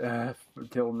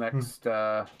until next.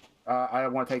 I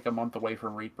don't want to take a month away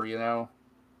from Reaper, you know?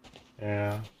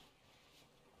 Yeah.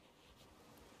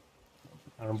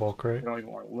 Animal crate. I don't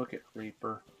even want to look at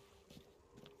Reaper.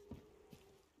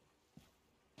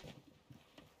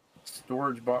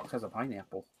 Storage box has a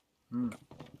pineapple.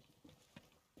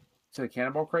 So the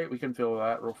cannonball crate, we can fill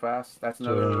that real fast. That's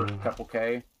another couple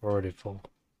K. Already full.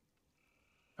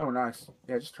 Oh, nice.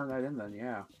 Yeah, just turn that in then.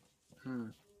 Yeah.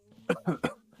 And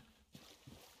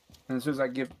as soon as I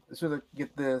get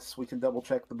this, we can double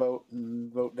check the boat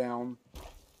and vote down.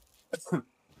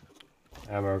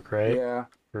 Ammo crate. Yeah.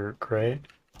 For crate.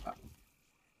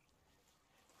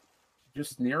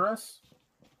 Just near us.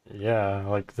 Yeah,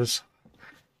 like this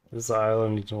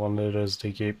island wanted us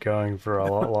to keep going for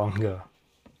a lot longer.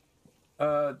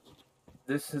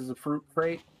 This is a fruit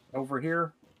crate over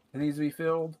here. It needs to be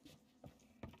filled.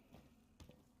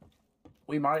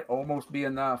 We might almost be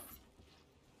enough.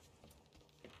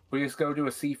 We just go to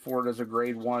a sea fort as a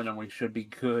grade 1 and we should be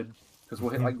good. Because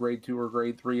we'll hit like grade 2 or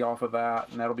grade 3 off of that,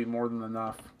 and that'll be more than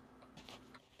enough.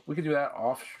 We could do that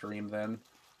off stream then.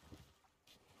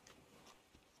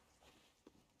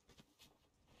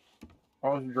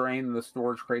 I'll just drain the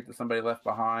storage crate that somebody left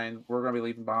behind. We're going to be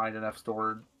leaving behind enough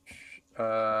storage,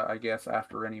 I guess,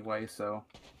 after anyway, so.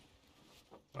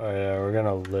 Oh yeah, we're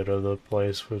gonna litter the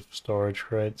place with storage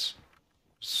crates.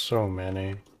 So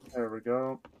many. There we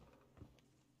go.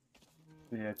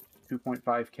 Yeah,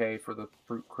 2.5K for the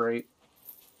fruit crate.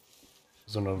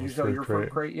 There's another Did you sell your fruit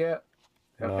crate yet?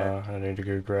 No, Okay. I need to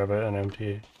go grab it and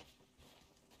empty it.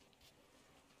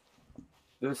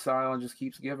 This island just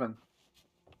keeps giving.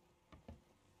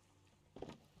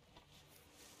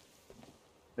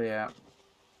 But yeah.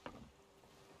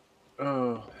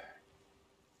 Oh.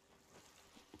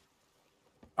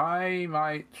 I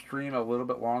might stream a little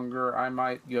bit longer. I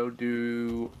might go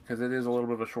do, because it is a little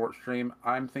bit of a short stream,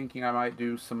 I'm thinking I might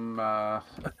do some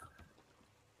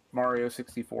Mario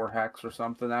 64 hacks or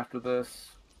something after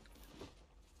this.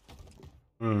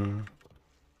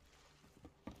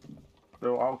 So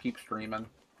I'll keep streaming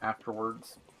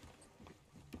afterwards.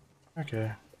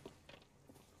 Okay.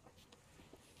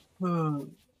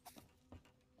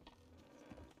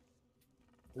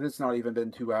 It's not even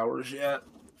been 2 hours yet.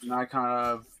 And I kind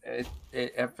of,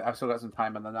 I've still got some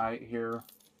time in the night here.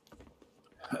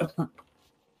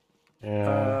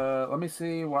 Yeah. Let me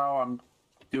see while I'm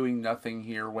doing nothing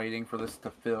here, waiting for this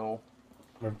to fill.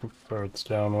 My boat's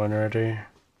down when ready.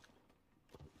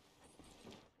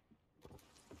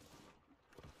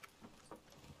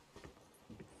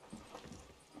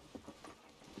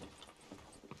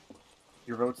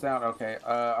 Your vote's down? Okay,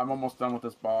 I'm almost done with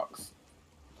this box.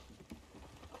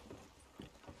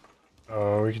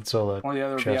 Oh, we can sell that One of the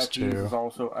other chest VIPs too. is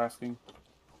also asking.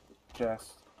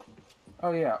 Chest.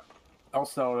 Oh yeah, I'll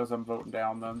sell it as I'm voting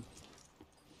down then.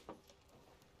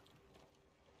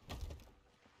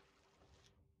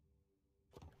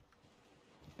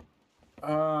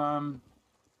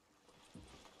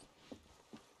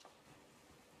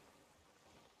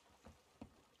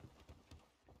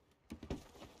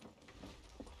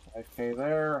 Okay,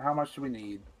 there. How much do we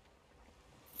need?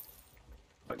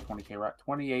 Like 20K, right?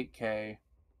 28K.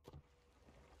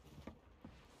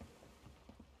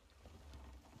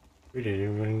 We didn't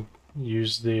even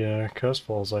use the curse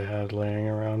balls I had laying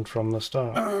around from the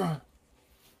start.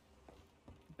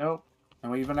 Nope.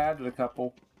 And we even added a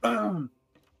couple.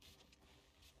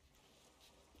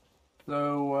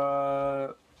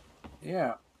 So,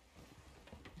 yeah.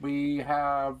 We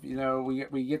have, you know,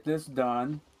 we get this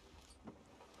done.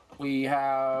 We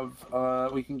have,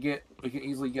 we can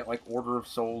easily get like Order of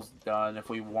Souls done if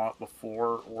we want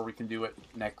before, or we can do it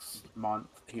next month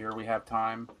here. We have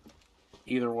time.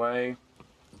 Either way.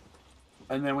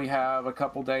 And then we have a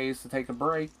couple days to take a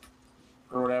break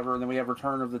or whatever, and then we have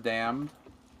Return of the Damned.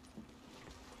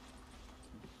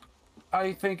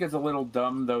 I think it's a little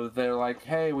dumb though that they're like,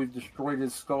 hey, we've destroyed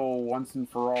his skull once and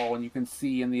for all, and you can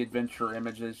see in the adventure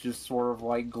images just sort of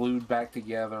like glued back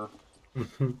together.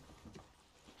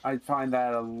 I find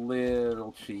that a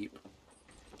little cheap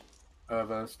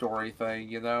of a story thing,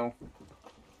 you know?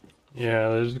 Yeah,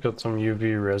 they just got some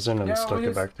UV resin and Yeah, stuck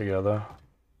it back together.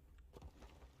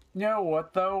 You know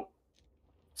what, though?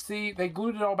 See, they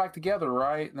glued it all back together,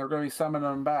 right? And they're going to be summoning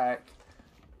him back.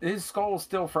 His skull's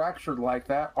still fractured like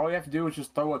that. All you have to do is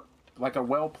just throw a like a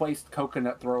well-placed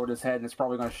coconut throw at his head, and it's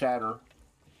probably going to shatter.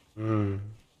 Hmm.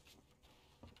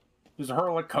 Just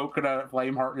hurl a coconut at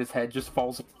Flameheart, and his head just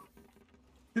falls.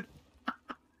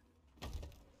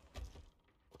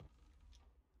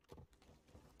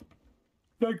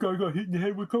 That guy got hit in the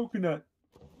head with coconut.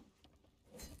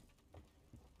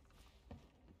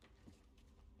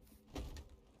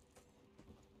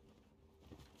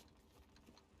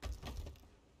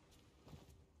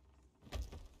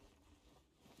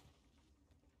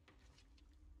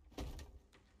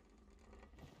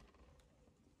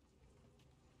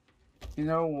 You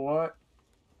know what?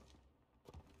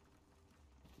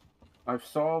 I've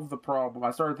solved the problem.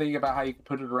 I started thinking about how you can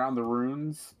put it around the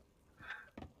runes.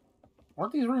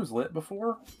 Weren't these rooms lit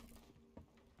before?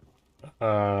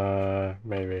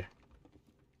 Maybe.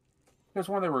 Because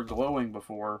when they were glowing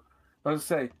before. But let's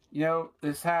say, you know,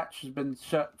 this hatch has been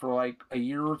shut for like a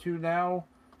year or two now.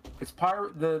 It's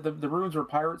pirate. The runes are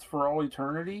pirates for all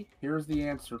eternity. Here's the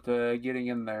answer to getting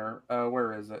in there.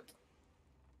 Where is it?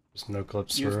 Just no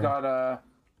clips You just through. got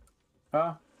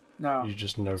huh? No. You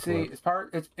just no See,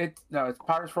 clip. it's no, it's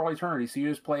pirates for all eternity. So you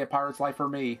just play a pirate's life for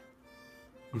me.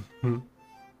 Funny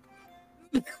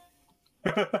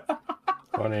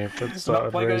if it Not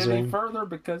started playing it any raising. further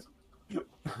because.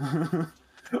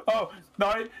 Oh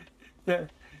no! It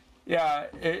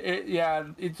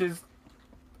just.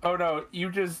 Oh no! You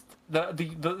just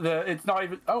the. It's not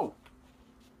even. Oh.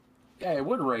 Yeah, it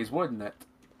would raise, wouldn't it?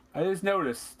 I just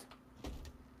noticed.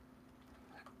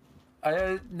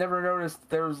 I never noticed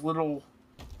there was little.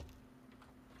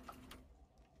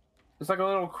 There's like a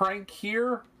little crank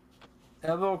here,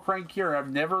 and a little crank here.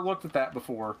 I've never looked at that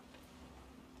before.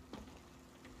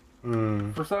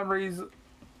 Hmm. For some reason,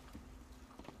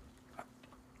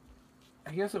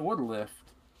 I guess it would lift.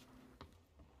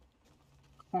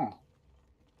 Huh.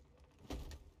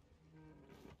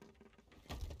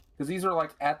 Because these are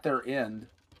like at their end.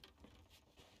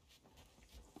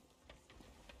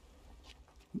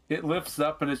 It lifts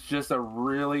up and it's just a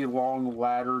really long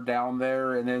ladder down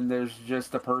there, and then there's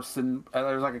just a person.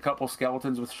 There's like a couple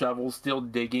skeletons with shovels still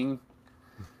digging.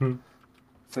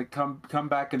 It's like come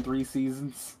back in 3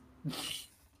 seasons.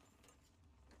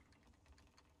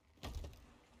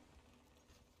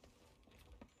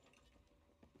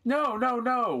 No, no,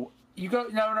 no. You go.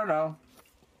 No, no, no.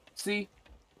 See,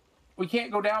 we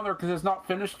can't go down there because it's not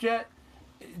finished yet.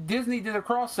 Disney did a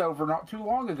crossover not too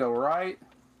long ago, right?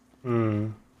 Hmm.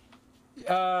 You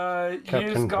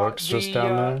Captain just got Hook's the. just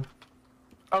down there.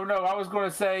 Oh no, I was going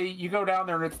to say you go down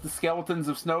there and it's the skeletons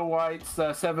of Snow White's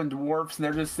 7 dwarfs, and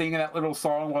they're just singing that little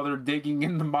song while they're digging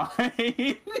in the mine.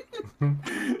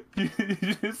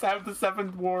 You just have the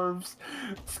 7 dwarves,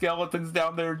 skeletons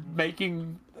down there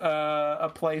making a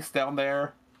place down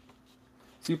there.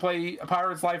 So you play A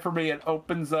Pirate's Life for Me, it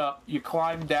opens up, you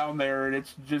climb down there, and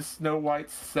it's just Snow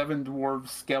White's 7 dwarves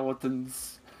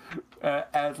skeletons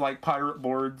as like pirate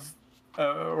lords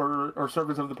or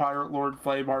servants of the pirate lord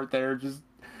Flameheart there, just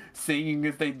singing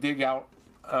as they dig out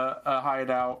a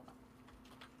hideout.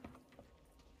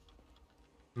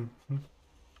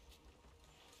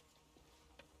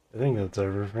 I think that's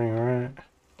everything, right?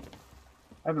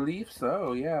 I believe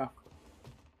so, yeah.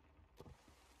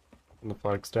 And the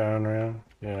flag's down around.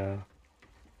 Yeah.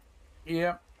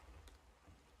 Yep.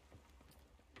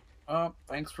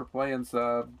 Thanks for playing,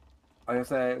 sub. Like I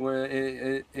said, it would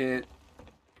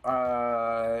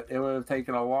have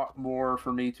taken a lot more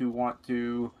for me to want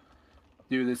to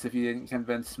do this if you didn't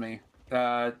convince me.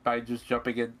 By just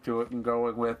jumping into it and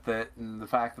going with it, and the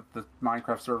fact that the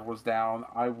Minecraft server was down,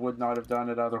 I would not have done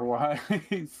it otherwise.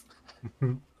 Like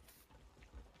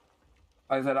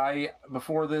I said,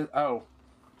 before this. Oh.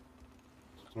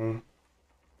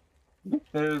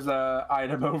 There's a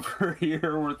item over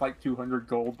here worth like 200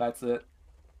 gold. That's it.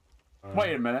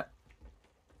 Wait a minute.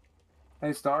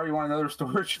 Hey, Star, you want another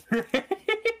storage tray?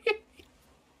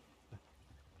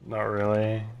 Not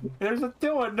really. There's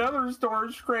still another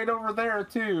storage crate over there,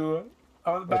 too.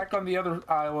 Back on the other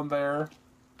island there.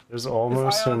 There's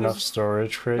almost enough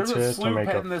storage crates here to make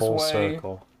a full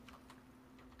circle.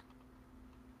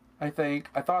 I think.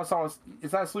 I thought I saw is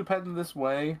that a sloop heading this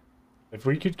way? If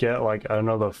we could get like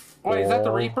another 4... Wait, is that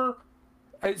the Reaper?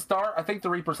 Hey, Star, I think the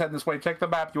Reaper's heading this way. Check the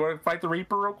map. You want to fight the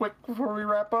Reaper real quick before we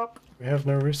wrap up? We have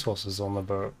no resources on the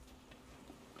boat.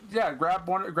 Yeah, grab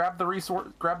the resource,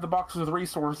 grab the box with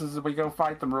resources, and we go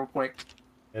fight them real quick.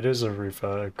 It is a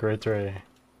grade 3.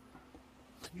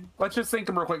 Let's just sink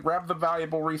them real quick. Grab the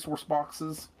valuable resource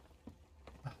boxes.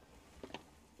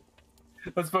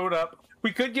 Let's vote up.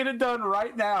 We could get it done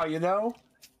right now, you know?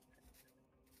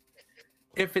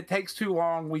 If it takes too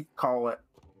long, we call it.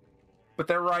 But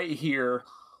they're right here.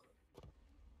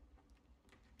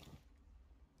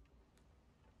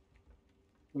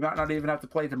 We might not even have to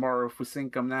play tomorrow if we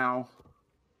sink them now.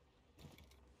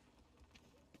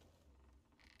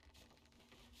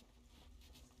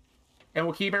 And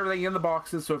we'll keep everything in the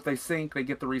boxes, so if they sink, they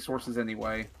get the resources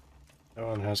anyway. That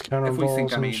one has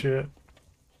cannonballs and shit.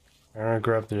 I'm gonna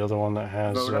grab the other one that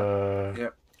has,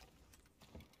 Yep.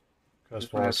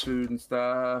 This one has food and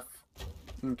stuff.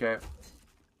 Okay.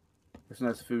 This one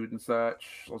has food and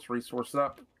such. Let's resource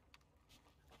up.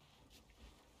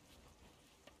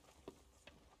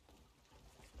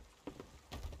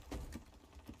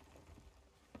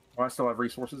 Oh, I still have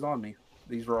resources on me.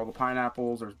 These are all the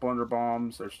pineapples. There's blunder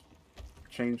bombs. There's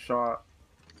chain shot.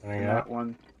 And that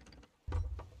one.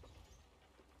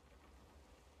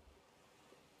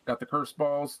 Got the curse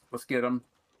balls. Let's get them.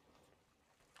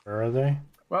 Where are they?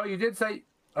 Well, you did say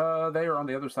they are on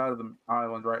the other side of the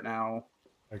island right now.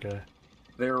 Okay.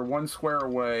 They're 1 square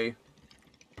away.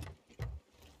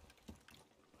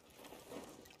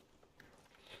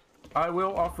 I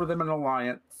will offer them an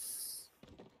alliance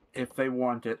if they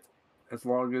want it, as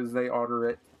long as they order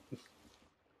it.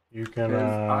 You can.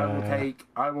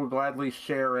 I will gladly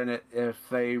share in it if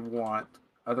they want.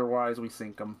 Otherwise, we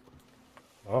sink them.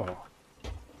 Oh.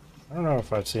 I don't know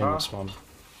if I've seen this one.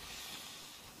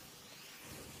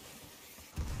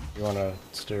 You want to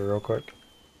steer real quick?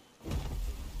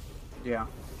 Yeah.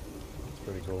 It's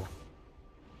pretty cool.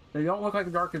 They don't look like a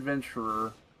Dark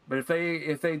Adventurer, but if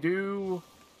they do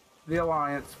the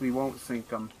alliance, we won't sink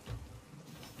them.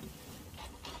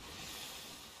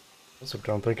 I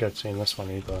don't think I've seen this one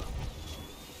either.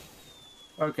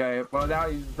 Okay, well now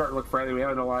you start to look friendly. We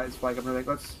have an alliance flag up there.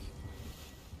 Let's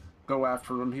go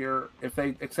after them here. If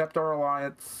they accept our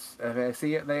alliance, if they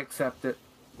see it, they accept it.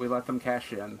 We let them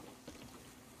cash in.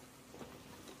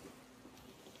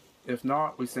 If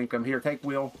not, we sink them. Here, take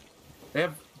wheel. They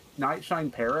have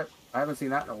Nightshine Parrot. I haven't seen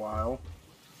that in a while.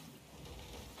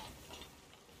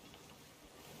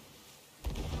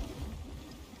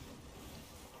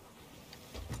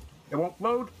 It won't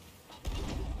load.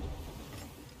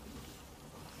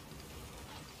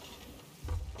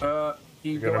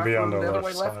 You You're gonna be on the other left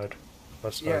way, side.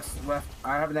 Left side. Yes, left.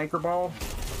 I have an anchor ball.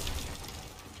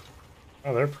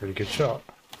 Oh, they're a pretty good shot.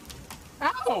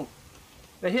 Ow!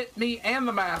 They hit me and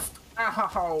the mast.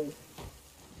 Ow!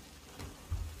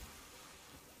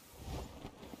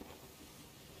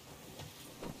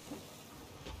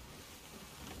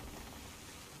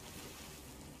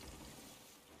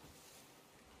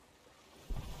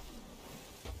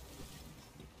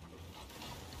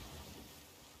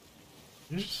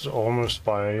 You just almost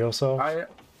by yourself.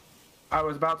 I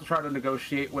was about to try to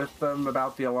negotiate with them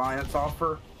about the alliance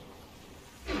offer.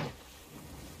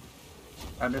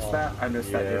 I missed that. I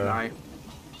missed that, didn't I?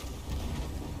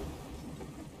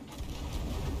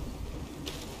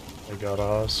 They got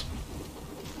ours.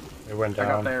 They went down. I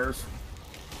got theirs.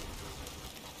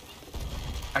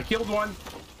 I killed one.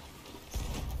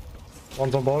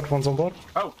 One's on board. One's on board.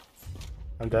 Oh.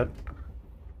 I'm dead.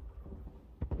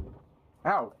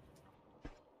 Ow.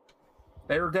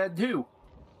 They were dead too.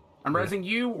 I'm rezzing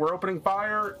you. We're opening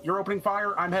fire. You're opening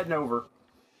fire. I'm heading over.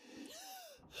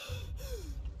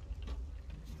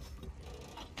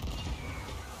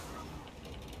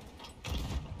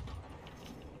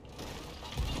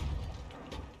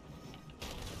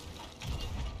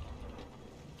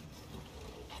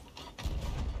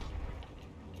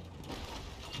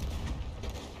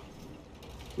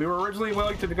 We were originally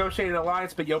willing to negotiate an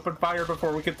alliance, but you opened fire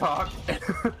before we could talk.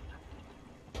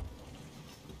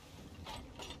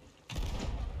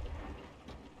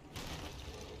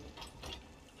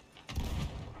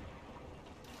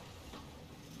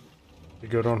 You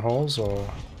good on holes or?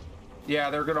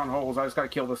 Yeah, they're good on holes. I just gotta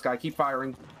kill this guy. Keep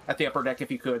firing at the upper deck if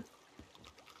you could.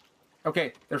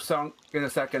 Okay, they're sunk in a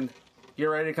second. Get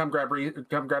ready to come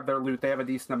grab their loot. They have a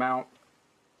decent amount.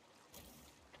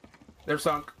 They're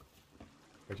sunk.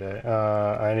 Okay,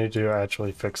 I need to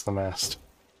actually fix the mast.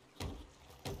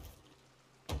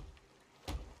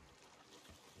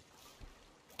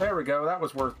 There we go. That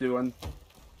was worth doing.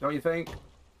 Don't you think?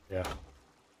 Yeah.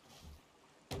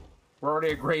 We're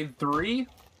already at grade 3.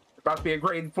 About to be a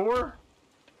grade 4.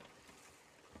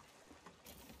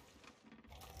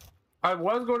 I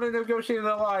was going to negotiate an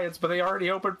alliance, but they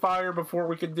already opened fire before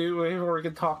we could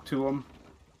talk to them.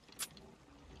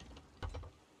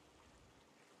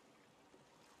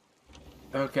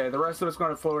 Okay, the rest of it's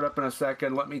going to float up in a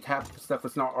second. Let me tap the stuff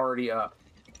that's not already up.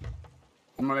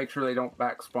 I'm going to make sure they don't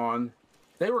back spawn.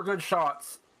 They were good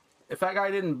shots. If that guy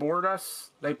didn't board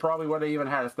us, they probably would have even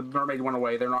had us. The mermaid went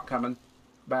away. They're not coming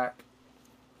back.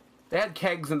 They had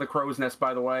kegs in the crow's nest,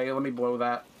 by the way. Let me blow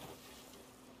that.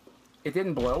 It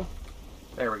didn't blow.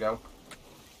 There we go.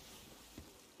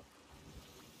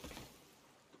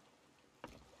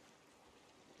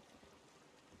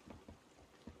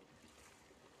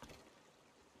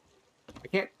 I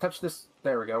can't touch this.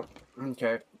 There we go.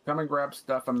 Okay. Come and grab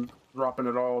stuff. I'm dropping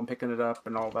it all and picking it up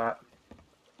and all that.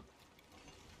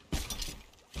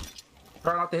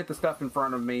 Try not to hit the stuff in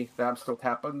front of me that I'm still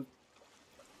tapping.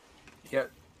 Yet.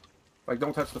 Like,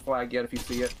 don't touch the flag yet if you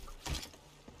see it.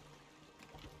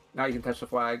 Now you can touch the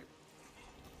flag.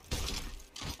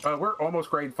 We're almost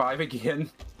grade 5 again.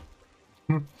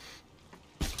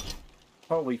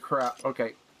 Holy crap.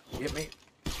 Okay. Hit me.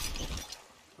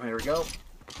 There we go.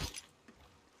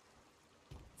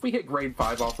 If we hit grade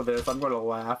 5 off of this, I'm going to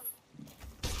laugh.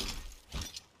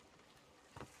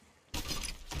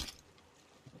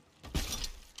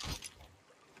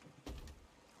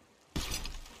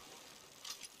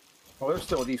 Oh, there's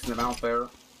still a decent amount there.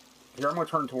 Here, I'm going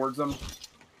to turn towards them.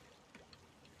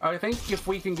 I think if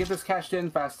we can get this cashed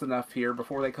in fast enough here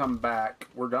before they come back,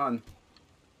 we're done.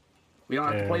 We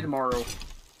don't have to play tomorrow.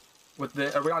 With the,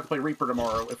 we don't have to play Reaper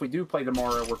tomorrow. If we do play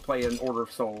tomorrow, we're playing Order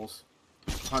of Souls.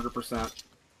 100%.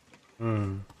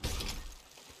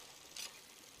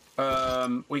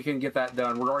 We can get that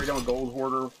done. We're already done with Gold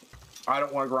Hoarder. I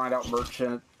don't want to grind out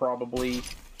Merchant, probably,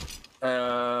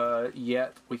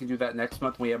 yet. We can do that next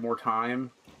month when we have more time.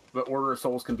 But Order of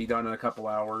Souls can be done in a couple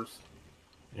hours.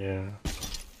 Yeah.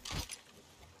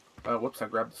 Whoops, I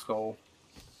grabbed the skull.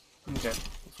 Okay,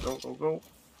 let's go.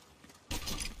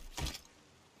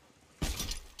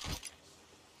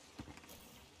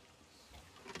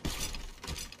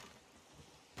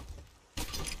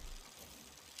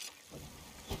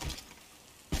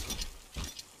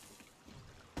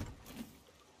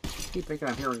 I keep thinking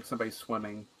I'm hearing somebody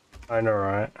swimming. I know,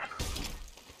 right?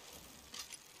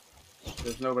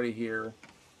 There's nobody here.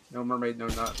 No mermaid, no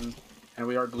nothing. And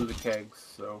we already blew the kegs,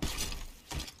 so...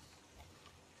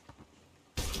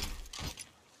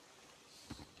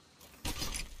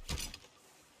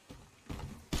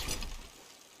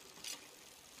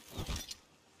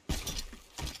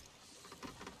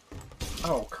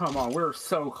 Oh, come on, we're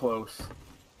so close.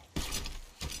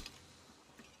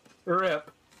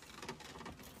 RIP.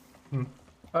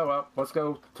 Oh well, let's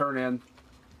go turn in.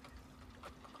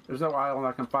 There's no island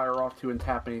I can fire off to and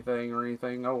tap anything or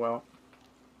anything. Oh well.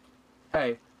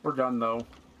 Hey, we're done though.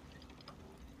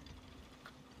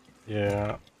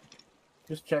 Yeah.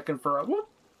 Just checking for a whoop.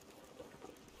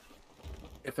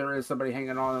 If there is somebody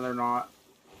hanging on and they're not.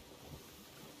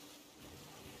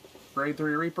 Grade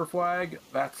 3 Reaper flag.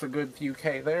 That's a good few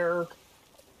K there.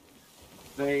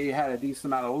 They had a decent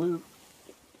amount of loot.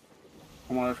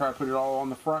 I'm going to try to put it all on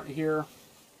the front here.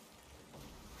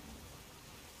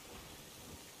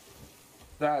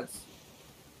 That's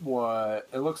what?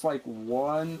 It looks like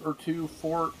 1 or 2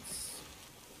 forts.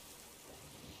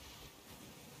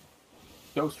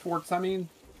 Ghost forts, I mean.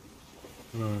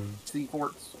 Sea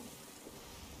forts.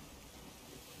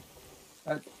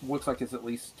 That looks like it's at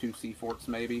least 2 sea forts,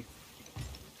 maybe.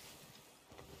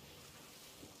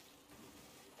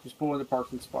 Just pulling the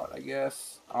parking spot, I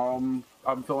guess. I'm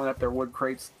filling up their wood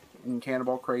crates and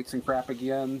cannonball crates and crap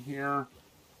again here.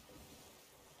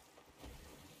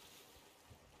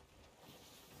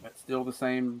 That's still the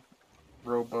same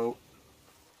rowboat.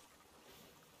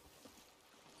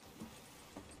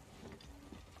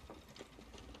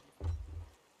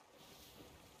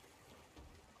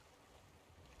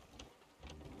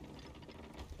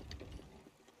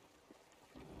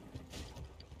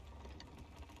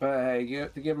 But hey,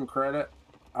 to give them credit,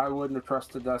 I wouldn't have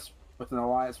trusted us with an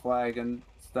alliance flag and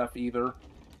stuff either.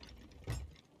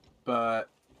 But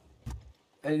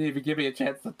they didn't even give me a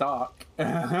chance to talk.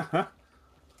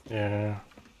 Yeah.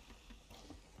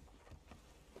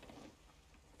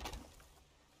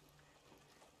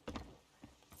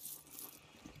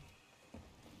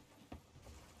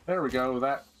 There we go.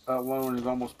 That loan has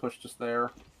almost pushed us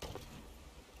there.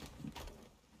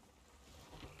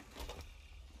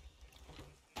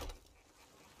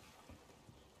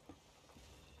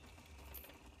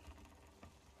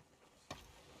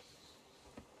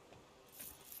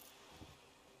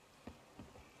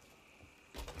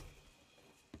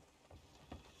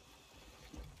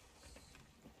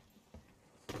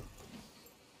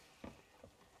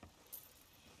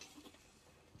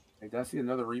 Hey, did I see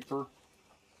another Reaper?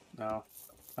 No.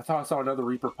 I thought I saw another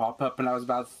Reaper pop up, and I was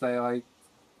about to say, like,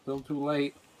 Still too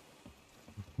late.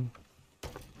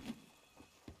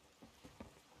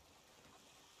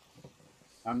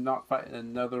 I'm not fighting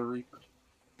another Reaper.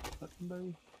 Is that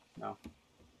somebody? No.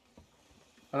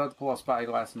 I have to pull a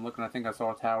spyglass and look, and I think I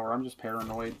saw a tower. I'm just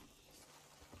paranoid.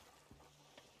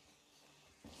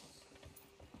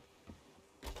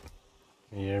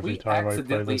 Yeah, every We time I play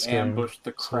accidentally this game, ambushed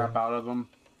the crap out of them.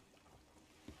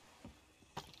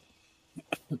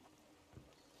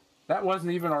 That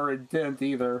wasn't even our intent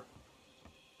either.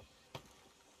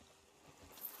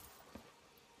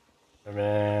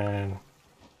 Man,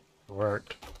 it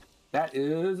worked. That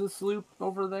is a sloop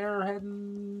over there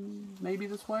heading maybe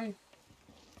this way.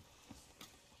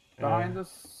 Behind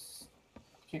us.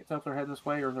 Can't tell if they're heading this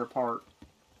way or they're parked.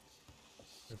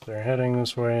 If they're heading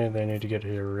this way, they need to get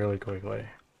here really quickly.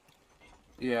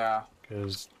 Yeah.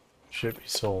 Because should be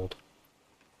sold.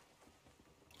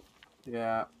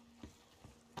 Yeah.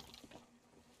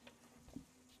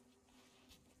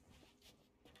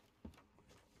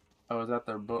 Oh, is that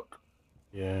their book?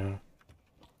 Yeah.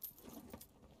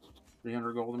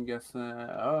 300 gold, I'm guessing.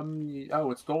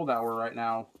 Oh, it's gold hour right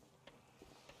now.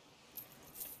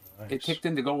 Nice. It kicked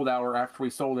into gold hour after we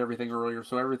sold everything earlier,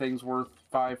 so everything's worth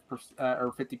 5%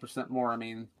 or 50% more. I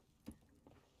mean,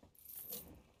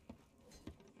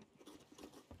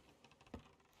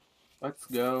 let's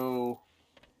go.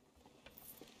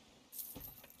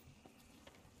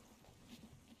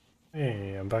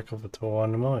 Hey, I'm back up to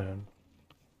 1 million.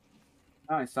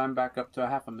 Nice, I'm back up to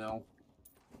 500,000.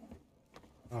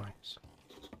 Nice.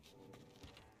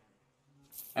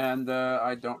 And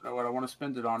I don't know what I want to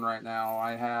spend it on right now.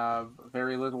 I have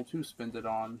very little to spend it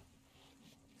on.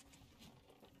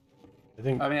 I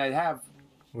mean, I have...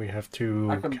 We have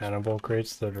 2 cannibal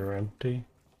crates that are empty.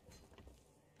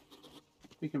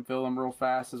 We can fill them real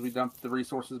fast as we dump the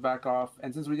resources back off.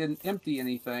 And since we didn't empty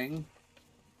anything...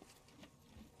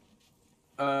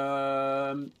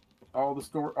 all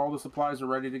the supplies are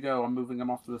ready to go. I'm moving them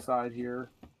off to the side here.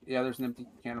 Yeah, there's an empty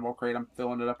cannibal crate. I'm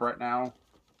filling it up right now.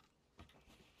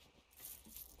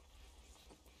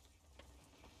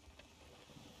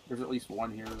 There's at least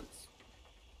one here that's...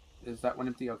 Is that one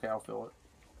empty? Okay, I'll fill it.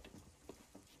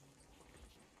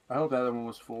 I hope that other one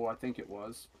was full. I think it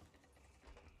was.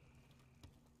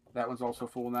 That one's also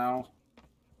full now.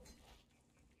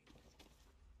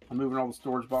 I'm moving all the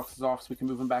storage boxes off so we can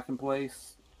move them back in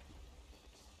place.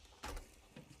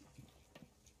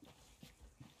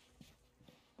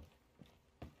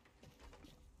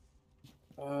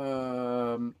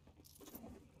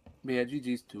 Yeah,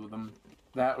 GG's to them.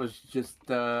 That was just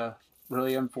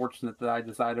really unfortunate that I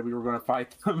decided we were going to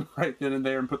fight them right then and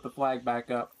there and put the flag back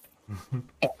up.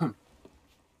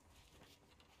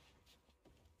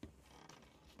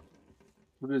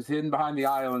 We're just hidden behind the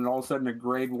island, and all of a sudden a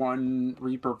grade 1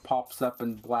 Reaper pops up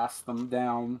and blasts them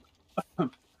down.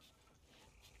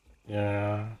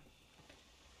 Yeah.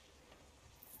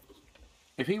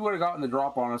 If he would have gotten the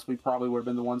drop on us, we probably would have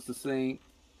been the ones to sink.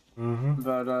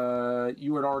 But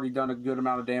you had already done a good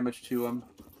amount of damage to him.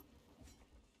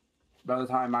 By the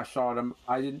time I shot him,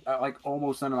 I didn't like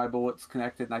almost none of my bullets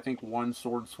connected, and I think one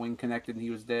sword swing connected, and he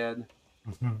was dead.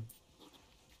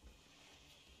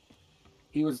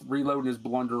 He was reloading his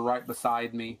blunder right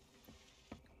beside me.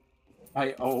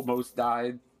 I almost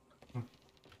died. Is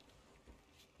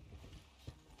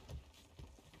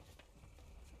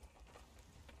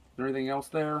there anything else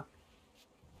there?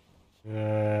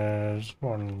 There's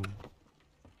one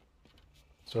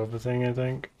silver thing, I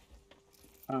think.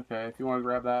 Okay, if you want to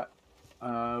grab that,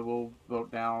 we'll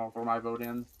vote down. I'll throw my vote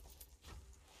in.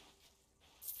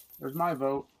 There's my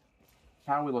vote.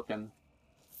 How are we looking?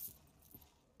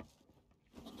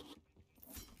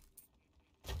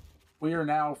 We are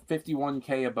now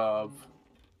 51k above.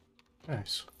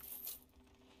 Nice.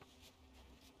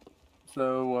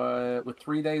 So, with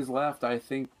 3 days left, I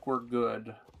think we're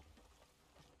good.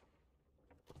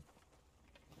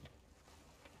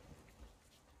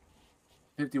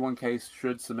 $51k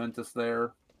should cement us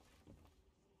there.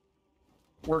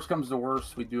 Worst comes to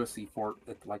worst, we do a sea fort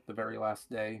at like the very last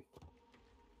day.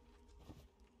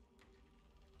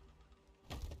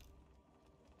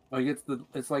 Like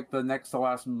it's like the next to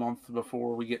last month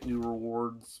before we get new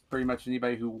rewards. Pretty much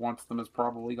anybody who wants them has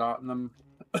probably gotten them.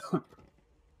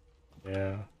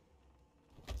 Yeah.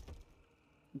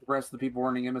 The rest of the people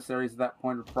running emissaries at that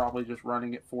point are probably just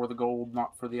running it for the gold,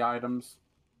 not for the items.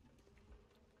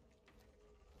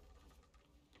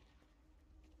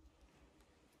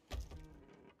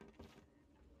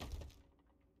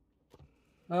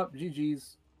 Oh,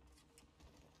 GG's.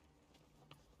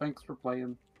 Thanks for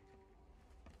playing.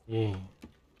 Yeah.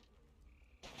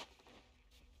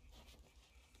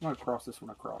 I'm gonna cross this one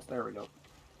across. There we go.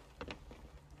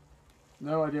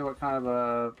 No idea what kind of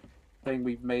a thing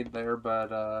we've made there, but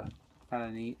kind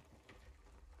of neat.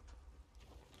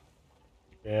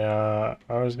 Yeah,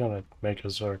 I was gonna make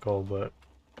a circle, but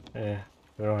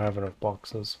we don't have enough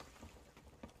boxes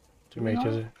to Do we make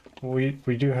not? it.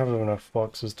 We do have enough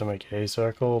boxes to make a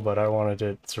circle, but I wanted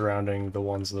it surrounding the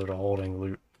ones that are holding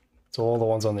loot. So all the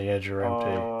ones on the edge are empty.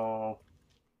 Oh,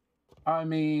 I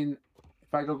mean,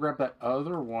 if I go grab that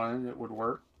other one, it would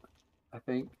work, I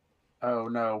think. Oh,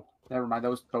 no. Never mind.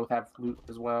 Those both have loot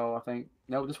as well, I think.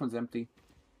 No, this one's empty.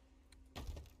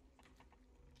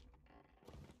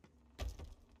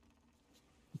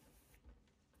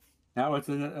 Now it's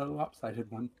a lopsided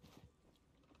one.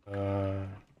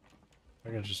 I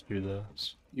can just do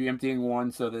this. You emptying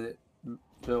one so that it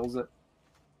fills it.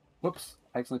 Whoops.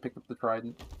 I accidentally picked up the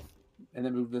trident. And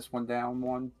then move this one down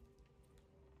one.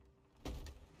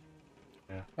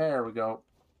 Yeah. There we go.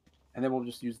 And then we'll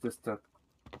just use this to...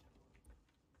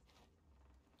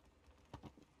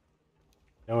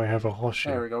 Now we have a horseshoe.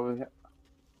 There we go.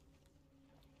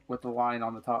 With the line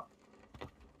on the top.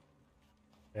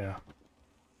 Yeah.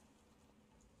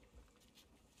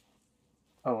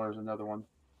 Oh, there's another one.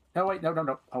 No, wait. No, no,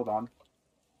 no. Hold on.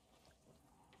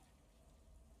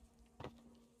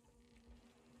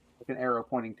 Like an arrow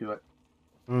pointing to it.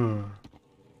 Hmm.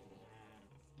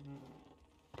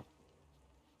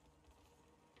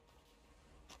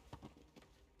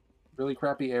 Really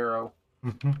crappy arrow.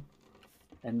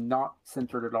 And not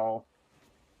centered at all.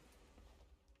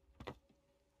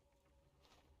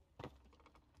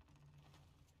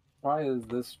 Why is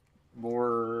this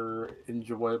more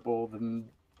enjoyable than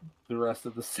the rest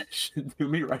of the session to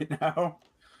me right now?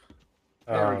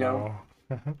 There we go.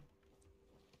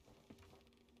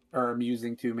 Or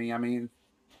amusing to me, I mean.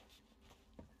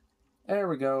 There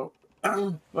we go.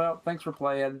 Well, thanks for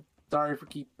playing. Sorry for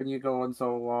keeping you going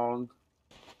so long.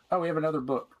 Oh, we have another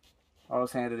book. I'll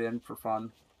just hand it in for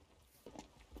fun.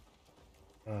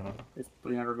 It's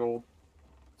 300 gold.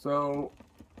 So,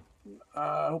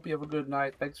 I hope you have a good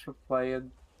night. Thanks for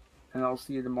playing. And I'll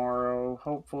see you tomorrow.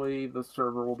 Hopefully the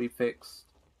server will be fixed.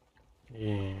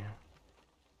 Yeah.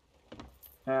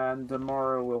 And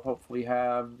tomorrow we'll hopefully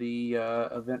have the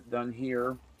event done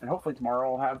here. And hopefully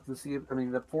tomorrow I'll have the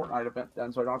Fortnite event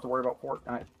done, so I don't have to worry about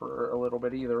Fortnite for a little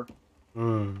bit either.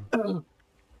 Because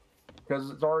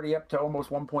it's already up to almost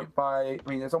 1.5. I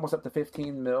mean, it's almost up to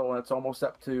 15 mil, and it's almost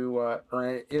up to, or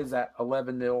it is at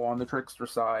 11 mil on the Trickster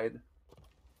side.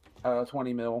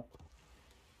 20 mil.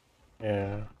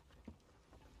 Yeah.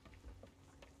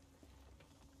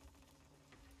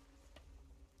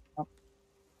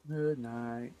 Good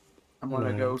night. I'm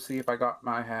gonna go see if I got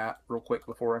my hat real quick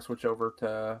before I switch over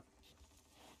to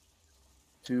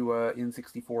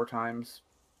N64 times.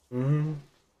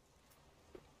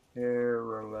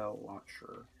 Parallel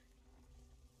launcher.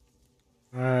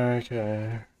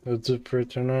 Okay, that's it for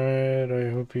tonight. I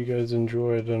hope you guys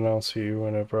enjoyed, and I'll see you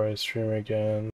whenever I stream again.